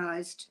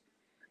organised.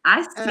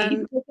 I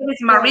see.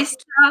 It's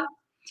Marisa.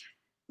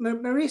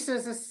 Marisa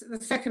is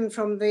the second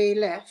from the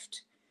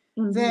left,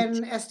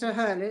 then Esther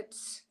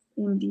Hurlitz,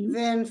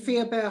 then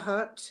Fia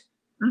Berhardt,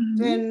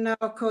 then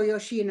Naoko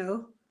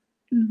Yoshino,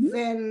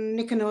 then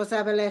Nicanor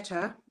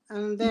Zabaleta,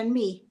 and then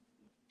me.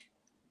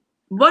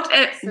 What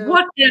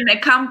a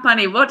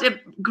company, what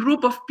a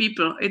group of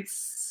people.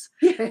 It's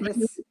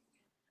really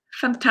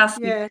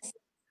fantastic. Yes,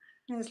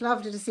 it's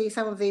lovely to see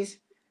some of these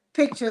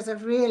pictures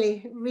of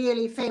really,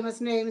 really famous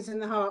names in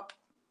the harp.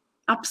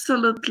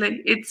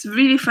 Absolutely, it's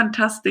really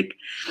fantastic.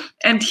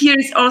 And here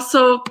is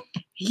also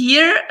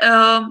you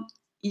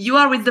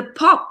are with the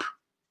Pope.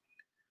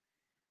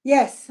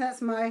 Yes,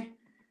 that's my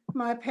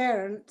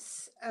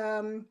parents.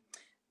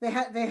 They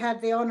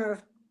had the honor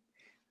of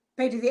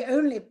painting the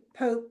only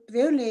Pope,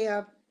 the only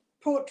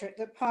portrait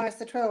that Pius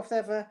XII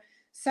ever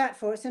sat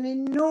for. It's an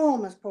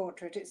enormous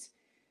portrait. It's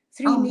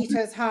 3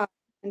 meters high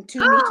and 2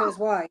 meters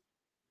wide.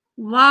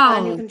 Wow!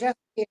 And you can just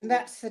see, and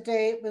that's the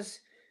day it was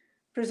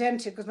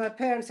presented, because my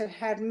parents had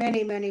had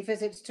many, many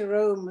visits to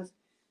Rome with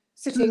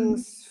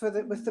sittings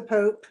with the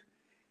Pope,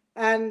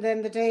 and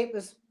then the day it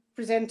was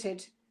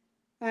presented,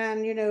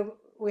 and you know,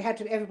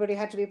 everybody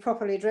had to be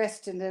properly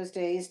dressed in those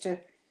days to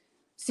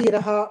see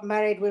the harp.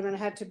 Married women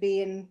had to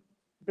be in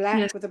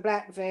black with a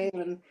black veil,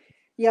 and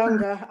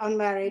younger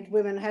unmarried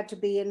women had to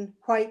be in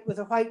white with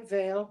a white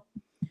veil.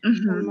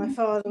 And my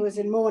father was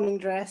in mourning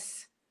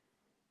dress,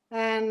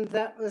 and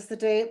that was the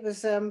day it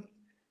was.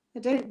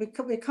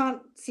 We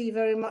can't see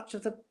very much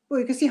of the. Well,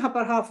 you can see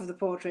about half of the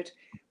portrait,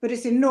 but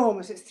it's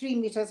enormous. It's 3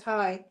 meters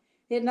high.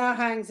 It now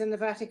hangs in the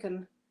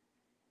Vatican,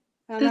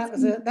 and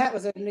that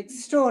was an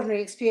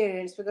extraordinary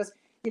experience, because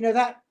you know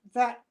that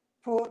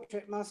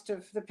portrait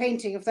the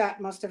painting of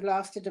that must have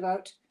lasted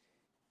about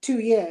 2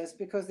 years,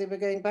 because they were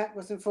going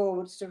backwards and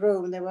forwards to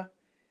Rome, and they were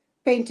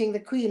painting the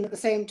Queen at the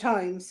same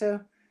time.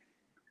 So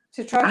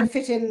to try to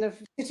fit in the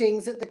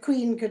fittings that the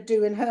Queen could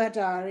do in her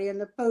diary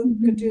and the Pope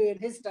could do in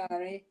his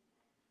diary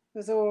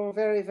was all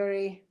very,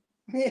 very,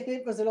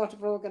 it was a lot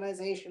of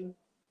organization.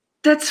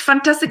 That's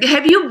fantastic.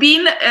 Have you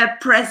been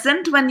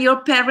present when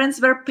your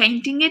parents were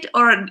painting it,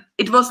 or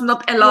it was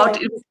not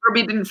allowed, it was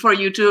forbidden for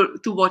you to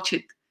watch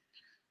it?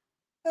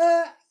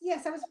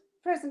 Yes, I was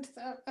present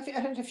at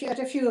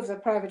a few of the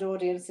private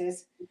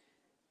audiences,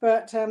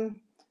 but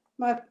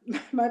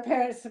my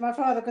parents, my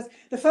father, because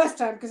the first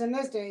time, because in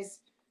those days,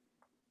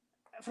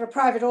 for a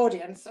private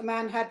audience, a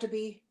man had to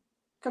be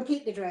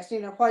completely dressed, you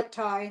know, white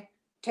tie,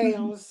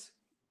 tails,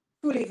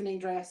 full evening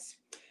dress.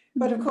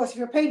 But of course, if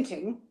you're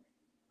painting,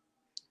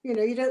 you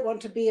know, you don't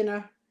want to be in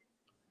a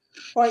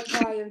white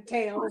tie and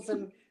tails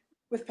and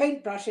with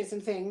paintbrushes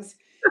and things.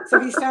 So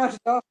he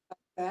started off like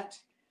that.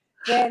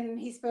 Then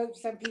he spoke to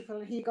some people,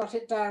 and he got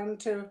it down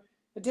to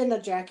a dinner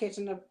jacket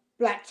and a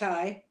black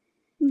tie.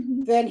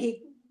 Then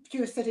a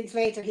few sittings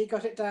later, he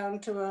got it down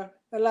to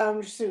a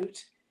lounge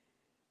suit.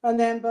 And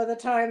then by the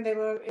time they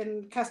were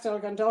in Castel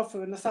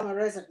Gandolfo in the summer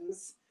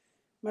residence,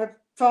 my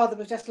father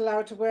was just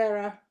allowed to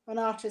wear an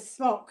artist's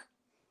smock.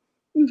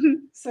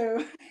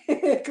 So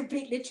it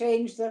completely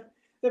changed the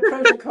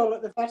protocol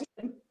at the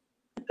Vatican.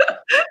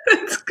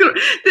 That's good.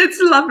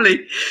 That's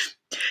lovely.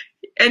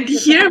 And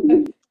here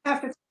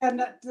after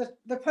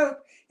the Pope,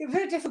 it was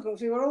very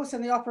difficult. We were also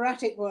in the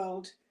operatic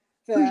world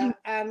there,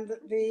 and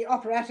the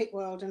operatic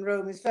world in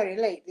Rome is very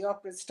late. The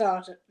operas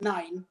start at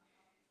 9,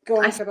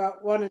 go on to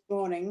about 1 in the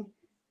morning,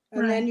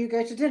 and then you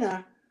go to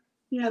dinner.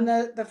 And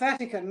the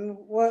Vatican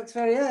works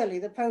very early.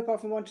 The Pope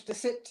often wanted to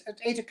sit at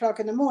 8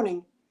 o'clock in the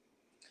morning.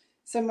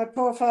 So my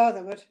poor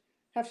father would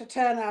have to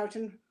turn out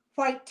in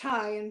white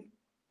tie and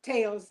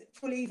tails,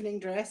 full evening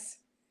dress,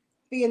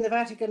 be in the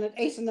Vatican at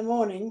 8 in the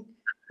morning,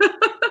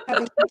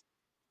 having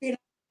been at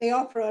the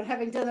opera and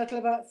having dinner till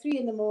about 3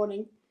 in the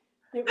morning.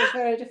 It was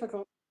very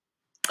difficult.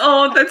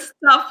 Oh, that's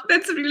tough.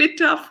 That's really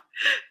tough.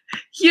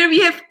 Here we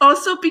have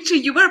also a picture.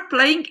 You were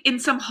playing in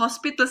some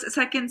hospitals, as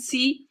I can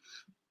see.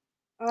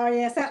 Oh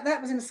yes,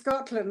 that was in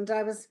Scotland.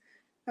 I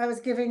was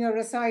giving a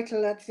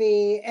recital at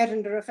the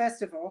Edinburgh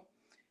Festival,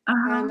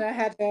 and I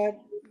had a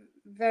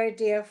very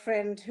dear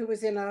friend who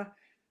was in a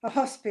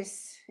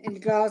hospice in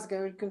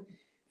Glasgow,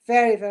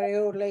 very, very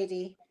old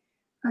lady.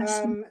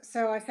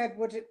 So I said,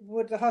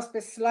 would the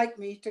hospice like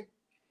me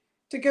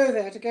to go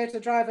there, to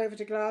drive over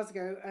to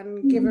Glasgow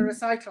and give a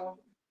recital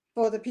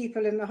for the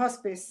people in the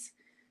hospice?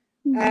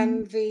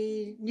 And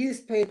the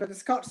newspaper, the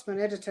Scotsman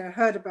editor,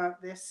 heard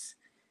about this,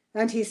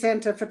 and he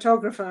sent a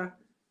photographer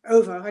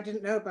over. I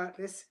didn't know about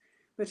this,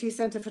 but he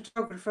sent a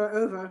photographer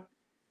over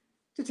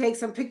to take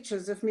some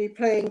pictures of me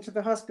playing to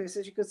the hospice.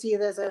 As you can see,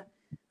 there's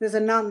a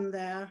nun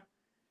there.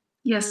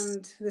 Yes.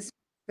 And this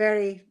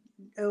very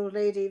old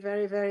lady,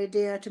 very, very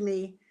dear to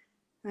me.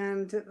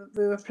 And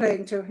we were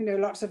playing to, you know,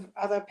 lots of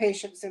other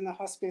patients in the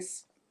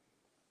hospice.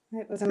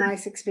 It was a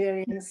nice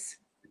experience.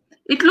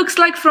 It looks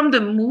like from the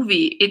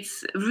movie.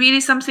 It's really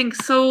something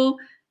so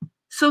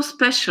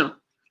special.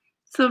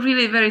 So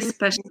really very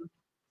special.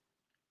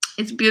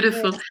 It's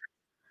beautiful. Yes.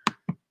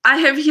 I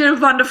have here a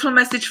wonderful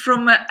message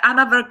from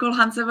Anna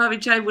Verkolhanseva,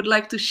 which I would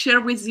like to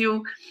share with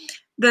you,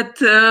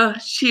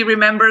 that she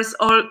remembers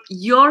all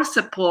your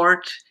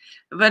support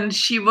when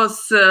she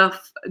was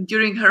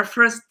during her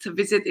first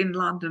visit in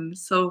London.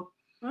 So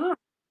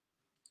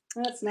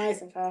that's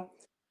nice of her.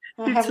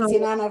 I haven't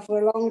seen Anna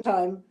for a long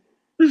time.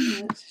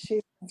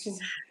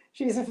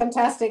 She's a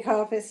fantastic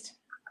harpist.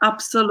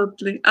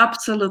 Absolutely,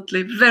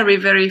 absolutely. Very,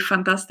 very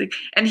fantastic.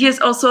 And here's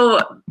also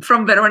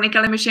from Veronika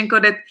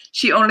Lemishenko that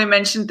she only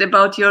mentioned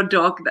about your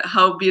dog,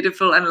 how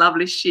beautiful and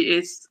lovely she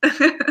is.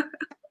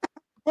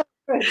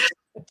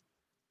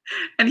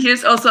 And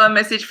here's also a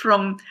message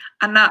from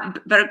Anna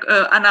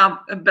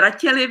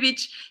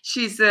Bratelevich.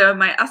 She's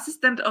my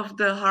assistant of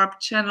the Harp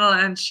channel,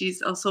 and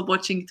she's also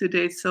watching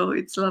today. So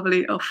it's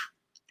lovely of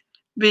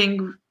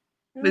being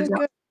with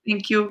us.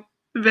 Thank you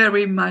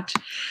very much.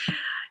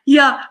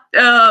 Yeah,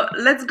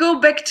 let's go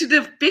back to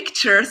the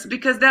pictures,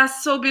 because they are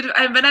so beautiful.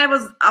 When I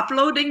was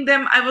uploading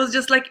them, I was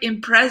just like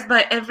impressed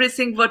by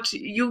everything what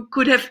you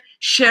could have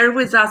shared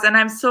with us, and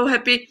I'm so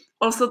happy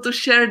also to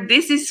share.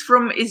 This is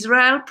from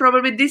Israel.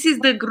 Probably this is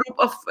the group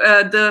of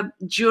the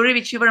jury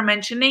which you were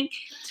mentioning.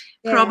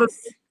 Yes. Probably.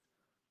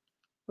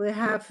 We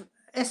have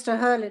Esther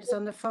Hurlitz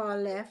on the far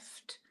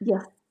left.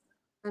 Yeah.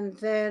 And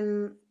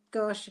then,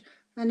 gosh,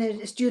 and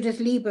it's Judith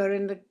Lieber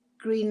in the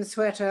green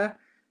sweater.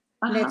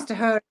 Next to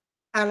her,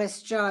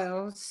 Alice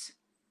Giles.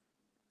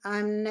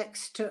 I'm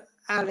next to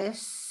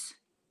Alice.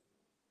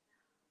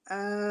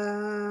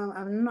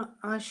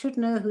 I should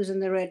know who's in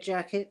the red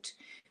jacket,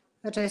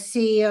 but I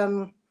see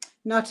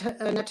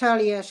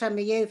Natalia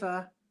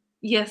Shamayeva.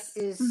 Yes.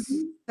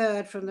 Is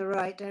third from the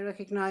right. I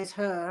recognize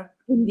her.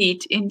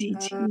 Indeed.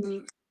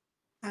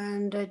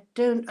 And I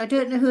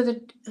don't know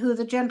who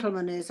the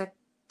gentleman is. I'm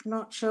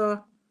not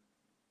sure.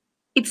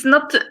 It's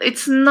not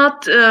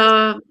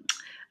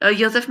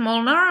Josef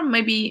Molnar.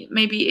 Maybe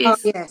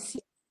is. Oh,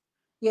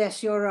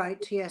 yes, you're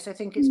right. Yes, I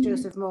think it's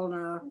Joseph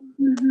Molnar.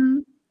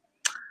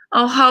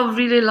 Oh, how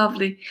really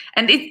lovely!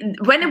 And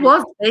when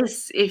was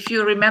this? If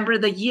you remember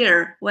the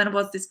year, when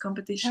was this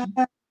competition?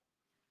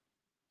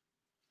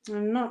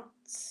 I'm not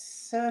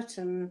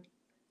certain.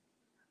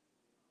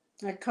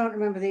 I can't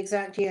remember the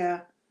exact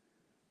year,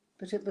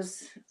 but it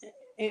was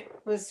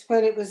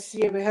when it was.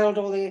 We held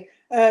all the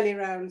early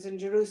rounds in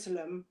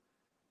Jerusalem,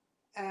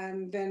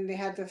 and then they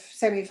had the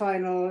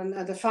semi-final, and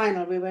at the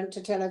final we went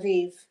to Tel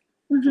Aviv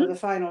for the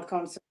final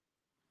concert.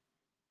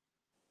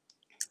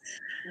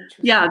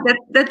 Yeah,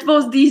 that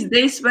was these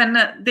days when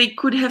they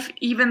could have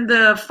even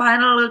the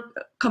final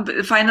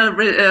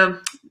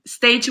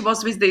stage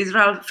was with the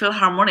Israel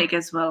Philharmonic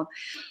as well.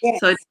 Yes,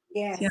 so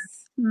yes,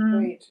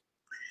 great.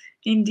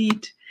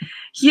 Indeed.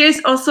 Here's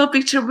also a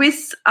picture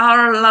with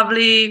our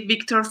lovely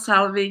Victor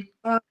Salvi.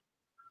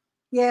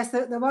 Yes,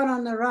 the one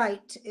on the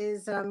right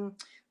is.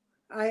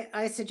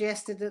 I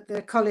suggested that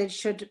the college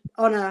should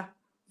honor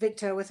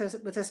Victor with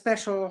a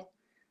special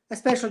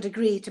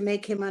degree to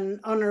make him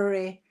an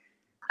honorary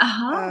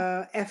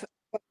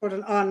called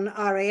an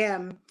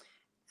RAM,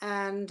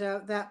 and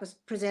that was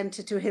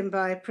presented to him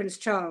by Prince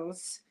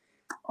Charles.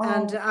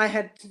 And I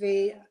had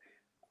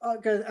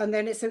and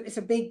then it's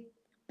a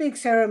big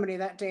ceremony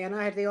that day, and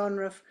I had the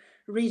honor of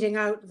reading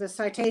out the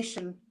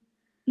citation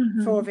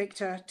for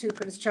Victor to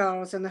Prince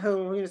Charles, and the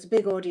whole, it's a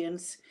big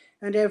audience,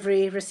 and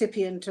every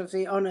recipient of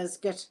the honors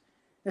get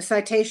a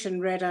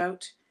citation read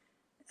out,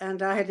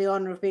 and I had the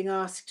honor of being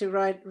asked to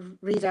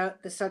read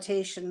out the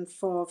citation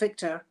for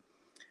Victor.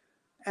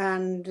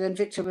 And then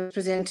Victor was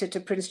presented to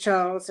Prince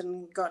Charles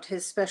and got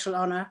his special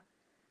honor.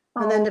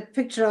 And then the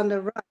picture on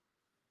the right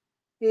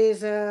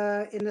is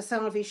in the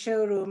Salvi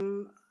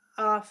showroom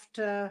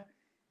after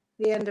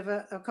the end of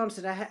a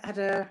concert. I had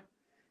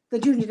the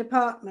junior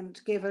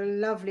department gave a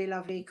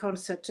lovely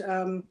concert.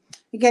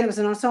 Again, it was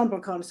an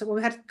ensemble concert. Well,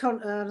 we had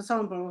an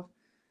ensemble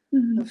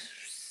of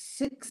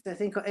 6, I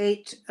think, or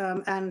 8,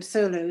 and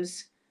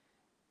solos.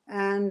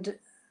 And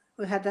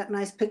we had that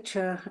nice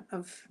picture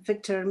of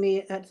Victor and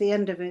me at the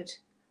end of it.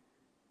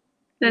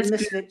 I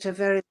miss Victor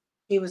very.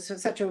 He was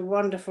such a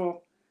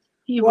wonderful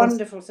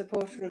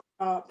supporter of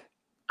harp.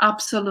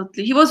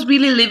 Absolutely. He was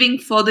really living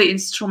for the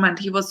instrument.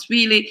 He was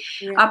really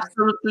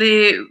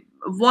absolutely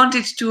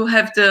wanted to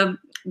have the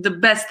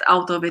best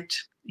out of it.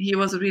 He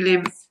was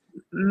really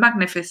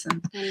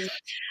magnificent.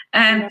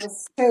 And I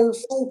was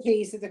so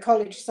pleased that the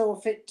college saw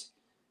fit,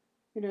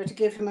 to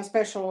give him a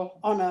special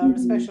honor, a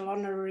special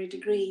honorary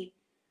degree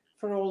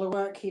for all the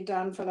work he'd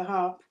done for the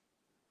harp.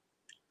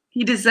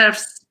 He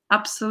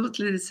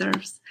absolutely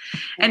deserves.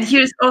 And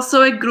here's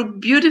also a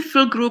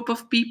beautiful group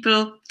of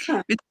people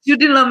with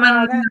Judy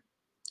Lohmann.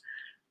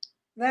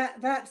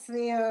 That's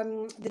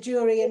the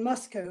jury in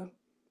Moscow,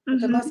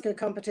 the Moscow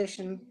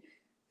competition.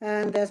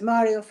 And there's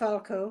Mario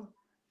Falco,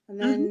 and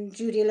then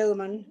Judy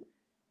Lohmann,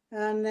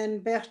 and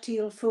then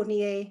Bertil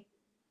Fournier,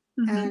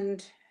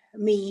 and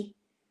me.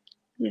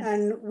 Yes.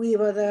 And we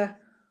were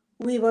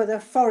the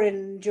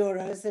foreign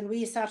jurors, and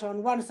we sat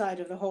on one side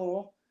of the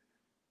hall.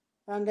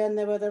 And then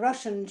there were the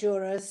Russian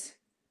jurors,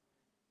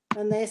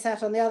 and they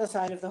sat on the other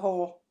side of the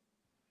hall.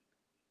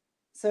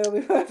 So we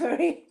were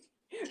very,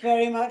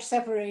 very much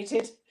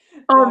separated.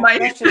 Oh my!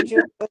 Russian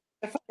jurors,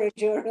 the foreign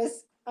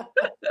jurors.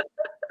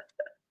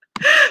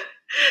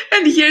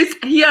 And here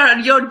are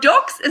your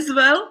dogs as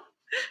well.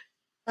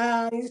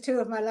 These are 2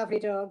 of my lovely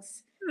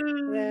dogs.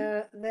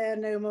 They're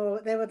no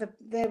more. They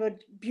were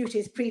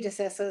Beauty's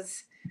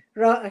predecessors.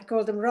 I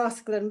called them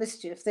Rascal and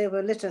Mischief. They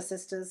were litter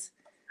sisters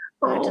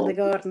out in the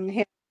garden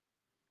here.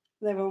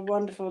 They were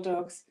wonderful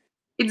dogs.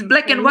 It's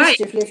black and white.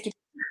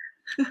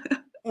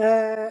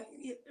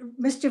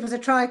 Mischief was a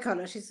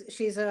tricolour.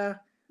 She's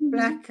a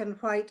black and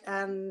white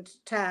and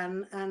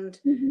tan, and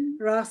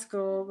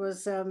Rascal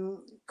was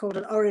called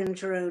an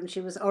orange roan.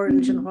 She was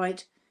orange and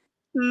white.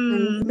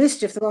 And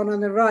Mischief, the one on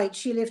the right,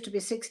 she lived to be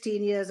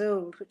 16 years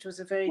old, which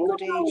was a very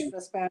good age for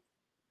a Spanish.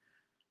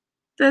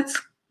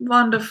 That's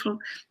wonderful.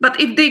 But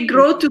if they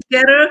grow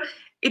together,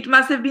 it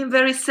must have been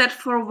very sad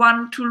for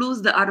one to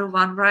lose the other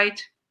one, right?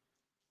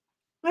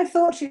 I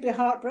thought she'd be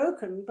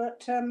heartbroken,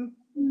 but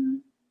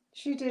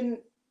she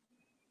didn't.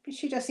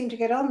 She just seemed to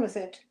get on with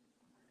it.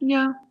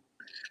 Yeah.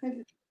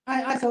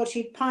 I thought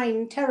she'd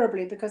pine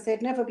terribly because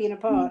they'd never been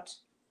apart.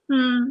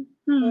 But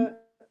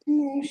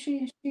no,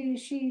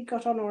 she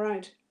got on all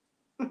right.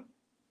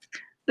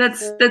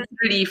 That's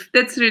relief.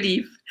 That's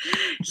relief.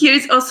 Here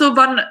is also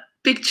one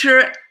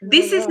picture.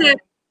 This is a.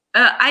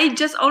 I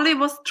just only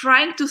was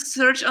trying to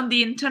search on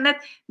the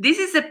internet. This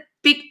is a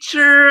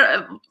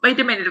picture. Wait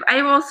a minute.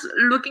 I was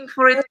looking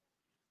for it.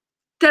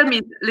 Tell me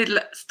a little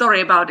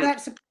story about it.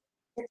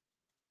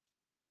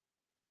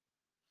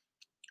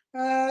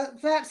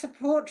 That's a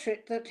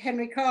portrait that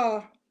Henry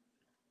Carr,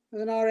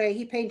 with an RA,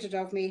 he painted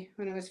of me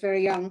when I was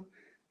very young,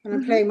 and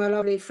I'm playing my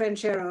lovely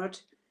French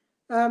Erard.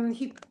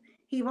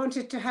 He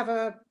wanted to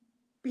have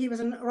he was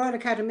a Royal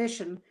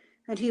Academician,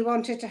 and he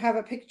wanted to have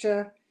a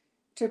picture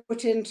to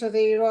put into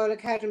the Royal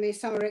Academy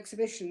summer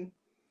exhibition.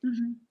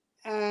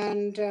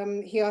 And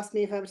he asked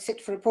me if I would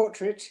sit for a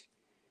portrait,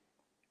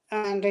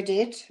 and I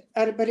did.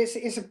 But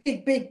it's a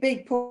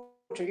big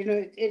portrait. You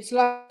know, it's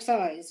life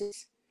size.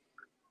 It's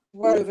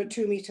well over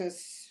 2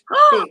 meters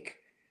big.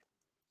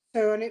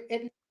 So, and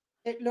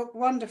it looked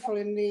wonderful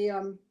in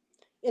the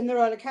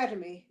Royal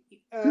Academy.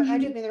 I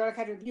didn't mean the Royal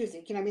Academy of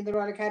Music. You know, I mean the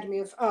Royal Academy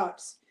of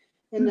Arts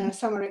in the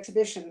summer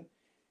exhibition,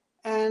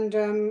 and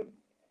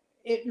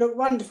it looked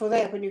wonderful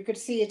there when you could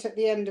see it at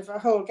the end of a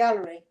whole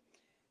gallery.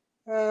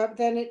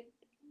 Then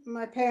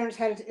my parents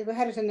had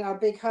it in our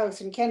big house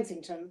in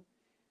Kensington,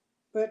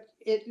 but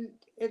it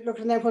looked,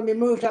 and then when we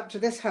moved up to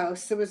this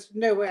house, there was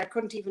no way I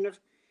couldn't even have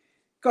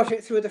got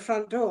it through the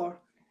front door.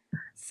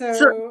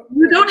 So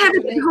you don't have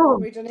it at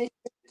home?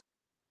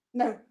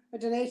 No, I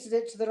donated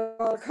it to the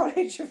Royal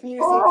College of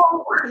Music.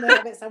 Oh. And they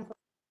have it somewhere.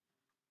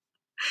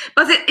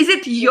 But is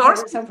it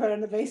yours? Somewhere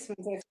in the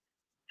basement.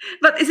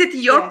 But is it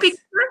your picture?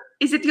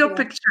 Is it your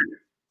picture?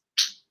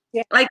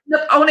 Yeah. Like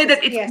not only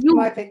that it's you,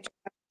 my picture,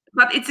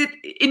 but it's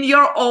in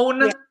your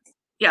own.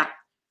 Yeah.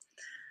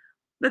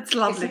 That's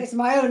lovely. It's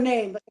my own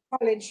name, but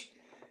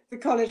the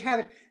college have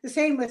it. The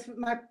same with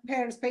my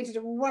parents painted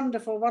a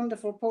wonderful,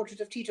 wonderful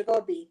portrait of Tito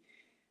Gobbi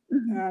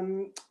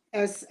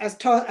as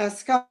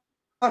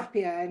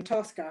Scarpia in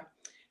Tosca,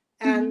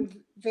 and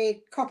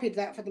they copied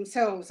that for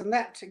themselves. And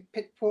that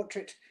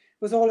portrait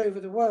was all over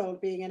the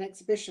world, being in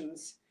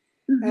exhibitions.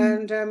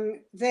 And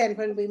then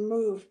when we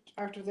moved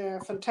out of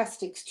the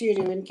fantastic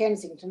studio in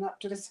Kensington up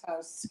to this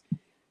house,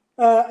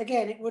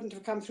 again, it wouldn't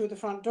have come through the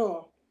front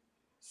door.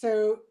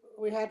 So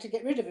we had to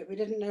get rid of it. We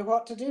didn't know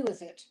what to do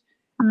with it.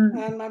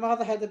 And my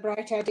mother had the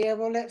bright idea,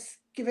 well, let's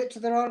give it to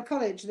the Royal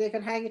College. They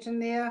can hang it in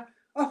the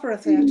Opera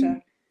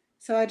Theatre.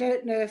 So I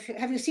don't know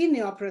have you seen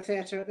the Opera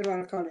Theatre at the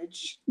Royal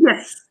College?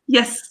 Yes,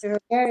 yes. They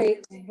were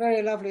very,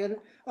 very lovely. And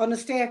on the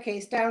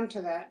staircase down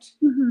to that,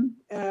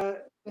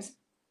 this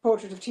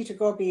portrait of Tito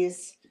Gobbi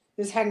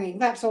is hanging.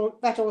 That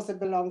also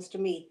belongs to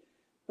me,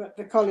 but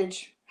the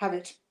college have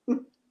it.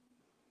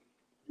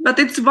 But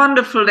it's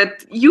wonderful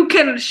that you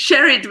can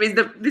share it with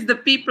the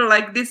people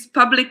like this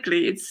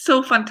publicly. It's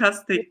so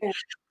fantastic. Yeah.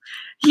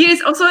 Here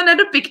is also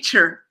another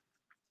picture.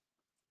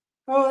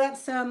 Oh,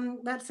 that's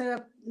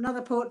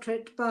another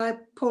portrait by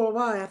Paul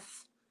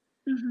Wyeth.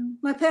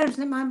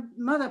 My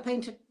mother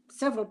painted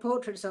several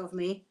portraits of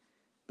me,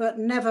 but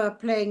never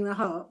playing the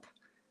harp.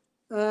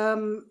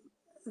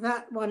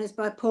 That one is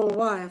by Paul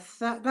Wyeth.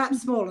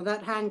 That's smaller.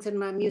 That hangs in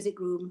my music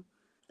room.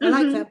 I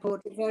like that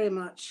portrait very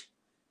much.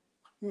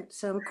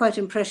 It's quite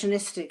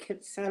impressionistic.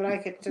 I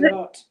like it a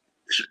lot.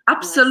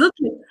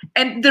 Absolutely.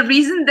 And the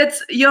reason that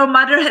your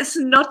mother has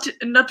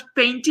not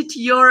painted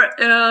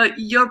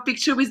your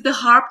picture with the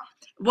harp,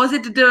 was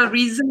it the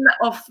reason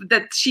of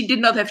that she did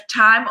not have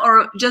time,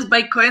 or just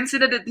by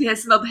coincidence that it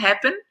has not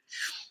happened?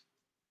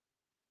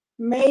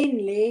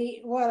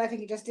 Mainly, well, I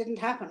think it just didn't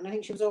happen. I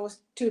think she was always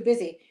too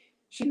busy.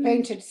 She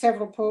painted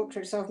several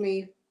portraits of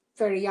me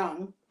very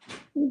young.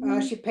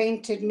 She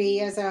painted me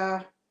as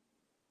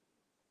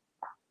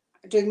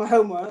doing my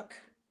homework.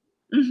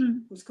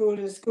 From school in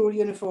a school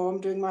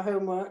uniform, doing my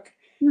homework.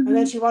 And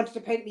then she wanted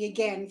to paint me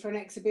again for an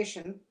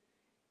exhibition.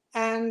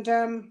 And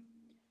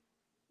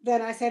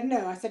then I said,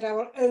 no, I said, I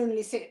will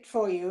only sit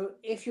for you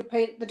if you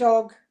paint the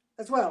dog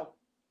as well.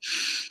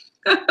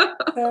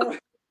 So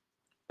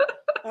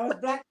I was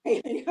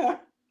blackmailing her.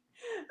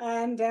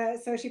 And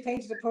so she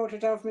painted a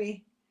portrait of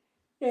me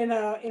in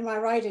my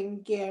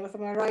riding gear with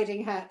my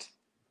riding hat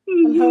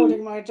and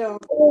holding my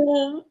dog.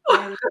 And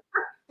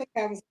I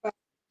think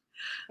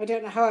I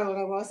don't know how old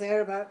I was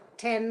there, about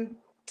 10,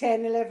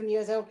 11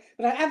 years old,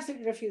 but I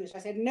absolutely refused. I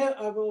said, no,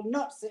 I will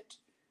not sit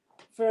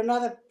for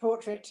another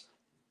portrait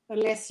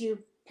unless you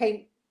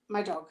paint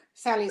my dog.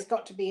 Sally's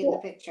got to be in the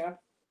picture.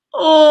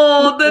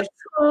 Oh, that's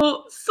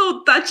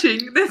so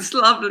touching. That's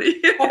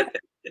lovely.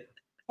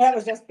 That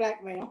was just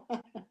blackmail.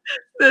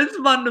 That's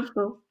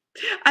wonderful.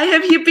 I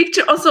have here a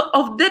picture also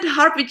of that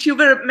harp which you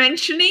were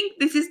mentioning.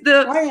 This is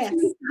the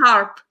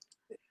harp.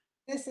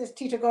 This is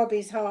Tito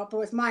Gobbi's harp.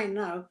 Well, it's mine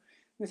now,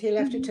 but he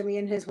left it to me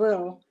in his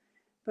will.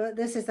 But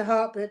this is the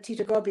harp that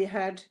Tito Gobbi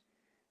had,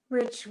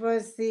 which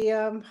was the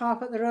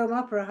harp at the Rome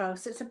Opera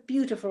House. It's a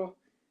beautiful,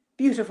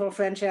 beautiful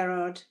French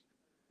Erard.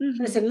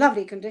 And it's in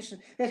lovely condition.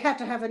 They'd had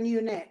to have a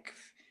new neck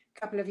a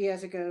couple of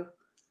years ago.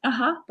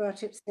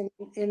 but it's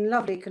in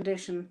lovely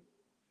condition.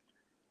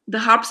 The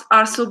harps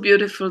are so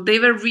beautiful. They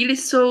were really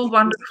so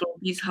wonderful,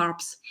 these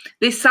harps.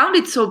 They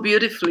sounded so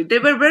beautifully. They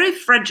were very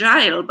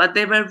fragile, but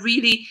they were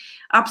really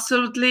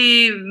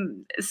absolutely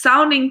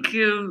sounding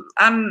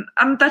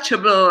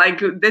untouchable.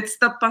 Like that's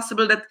not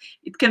possible that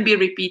it can be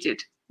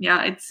repeated.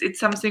 Yeah, it's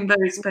something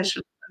very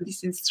special,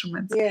 these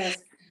instruments. Yes,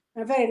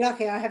 I'm very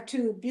lucky. I have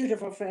two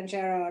beautiful French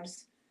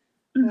Erards.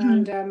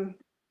 And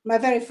my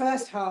very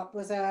first harp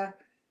was an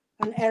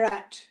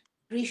Erat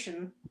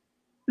Grecian,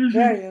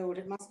 very old.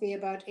 It must be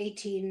about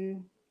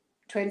 1820,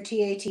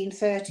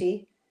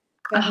 1830.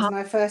 That was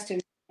my first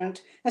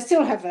instrument. I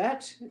still have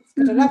that. It's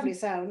got a lovely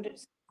sound.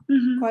 It's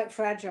quite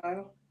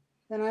fragile.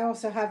 Then I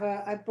also have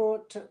I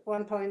bought at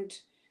one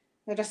point,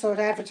 I just saw it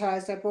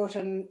advertised, I bought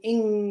an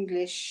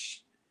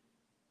English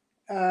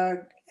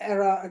Erard,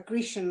 a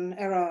Grecian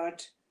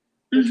Erard,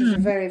 which is a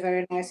very,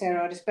 very nice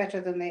Erard. It's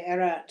better than the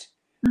Erat.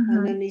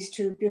 And then these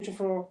two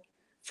beautiful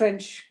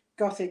French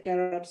Gothic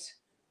Erads.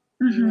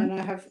 And then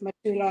I have my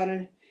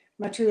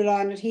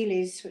two-lined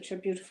Healy's, which are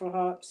beautiful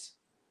harps.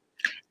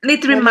 And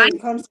it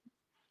reminds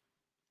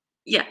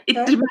me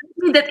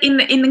that in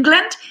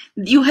England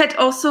you had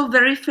also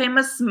very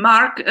famous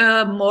Mark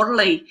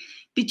Morley.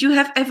 Did you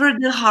have ever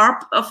the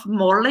harp of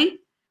Morley?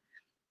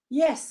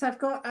 Yes, I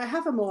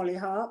have a Morley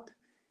harp.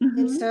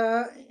 It's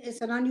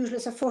an unusual.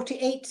 It's a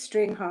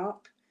 48-string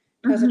harp.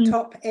 It has a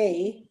top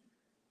A,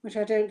 which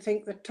I don't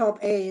think the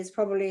top A is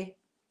probably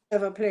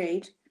ever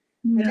played.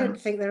 I don't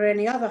think there are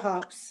any other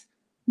harps.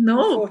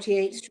 No.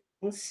 48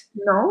 strings.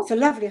 No. It's a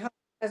lovely harp.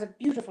 It has a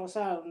beautiful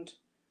sound.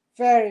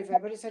 Very, very,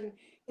 but it's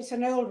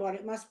an old one.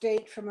 It must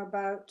date from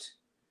about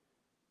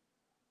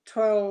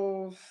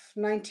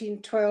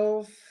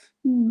 1912,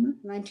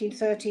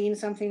 1913,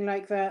 something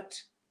like that.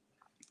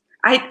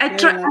 I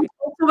tried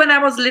also when I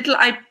was little.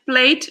 I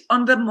played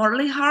on the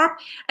Morley harp,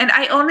 and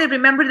I only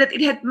remember that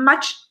it had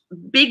much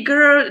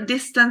bigger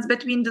distance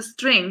between the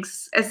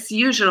strings as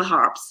usual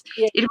harps.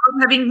 It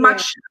was having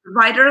much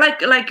wider,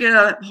 like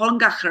a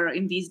Horngacher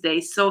in these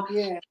days. So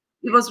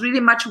it was really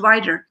much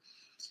wider.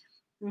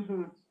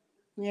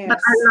 Yes.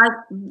 But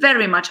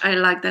I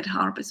like that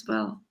harp as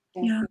well.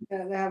 Yeah,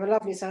 they have a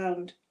lovely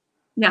sound.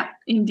 Yeah,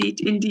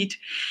 indeed.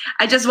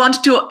 I just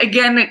want to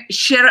again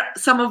share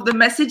some of the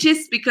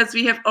messages, because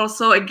we have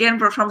also again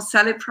from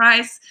Sally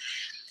Price.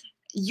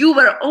 You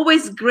were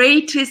always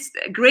greeted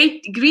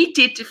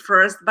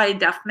first by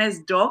Daphne's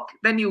dog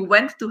when you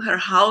went to her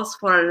house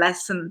for a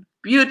lesson.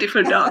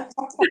 Beautiful dog.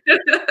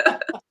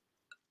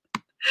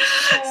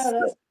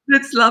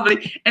 That's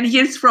lovely. And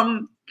here's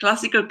from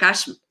Classical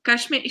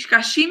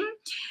Kashim.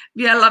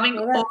 We are loving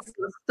all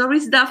your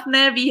stories,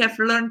 Daphne. We have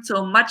learned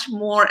so much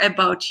more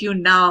about you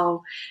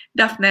now.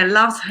 Daphne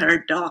loves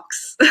her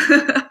dogs.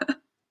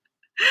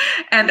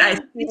 And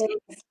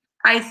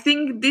I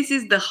think this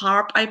is the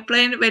harp I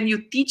play when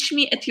you teach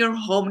me at your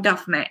home,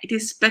 Daphne. It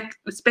is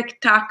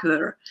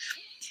spectacular.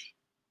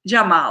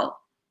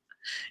 Jamal.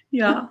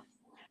 Yeah.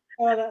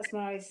 Oh, that's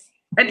nice.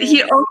 And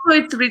here also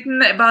it's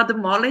written about the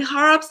Morley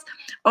harps.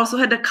 Also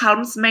had the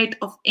culms made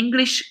of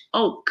English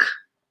oak.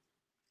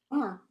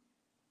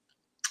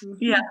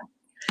 Yeah.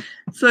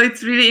 So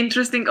it's really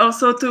interesting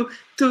also to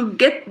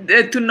get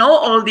to know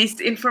all these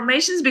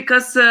informations,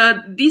 because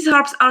these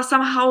harps are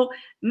somehow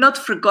not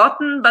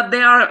forgotten, but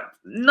they are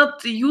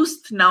not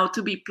used now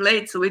to be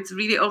played. So it's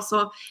really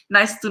also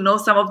nice to know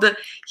some of the,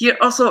 here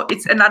also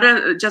it's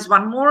another, just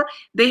one more.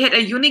 They had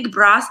a unique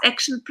brass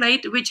action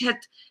plate which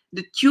had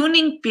the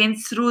tuning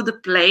pins through the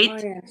plate,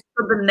 so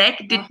the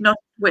neck did not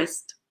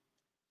twist.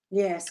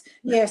 Yes,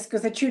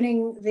 because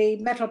the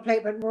metal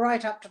plate went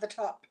right up to the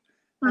top,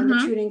 and the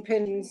tuning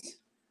pins.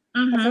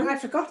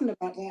 I'd forgotten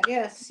about that.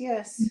 Yes.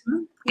 Yes,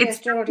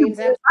 Geraldine's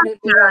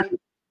absolutely right.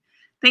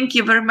 Thank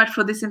you very much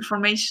for this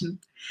information.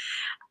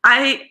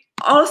 I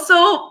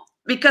also,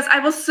 because I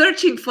was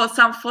searching for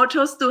some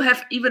photos to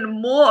have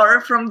even more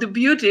from the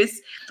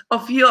beauties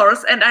of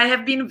yours, and I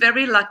have been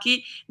very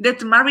lucky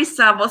that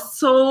Marisa was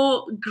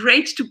so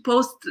great to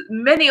post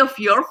many of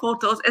your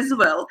photos as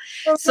well.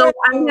 So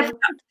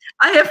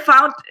I have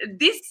found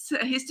these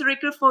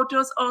historical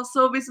photos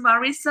also with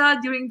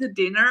Marisa during the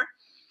dinner,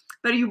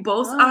 where you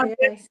both are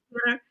there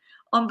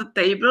on the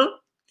table.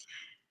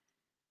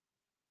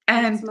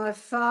 And that's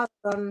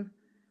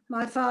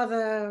my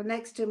father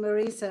next to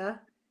Marisa.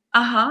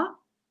 I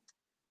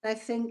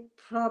think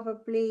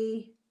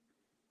probably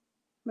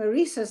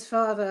Marisa's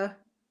father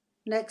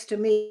next to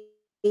me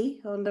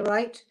on the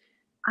right,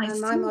 and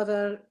my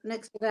mother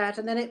next to that.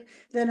 And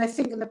then I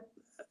think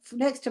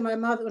next to my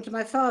mother, to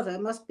my father,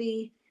 must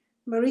be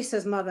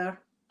Marisa's mother.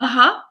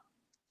 I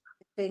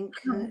think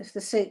it's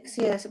the 6.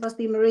 Yes, it must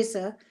be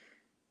Marisa.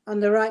 On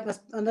the right,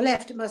 on the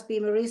left, it must be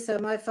Marisa,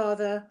 my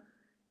father,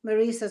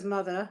 Marisa's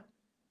mother,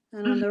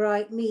 and on the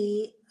right,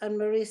 me and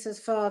Marisa's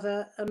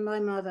father and my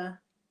mother.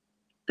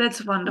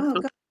 That's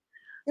wonderful. Oh,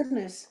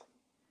 goodness.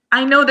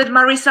 I know that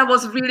Marisa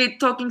was really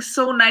talking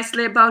so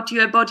nicely about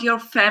you, about your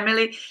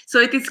family. So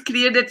it is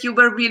clear that you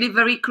were really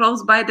very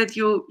close by, that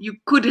you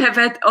could have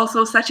had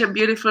also such a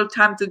beautiful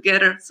time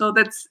together. So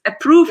that's a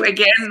proof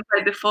again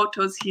by the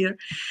photos here.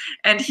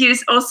 And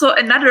here's also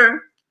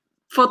another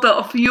photo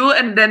of you,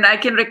 and then I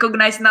can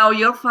recognize now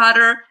your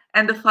father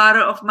and the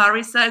father of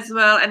Marisa as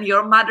well, and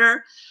your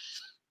mother.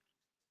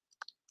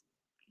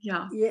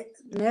 Yeah. Yeah,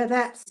 no,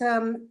 that's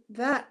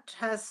that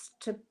has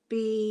to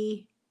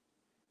be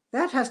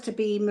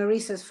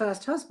Marisa's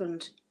first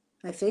husband,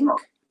 I think.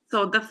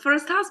 So the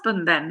first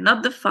husband then,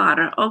 not the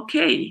father.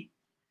 Okay.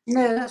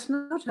 No, that's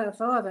not her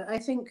father. I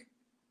think.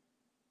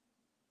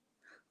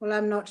 Well,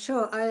 I'm not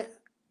sure.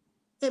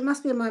 It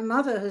must be my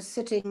mother who's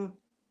sitting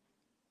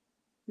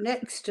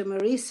next to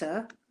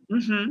Marisa.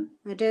 Mm-hmm.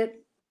 I don't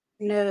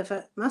know if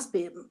it must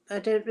be. I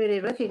don't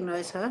really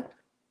recognize her.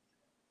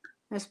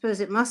 I suppose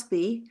it must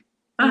be.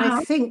 And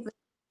I think the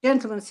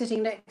gentleman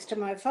sitting next to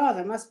my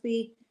father must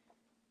be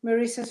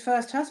Marisa's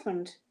first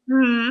husband.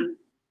 Mm-hmm.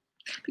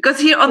 Because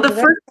here on the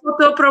first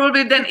photo,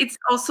 probably then it's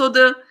also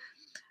the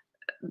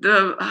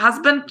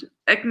husband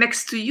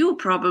next to you,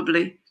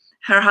 probably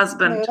her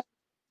husband.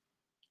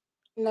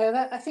 No,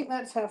 I think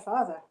that's her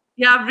father.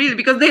 Yeah, really,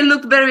 because they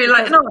look very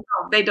like. No,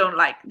 they don't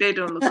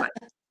look like.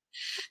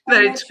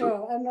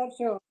 I'm not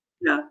sure.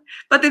 Yeah,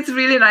 but it's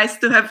really nice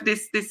to have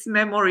these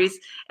memories.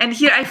 And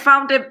here I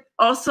found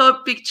also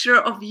a picture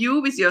of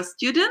you with your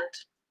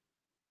student.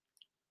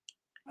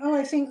 Oh,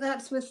 I think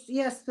that's with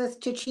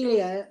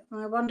Cecilia,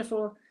 my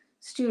wonderful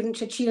student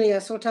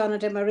Cecilia Sultana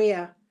de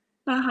Maria.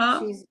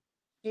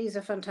 She's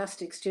a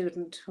fantastic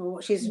student.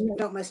 Or she's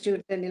not my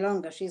student any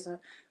longer. She's a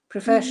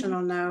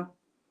professional now.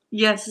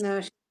 Yes. No,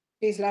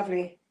 she's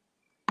lovely.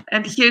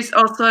 And here's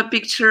also a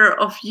picture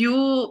of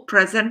you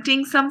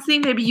presenting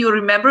something. Maybe you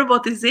remember,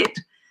 what is it?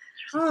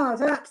 Oh,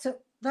 that's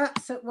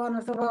at one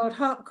of the World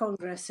Harp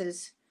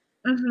Congresses.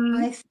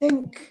 Mm-hmm. I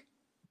think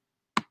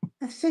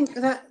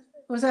that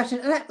was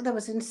that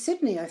was in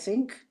Sydney, I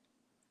think.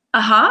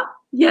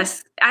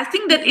 Yes, I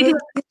think that it is.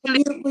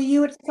 Were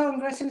you at the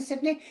Congress in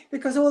Sydney?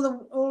 Because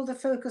all the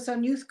focus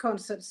on youth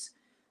concerts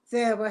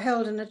there were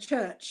held in a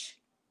church.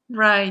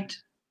 Right.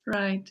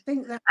 I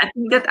think that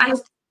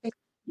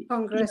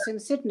Congress in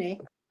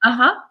Sydney.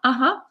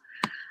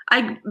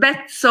 I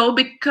bet so,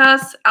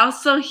 because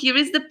also here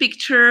is the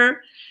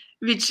picture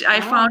which I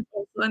found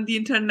also on the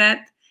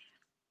internet.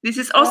 This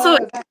is also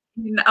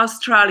in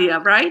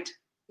Australia, right?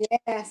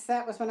 Yes,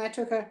 that was when I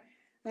took a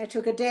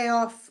day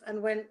off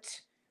and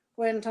went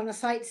on a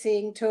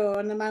sightseeing tour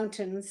in the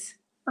mountains.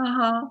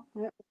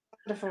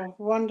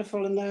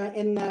 Wonderful in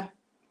the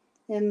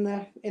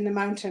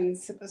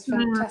mountains. It was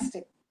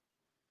fantastic.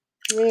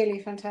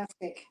 Really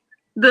fantastic.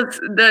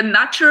 The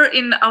nature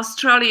in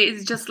Australia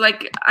is just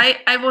like,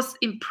 I was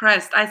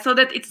impressed. I saw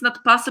that it's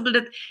not possible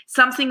that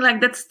something like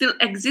that still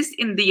exists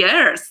in the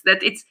earth,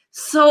 that it's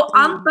so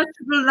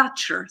untouchable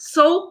nature,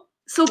 so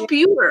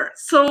pure.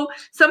 So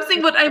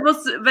something when I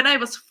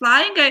was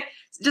flying, I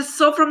just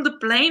saw from the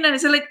plane, and I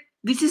said, like,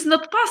 this is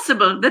not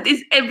possible, that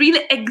is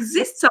really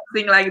exists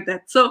something like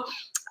that. So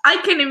I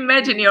can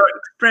imagine your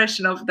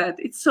expression of that.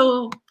 It's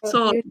so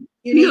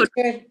you need to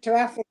go to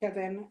Africa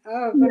then.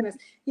 Oh goodness.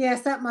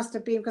 Yes, that must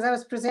have been, because I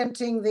was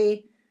presenting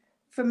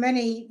for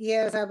many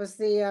years I was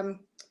the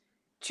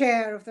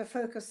chair of the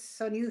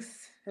Focus on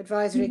Youth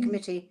Advisory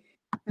Committee,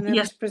 and I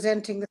was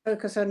presenting the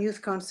Focus on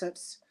Youth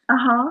concerts.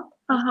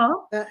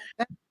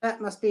 That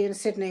must be in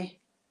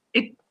Sydney.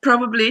 It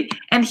probably.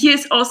 And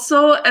here's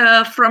also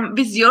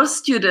with your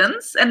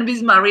students and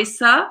with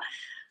Marisa.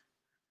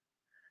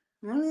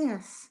 Oh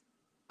yes.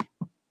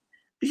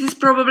 This is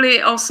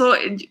probably also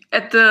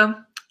at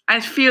I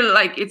feel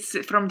like it's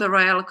from the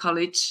Royal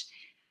College,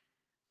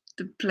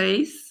 the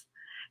place.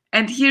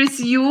 And here's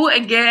you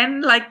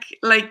again, like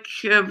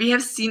we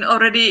have seen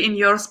already in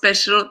your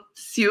special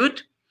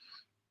suit.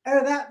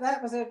 Oh,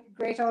 that was a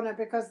great honor,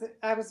 because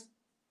I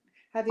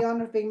had the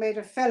honor of being made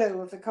a fellow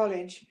of the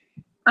college.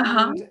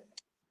 And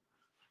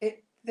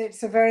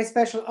it's a very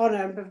special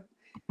honor.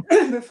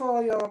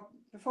 Before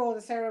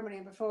the ceremony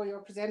and before you're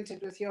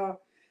presented with your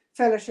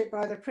fellowship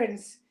by the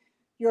Prince,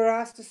 you're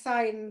asked to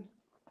sign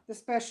the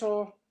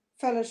special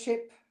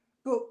fellowship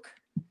book,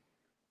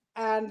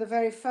 and the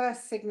very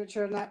first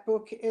signature in that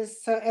book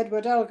is Sir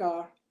Edward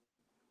Elgar.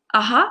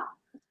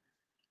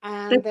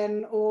 And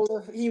then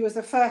he was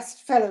the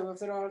first fellow of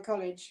the Royal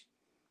College,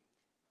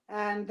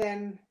 and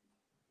then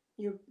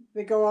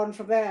they go on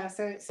from there.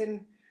 So it's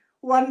in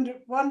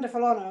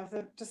wonderful honor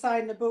to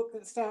sign the book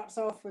that starts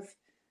off with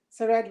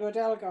Sir Edward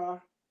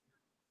Elgar,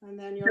 and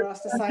then you're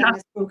asked to sign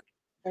this book.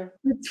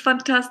 It's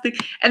fantastic.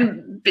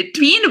 And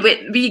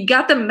we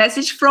got a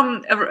message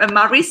from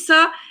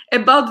Marisa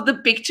about the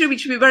picture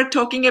which we were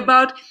talking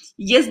about.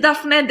 Yes,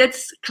 Daphne,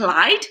 that's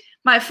Clyde,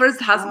 my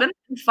first husband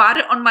and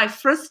father on my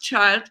first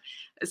child,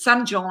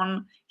 son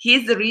John. He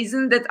is the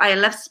reason that I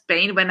left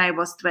Spain when I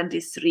was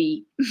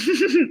 23.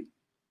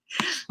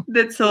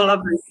 That's so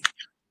lovely.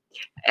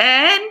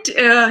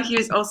 And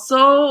here's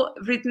also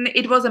written,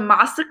 it was a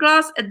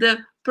masterclass at the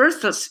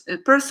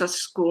Purser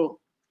School.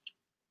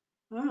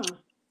 Oh.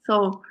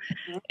 So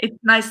it's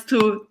nice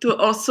to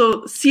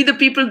also see the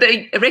people,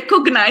 they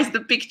recognize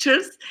the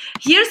pictures.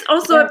 Here's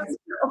also a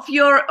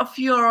picture of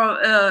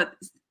your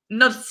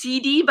not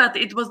CD, but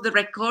it was the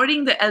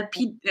recording, the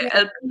LP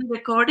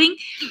recording.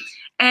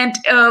 And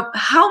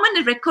how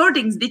many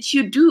recordings did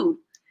you do?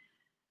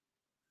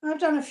 I've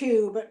done a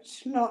few, but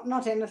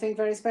not anything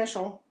very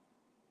special.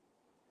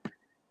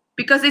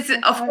 Because it's,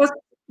 of course,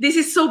 this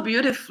is so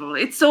beautiful.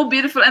 It's so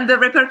beautiful, and the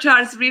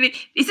repertoire is really.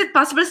 Is it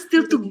possible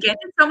still to get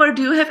it somewhere?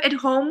 Do you have at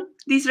home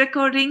these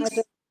recordings?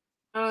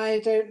 I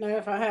don't know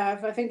if I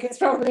have. I think it's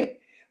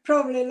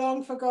probably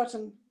long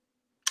forgotten.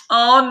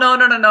 Oh,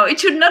 no.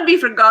 It should not be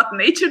forgotten.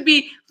 It should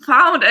be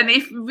found. And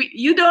if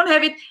you don't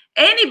have it,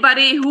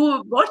 anybody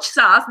who watches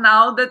us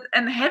now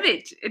and have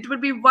it, it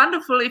would be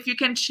wonderful if you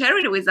can share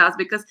it with us,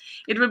 because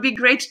it would be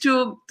great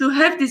to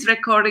have these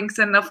recordings.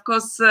 And of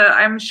course,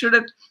 I'm sure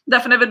that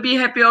Daphne would be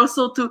happy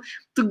also to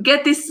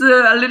get this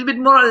a little bit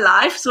more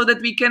alive, so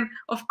that we can,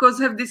 of course,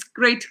 have this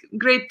great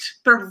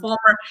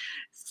performer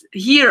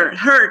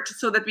heard,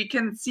 so that we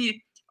can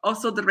see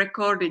also the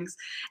recordings.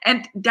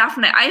 And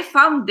Daphne, I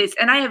found this,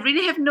 and I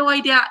really have no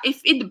idea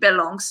if it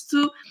belongs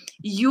to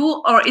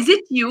you, or is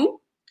it you?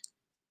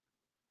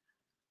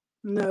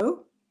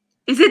 No.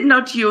 Is it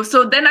not you?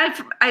 So then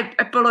I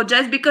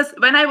apologize, because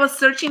when I was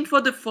searching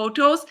for the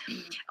photos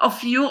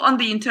of you on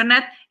the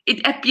internet, it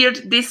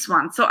appeared this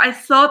one. So I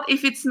thought,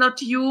 if it's not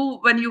you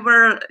when you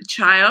were a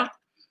child.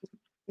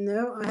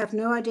 No, I have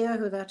no idea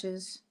who that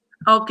is.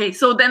 Okay,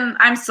 so then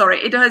I'm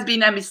sorry, it has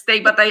been a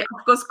mistake, but I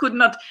of course could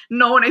not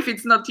know if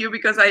it's not you,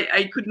 because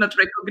I could not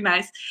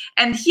recognize.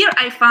 And here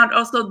I found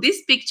also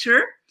this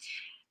picture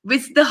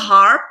with the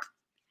harp.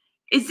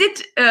 Is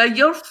it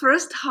your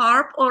first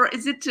harp, or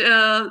is it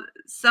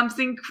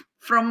something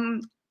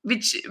from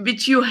which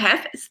you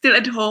have still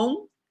at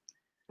home?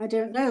 I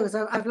don't know.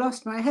 So I've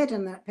lost my head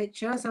in that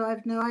picture, so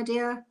I've no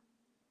idea.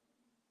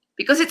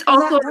 Because it's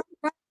also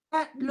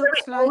that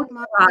looks like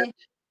my.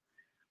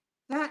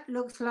 That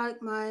looks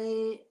like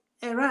my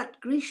Erat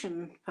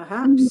Grecian,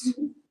 perhaps.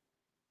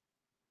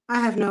 I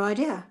have no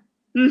idea.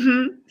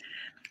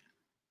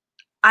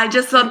 I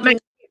just thought maybe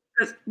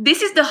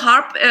this is the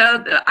harp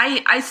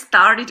I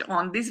started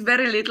on, this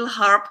very little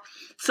harp.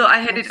 So I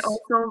had it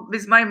also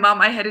with my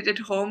mom. I had it at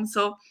home.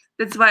 So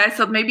that's why I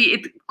thought maybe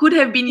it could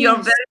have been your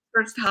very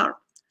first harp.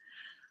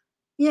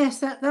 Yes,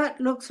 that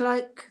looks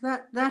like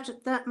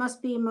that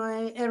must be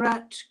my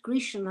Erat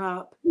Grecian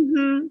harp.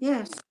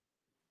 Yes.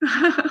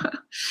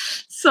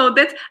 So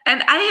that,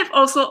 and I have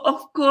also,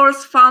 of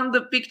course, found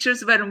the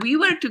pictures when we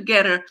were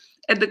together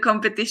at the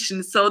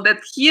competition. So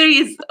that here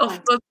is,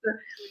 of course,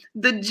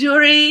 the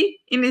jury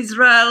in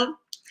Israel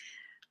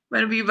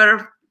when we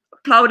were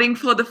applauding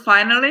for the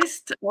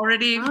finalists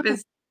already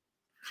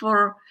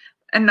for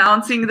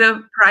announcing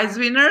the prize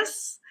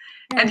winners.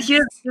 And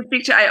here's the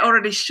picture I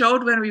already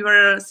showed when we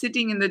were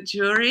sitting in the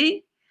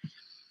jury.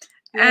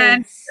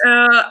 And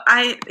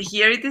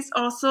here it is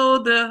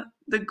also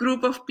the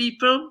group of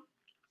people.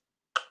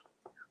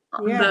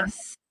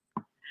 Yes.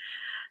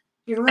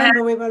 You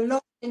remember we were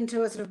locked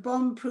into a sort of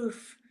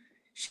bomb-proof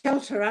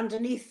shelter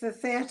underneath the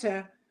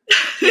theatre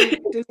to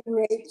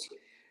deliberate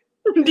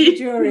the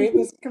jury. It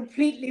was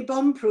completely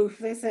bomb-proof,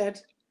 they said.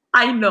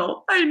 I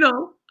know.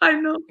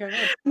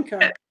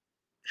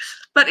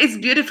 But it's a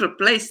beautiful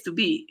place to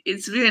be.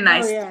 It's really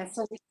nice. Oh, yes.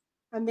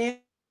 And the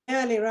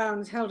early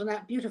rounds held in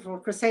that beautiful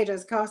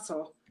Crusaders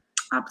Castle.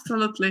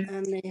 Absolutely.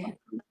 And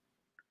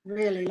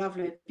really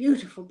lovely,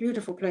 beautiful,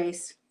 beautiful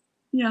place.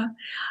 Yeah.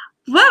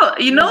 Well,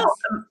 you know,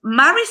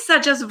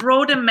 Marisa just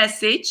wrote a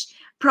message,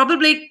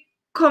 probably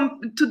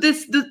to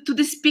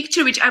this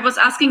picture, which I was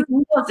asking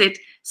who was it.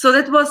 So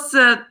that was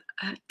a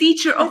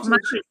teacher of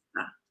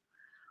Marisa.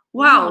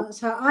 Wow.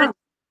 That's her aunt.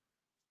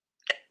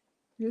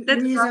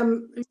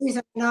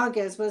 Luisa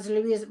Nagas was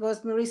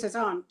Marisa's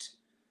aunt,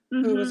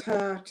 who was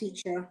her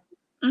teacher.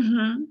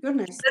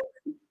 Goodness.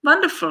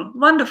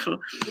 Wonderful.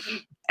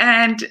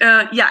 And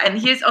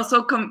and here's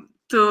also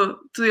to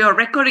your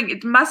recording.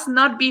 It must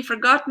not be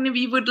forgotten.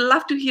 We would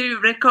love to hear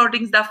your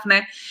recordings,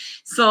 Daphne.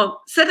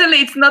 So certainly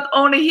it's not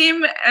only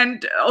him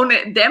and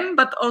only them,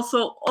 but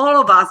also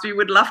all of us. We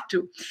would love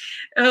to.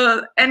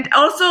 And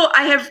also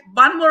I have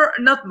one more,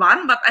 not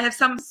one, but I have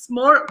some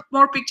more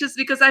pictures,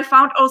 because I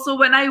found also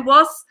when I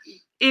was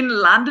in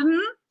London,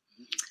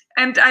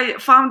 and I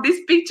found this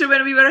picture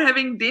when we were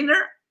having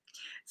dinner.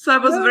 So I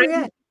was very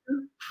happy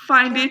to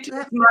find it.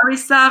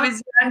 Marisa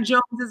with Jan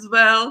Jones as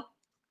well.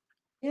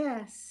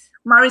 Yes.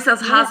 Marisa's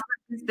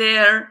husband is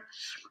there.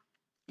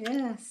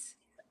 Yes.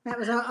 That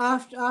was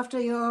after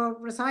your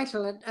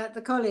recital at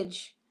the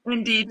college.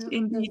 Indeed.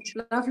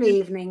 Lovely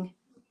evening.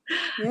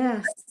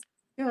 Yes.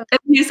 And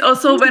he's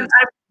also when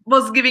I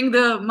was giving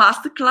the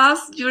master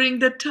class during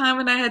the time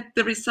when I had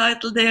the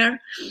recital there.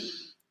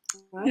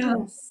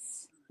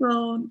 Yes.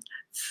 So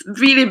it's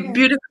really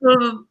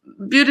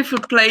beautiful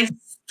place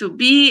to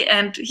be.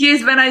 And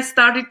here's when I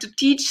started to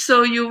teach.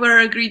 So you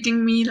were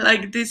greeting me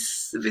like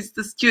this with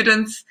the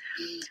students,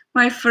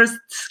 my first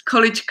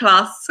college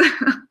class.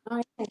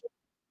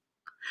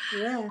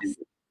 Yes.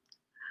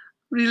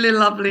 Really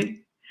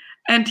lovely.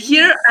 And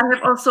here I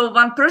have also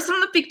one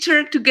personal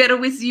picture together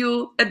with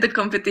you at the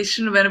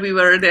competition when we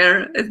were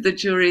there as the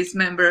jury's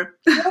member.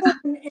 Oh,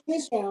 in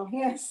Israel,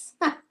 yes.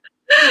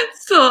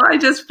 So I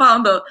just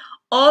found out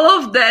all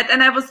of that,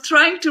 and I was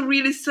trying to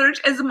really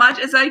search as much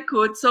as I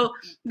could. So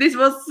this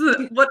was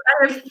what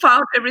I have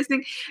found,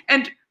 everything.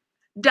 And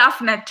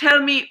Daphne,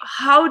 tell me,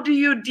 how do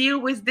you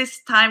deal with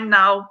this time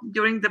now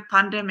during the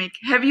pandemic?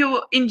 Have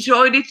you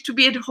enjoyed it to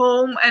be at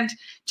home, and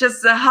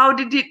just how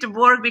did it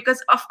work?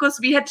 Because of course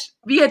we had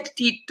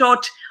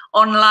taught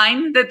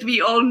online, that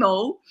we all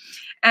know,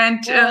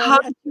 and how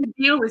did you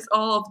deal with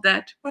all of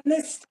that? When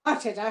this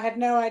started, I had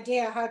no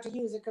idea how to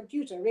use a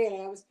computer.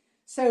 Really, I was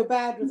so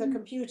bad with a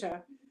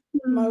computer.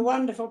 My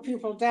wonderful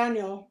pupil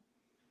Daniel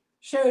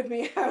showed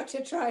me how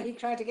to try. He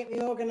tried to get me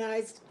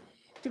organized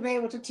to be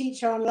able to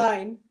teach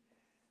online.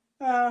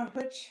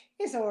 Which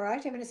is all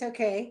right. I mean, it's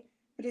okay,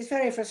 but it's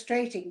very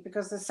frustrating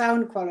because the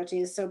sound quality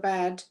is so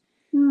bad,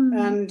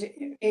 and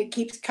it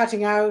keeps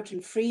cutting out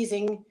and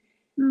freezing,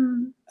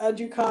 and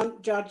you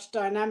can't judge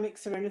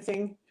dynamics or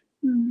anything.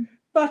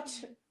 But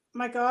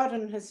my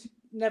garden has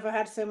never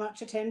had so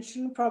much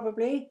attention,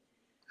 probably,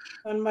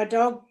 and my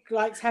dog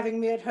likes having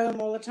me at home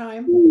all the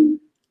time.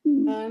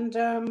 And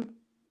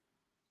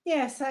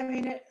yes, I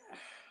mean,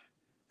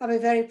 I'll be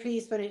very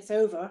pleased when it's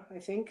over, I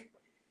think.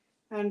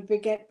 And we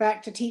get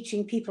back to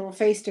teaching people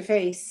face to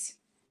face,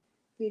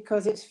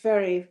 because it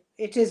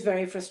is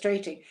very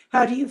frustrating.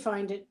 How do you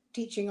find it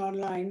teaching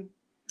online?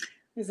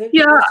 Is it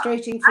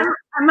frustrating for you?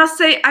 I must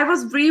say I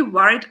was really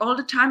worried all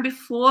the time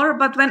before,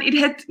 but when it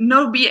had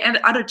no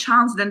other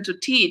chance than to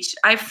teach,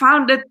 I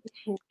found that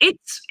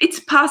it's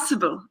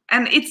possible.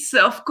 And it's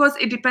of course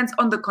it depends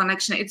on the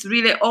connection. It's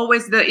really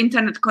always the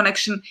internet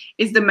connection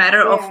is the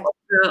matter of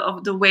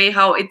the way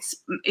how it's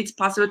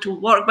possible to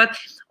work. But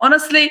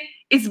honestly,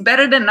 it's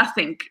better than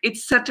nothing.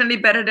 It's certainly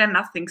better than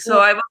nothing. So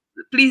I was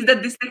pleased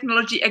that this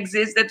technology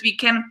exists, that we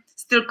can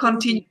still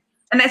continue.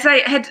 And as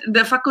I had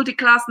the faculty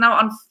class now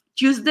on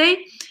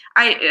Tuesday,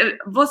 I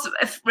was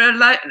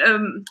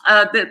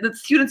the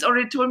students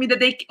already told me that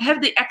they have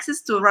the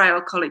access to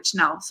Royal College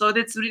now. So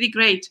that's really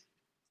great.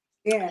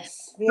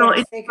 Yes, So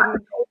yes, it's they can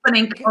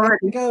opening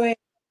already. go in,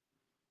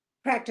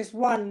 practice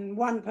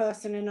one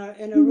person in a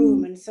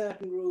room, in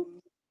certain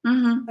rooms,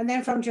 and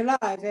then from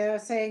July they are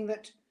saying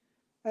that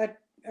a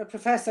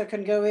professor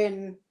can go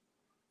in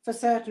for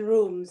certain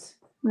rooms.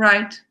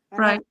 Right,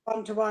 right.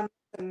 One-to-one,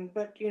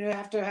 but you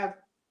have to have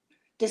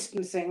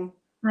distancing.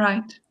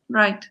 Right,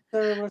 right.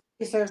 So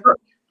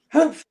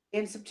hopefully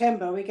in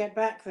September we get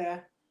back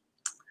there.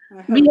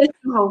 We have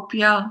to hope,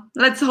 yeah.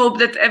 Let's hope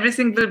that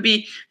everything will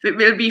be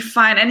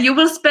fine. And you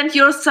will spend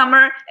your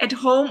summer at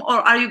home, or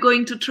are you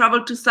going to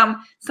travel to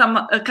some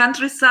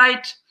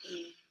countryside?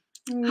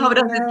 How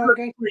does it look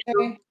for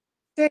you?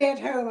 Stay at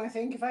home, I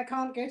think. If I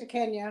can't go to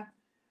Kenya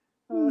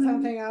or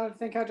something, I'll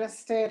just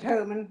stay at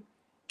home. And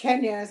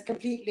Kenya is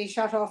completely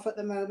shut off at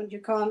the moment.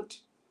 You can't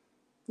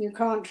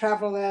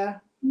travel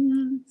there.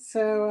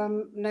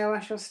 So no,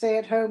 I shall stay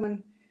at home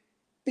and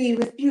be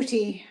with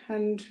Beauty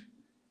and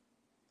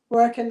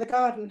work in the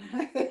garden,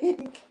 I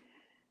think.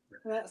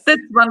 That's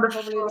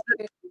wonderful.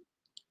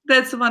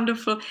 That's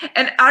wonderful.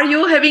 And are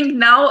you having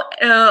now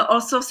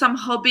also some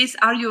hobbies?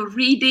 Are you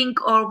reading,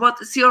 or what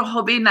is your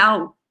hobby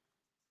now?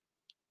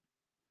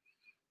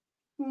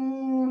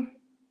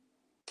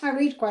 I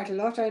read quite a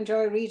lot. I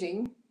enjoy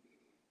reading.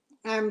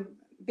 I'm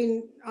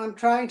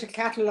trying to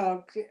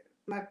catalogue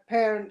my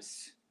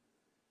parents,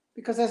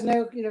 because there's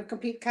no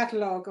complete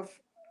catalogue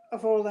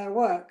of all their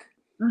work.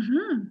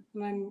 And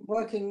I'm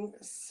working.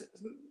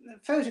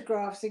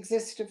 Photographs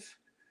exist of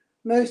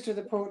most of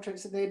the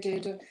portraits that they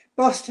did.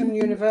 Boston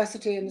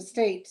University in the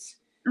States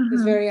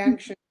is very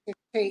anxious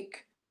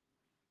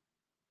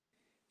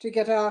to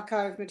get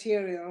archive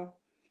material,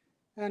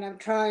 and I'm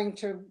trying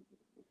to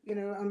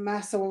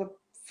amass all the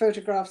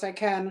photographs I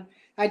can,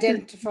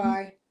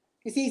 identify.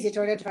 It's easy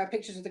to identify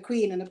pictures of the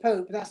Queen and the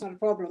Pope, but that's not a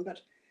problem.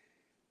 But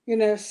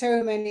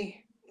so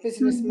many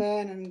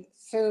businessmen and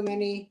so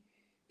many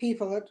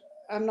people that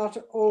I'm not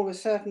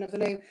always certain of the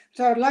name.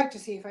 So I would like to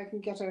see if I can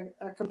get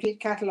a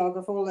complete catalogue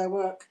of all their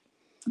work.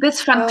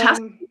 That's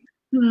fantastic.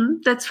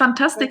 That's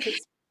fantastic.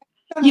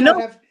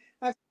 I've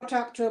got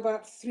up to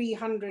about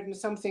 300 and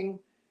something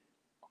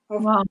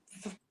of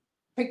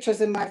pictures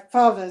in my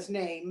father's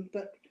name,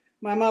 but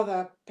my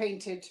mother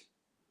painted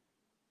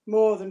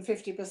more than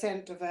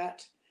 50% of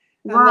that.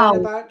 And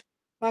then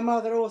my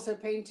mother also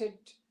painted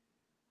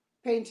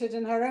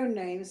in her own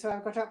name, so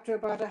I've got up to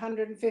about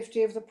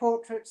 150 of the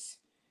portraits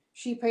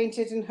she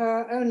painted in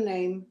her own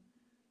name.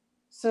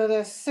 So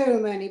there's so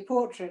many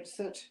portraits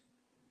that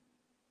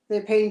they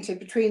painted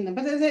between them,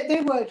 but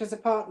they worked as a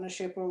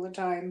partnership all the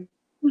time.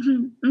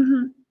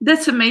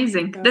 That's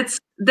amazing. Yeah.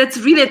 That's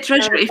really a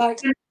treasure.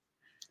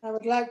 I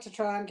would like to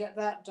try and get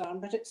that done,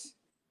 but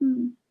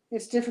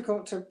it's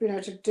difficult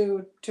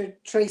to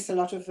trace a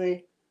lot of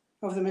the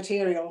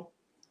material.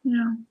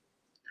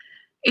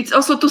 It's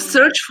also to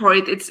search for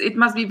it. It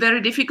must be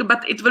very difficult,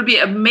 but it will be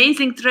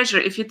amazing treasure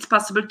if it's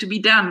possible to be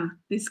done.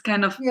 This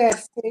kind of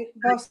yes,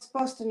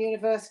 Boston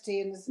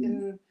University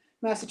in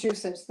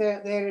Massachusetts.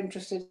 They're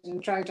interested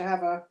in trying to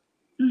have an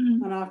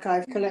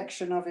archive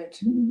collection of it.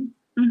 So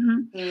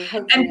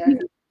hopefully,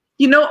 and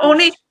you know,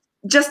 only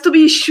just to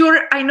be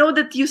sure, I know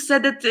that you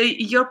said that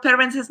your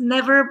parents has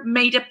never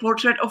made a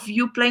portrait of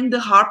you playing the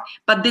harp,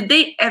 but did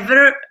they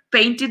ever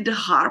painted the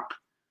harp?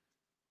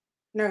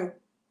 No.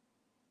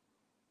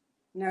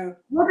 No.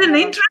 What an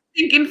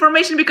interesting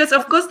information, because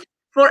of course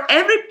for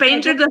every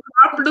painter the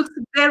harp looks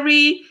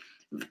very,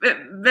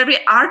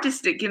 very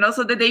artistic, you know,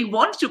 so that they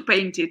want to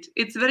paint it.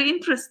 It's very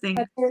interesting.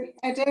 I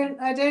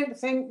don't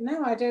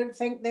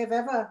think they've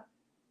ever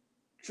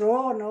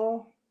drawn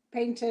or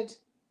painted.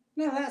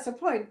 No, that's a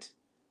point.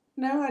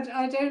 No,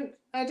 I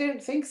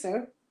don't think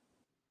so.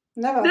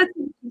 Never. That's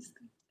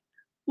interesting.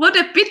 What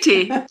a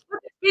pity. What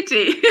a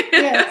pity.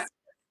 Yes.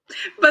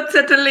 But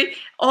certainly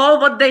all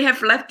what they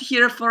have left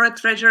here for a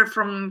treasure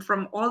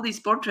from all these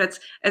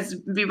portraits, as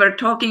we were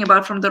talking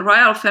about, from the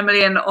royal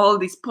family and all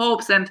these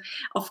popes, and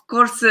of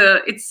course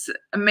it's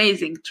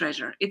amazing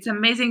treasure. It's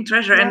amazing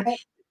treasure. And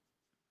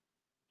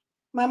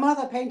my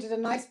mother painted a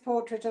nice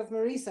portrait of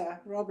Marisa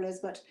Robles,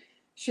 but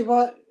she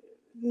was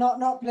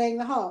not playing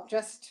the harp,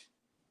 just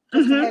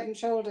the head and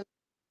shoulders.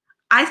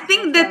 I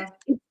think that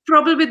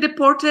probably the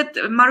portrait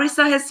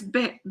Marisa has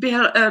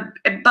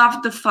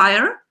above the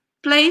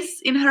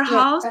fireplace in her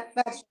house.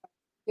 That's,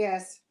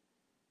 yes,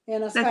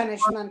 in a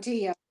Spanish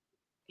mantilla.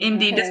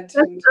 Indeed, it's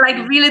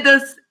like really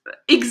the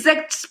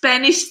exact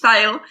Spanish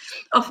style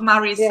of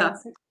Marisa.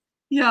 Yes.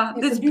 Yeah,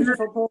 it's a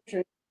beautiful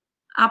portrait.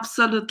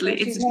 Absolutely,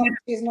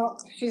 she's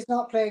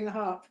not playing the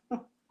harp.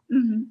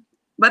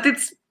 But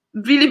it's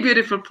really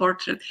beautiful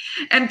portrait.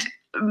 And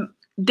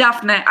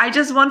Daphne, I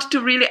just want to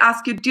really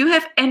ask you, do you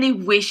have any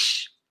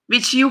wish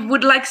which you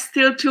would like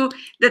still to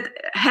that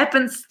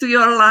happens to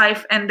your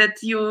life, and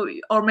that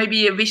you, or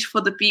maybe a wish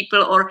for the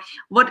people, or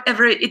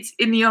whatever it's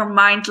in your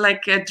mind,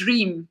 like a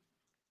dream?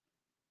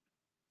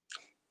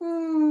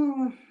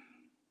 I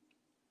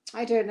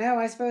don't know.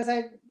 I suppose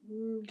I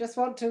just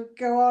want to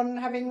go on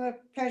having the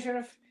pleasure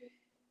of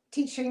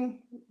teaching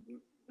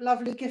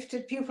lovely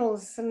gifted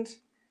pupils and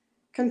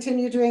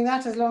continue doing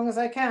that as long as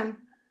I can,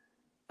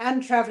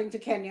 and traveling to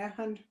Kenya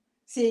and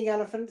seeing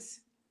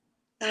elephants,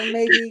 and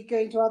maybe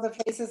going to other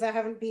places I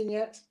haven't been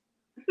yet.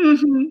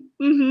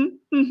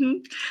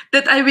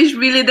 That I wish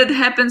really that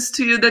happens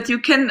to you, that you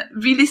can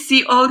really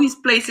see all these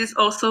places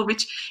also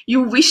which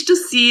you wish to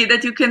see,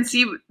 that you can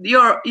see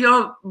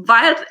your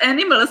wild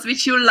animals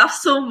which you love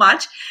so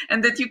much,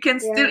 and that you can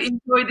still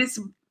enjoy this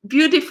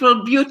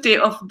beautiful beauty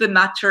of the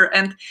nature,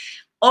 and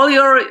all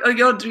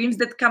your dreams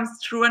that comes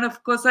true. And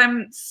of course,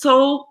 I'm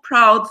so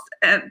proud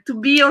to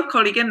be your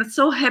colleague, and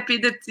so happy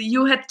that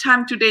you had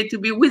time today to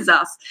be with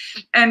us.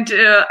 And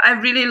I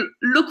really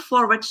look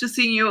forward to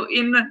seeing you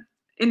in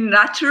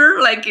nature,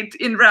 like it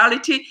in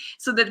reality,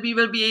 so that we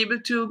will be able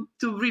to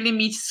really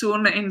meet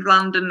soon in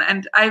London.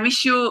 And I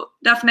wish you,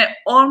 Daphne,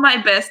 all my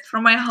best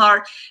from my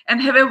heart, and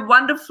have a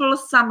wonderful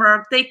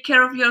summer. Take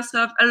care of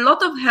yourself, a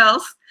lot of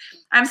health.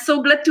 I'm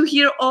so glad to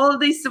hear all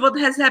this, what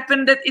has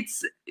happened, that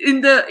it's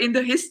in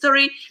the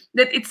history,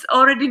 that it's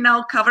already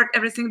now covered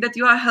everything, that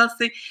you are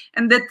healthy,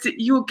 and that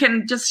you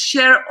can just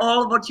share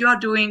all what you are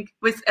doing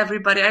with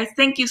everybody. I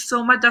thank you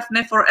so much,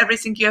 Daphne, for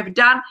everything you have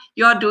done,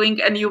 you are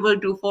doing, and you will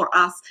do for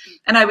us.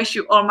 And I wish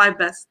you all my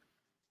best.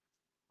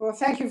 Well,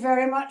 thank you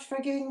very much for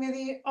giving me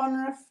the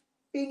honor of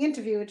being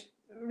interviewed.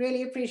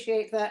 Really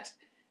appreciate that.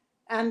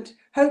 And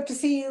hope to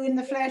see you in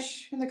the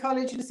flesh in the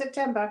college in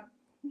September.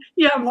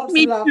 Yeah, lots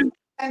me of love. too.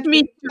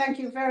 Thank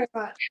you very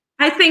much.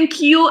 I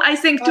thank you. I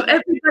thank to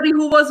everybody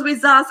who was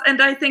with us,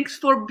 and I thank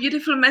for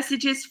beautiful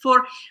messages,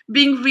 for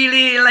being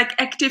really like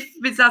active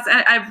with us.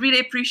 I really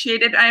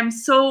appreciate it. I am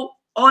so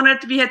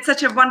honored. We had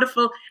such a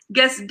wonderful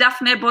guest,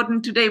 Daphne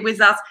Boden, today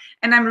with us,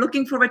 and I'm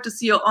looking forward to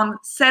see you on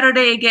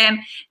Saturday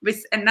again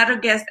with another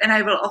guest. And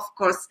I will, of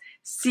course,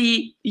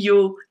 see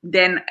you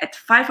then at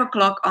 5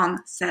 o'clock on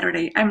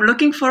Saturday. I'm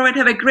looking forward.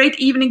 Have a great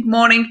evening,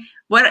 morning,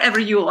 wherever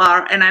you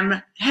are, and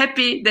I'm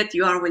happy that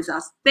you are with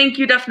us. Thank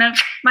you, Daphne.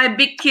 My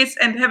big kiss,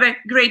 and have a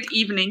great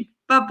evening.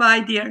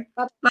 Bye-bye, dear.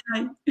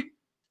 Bye.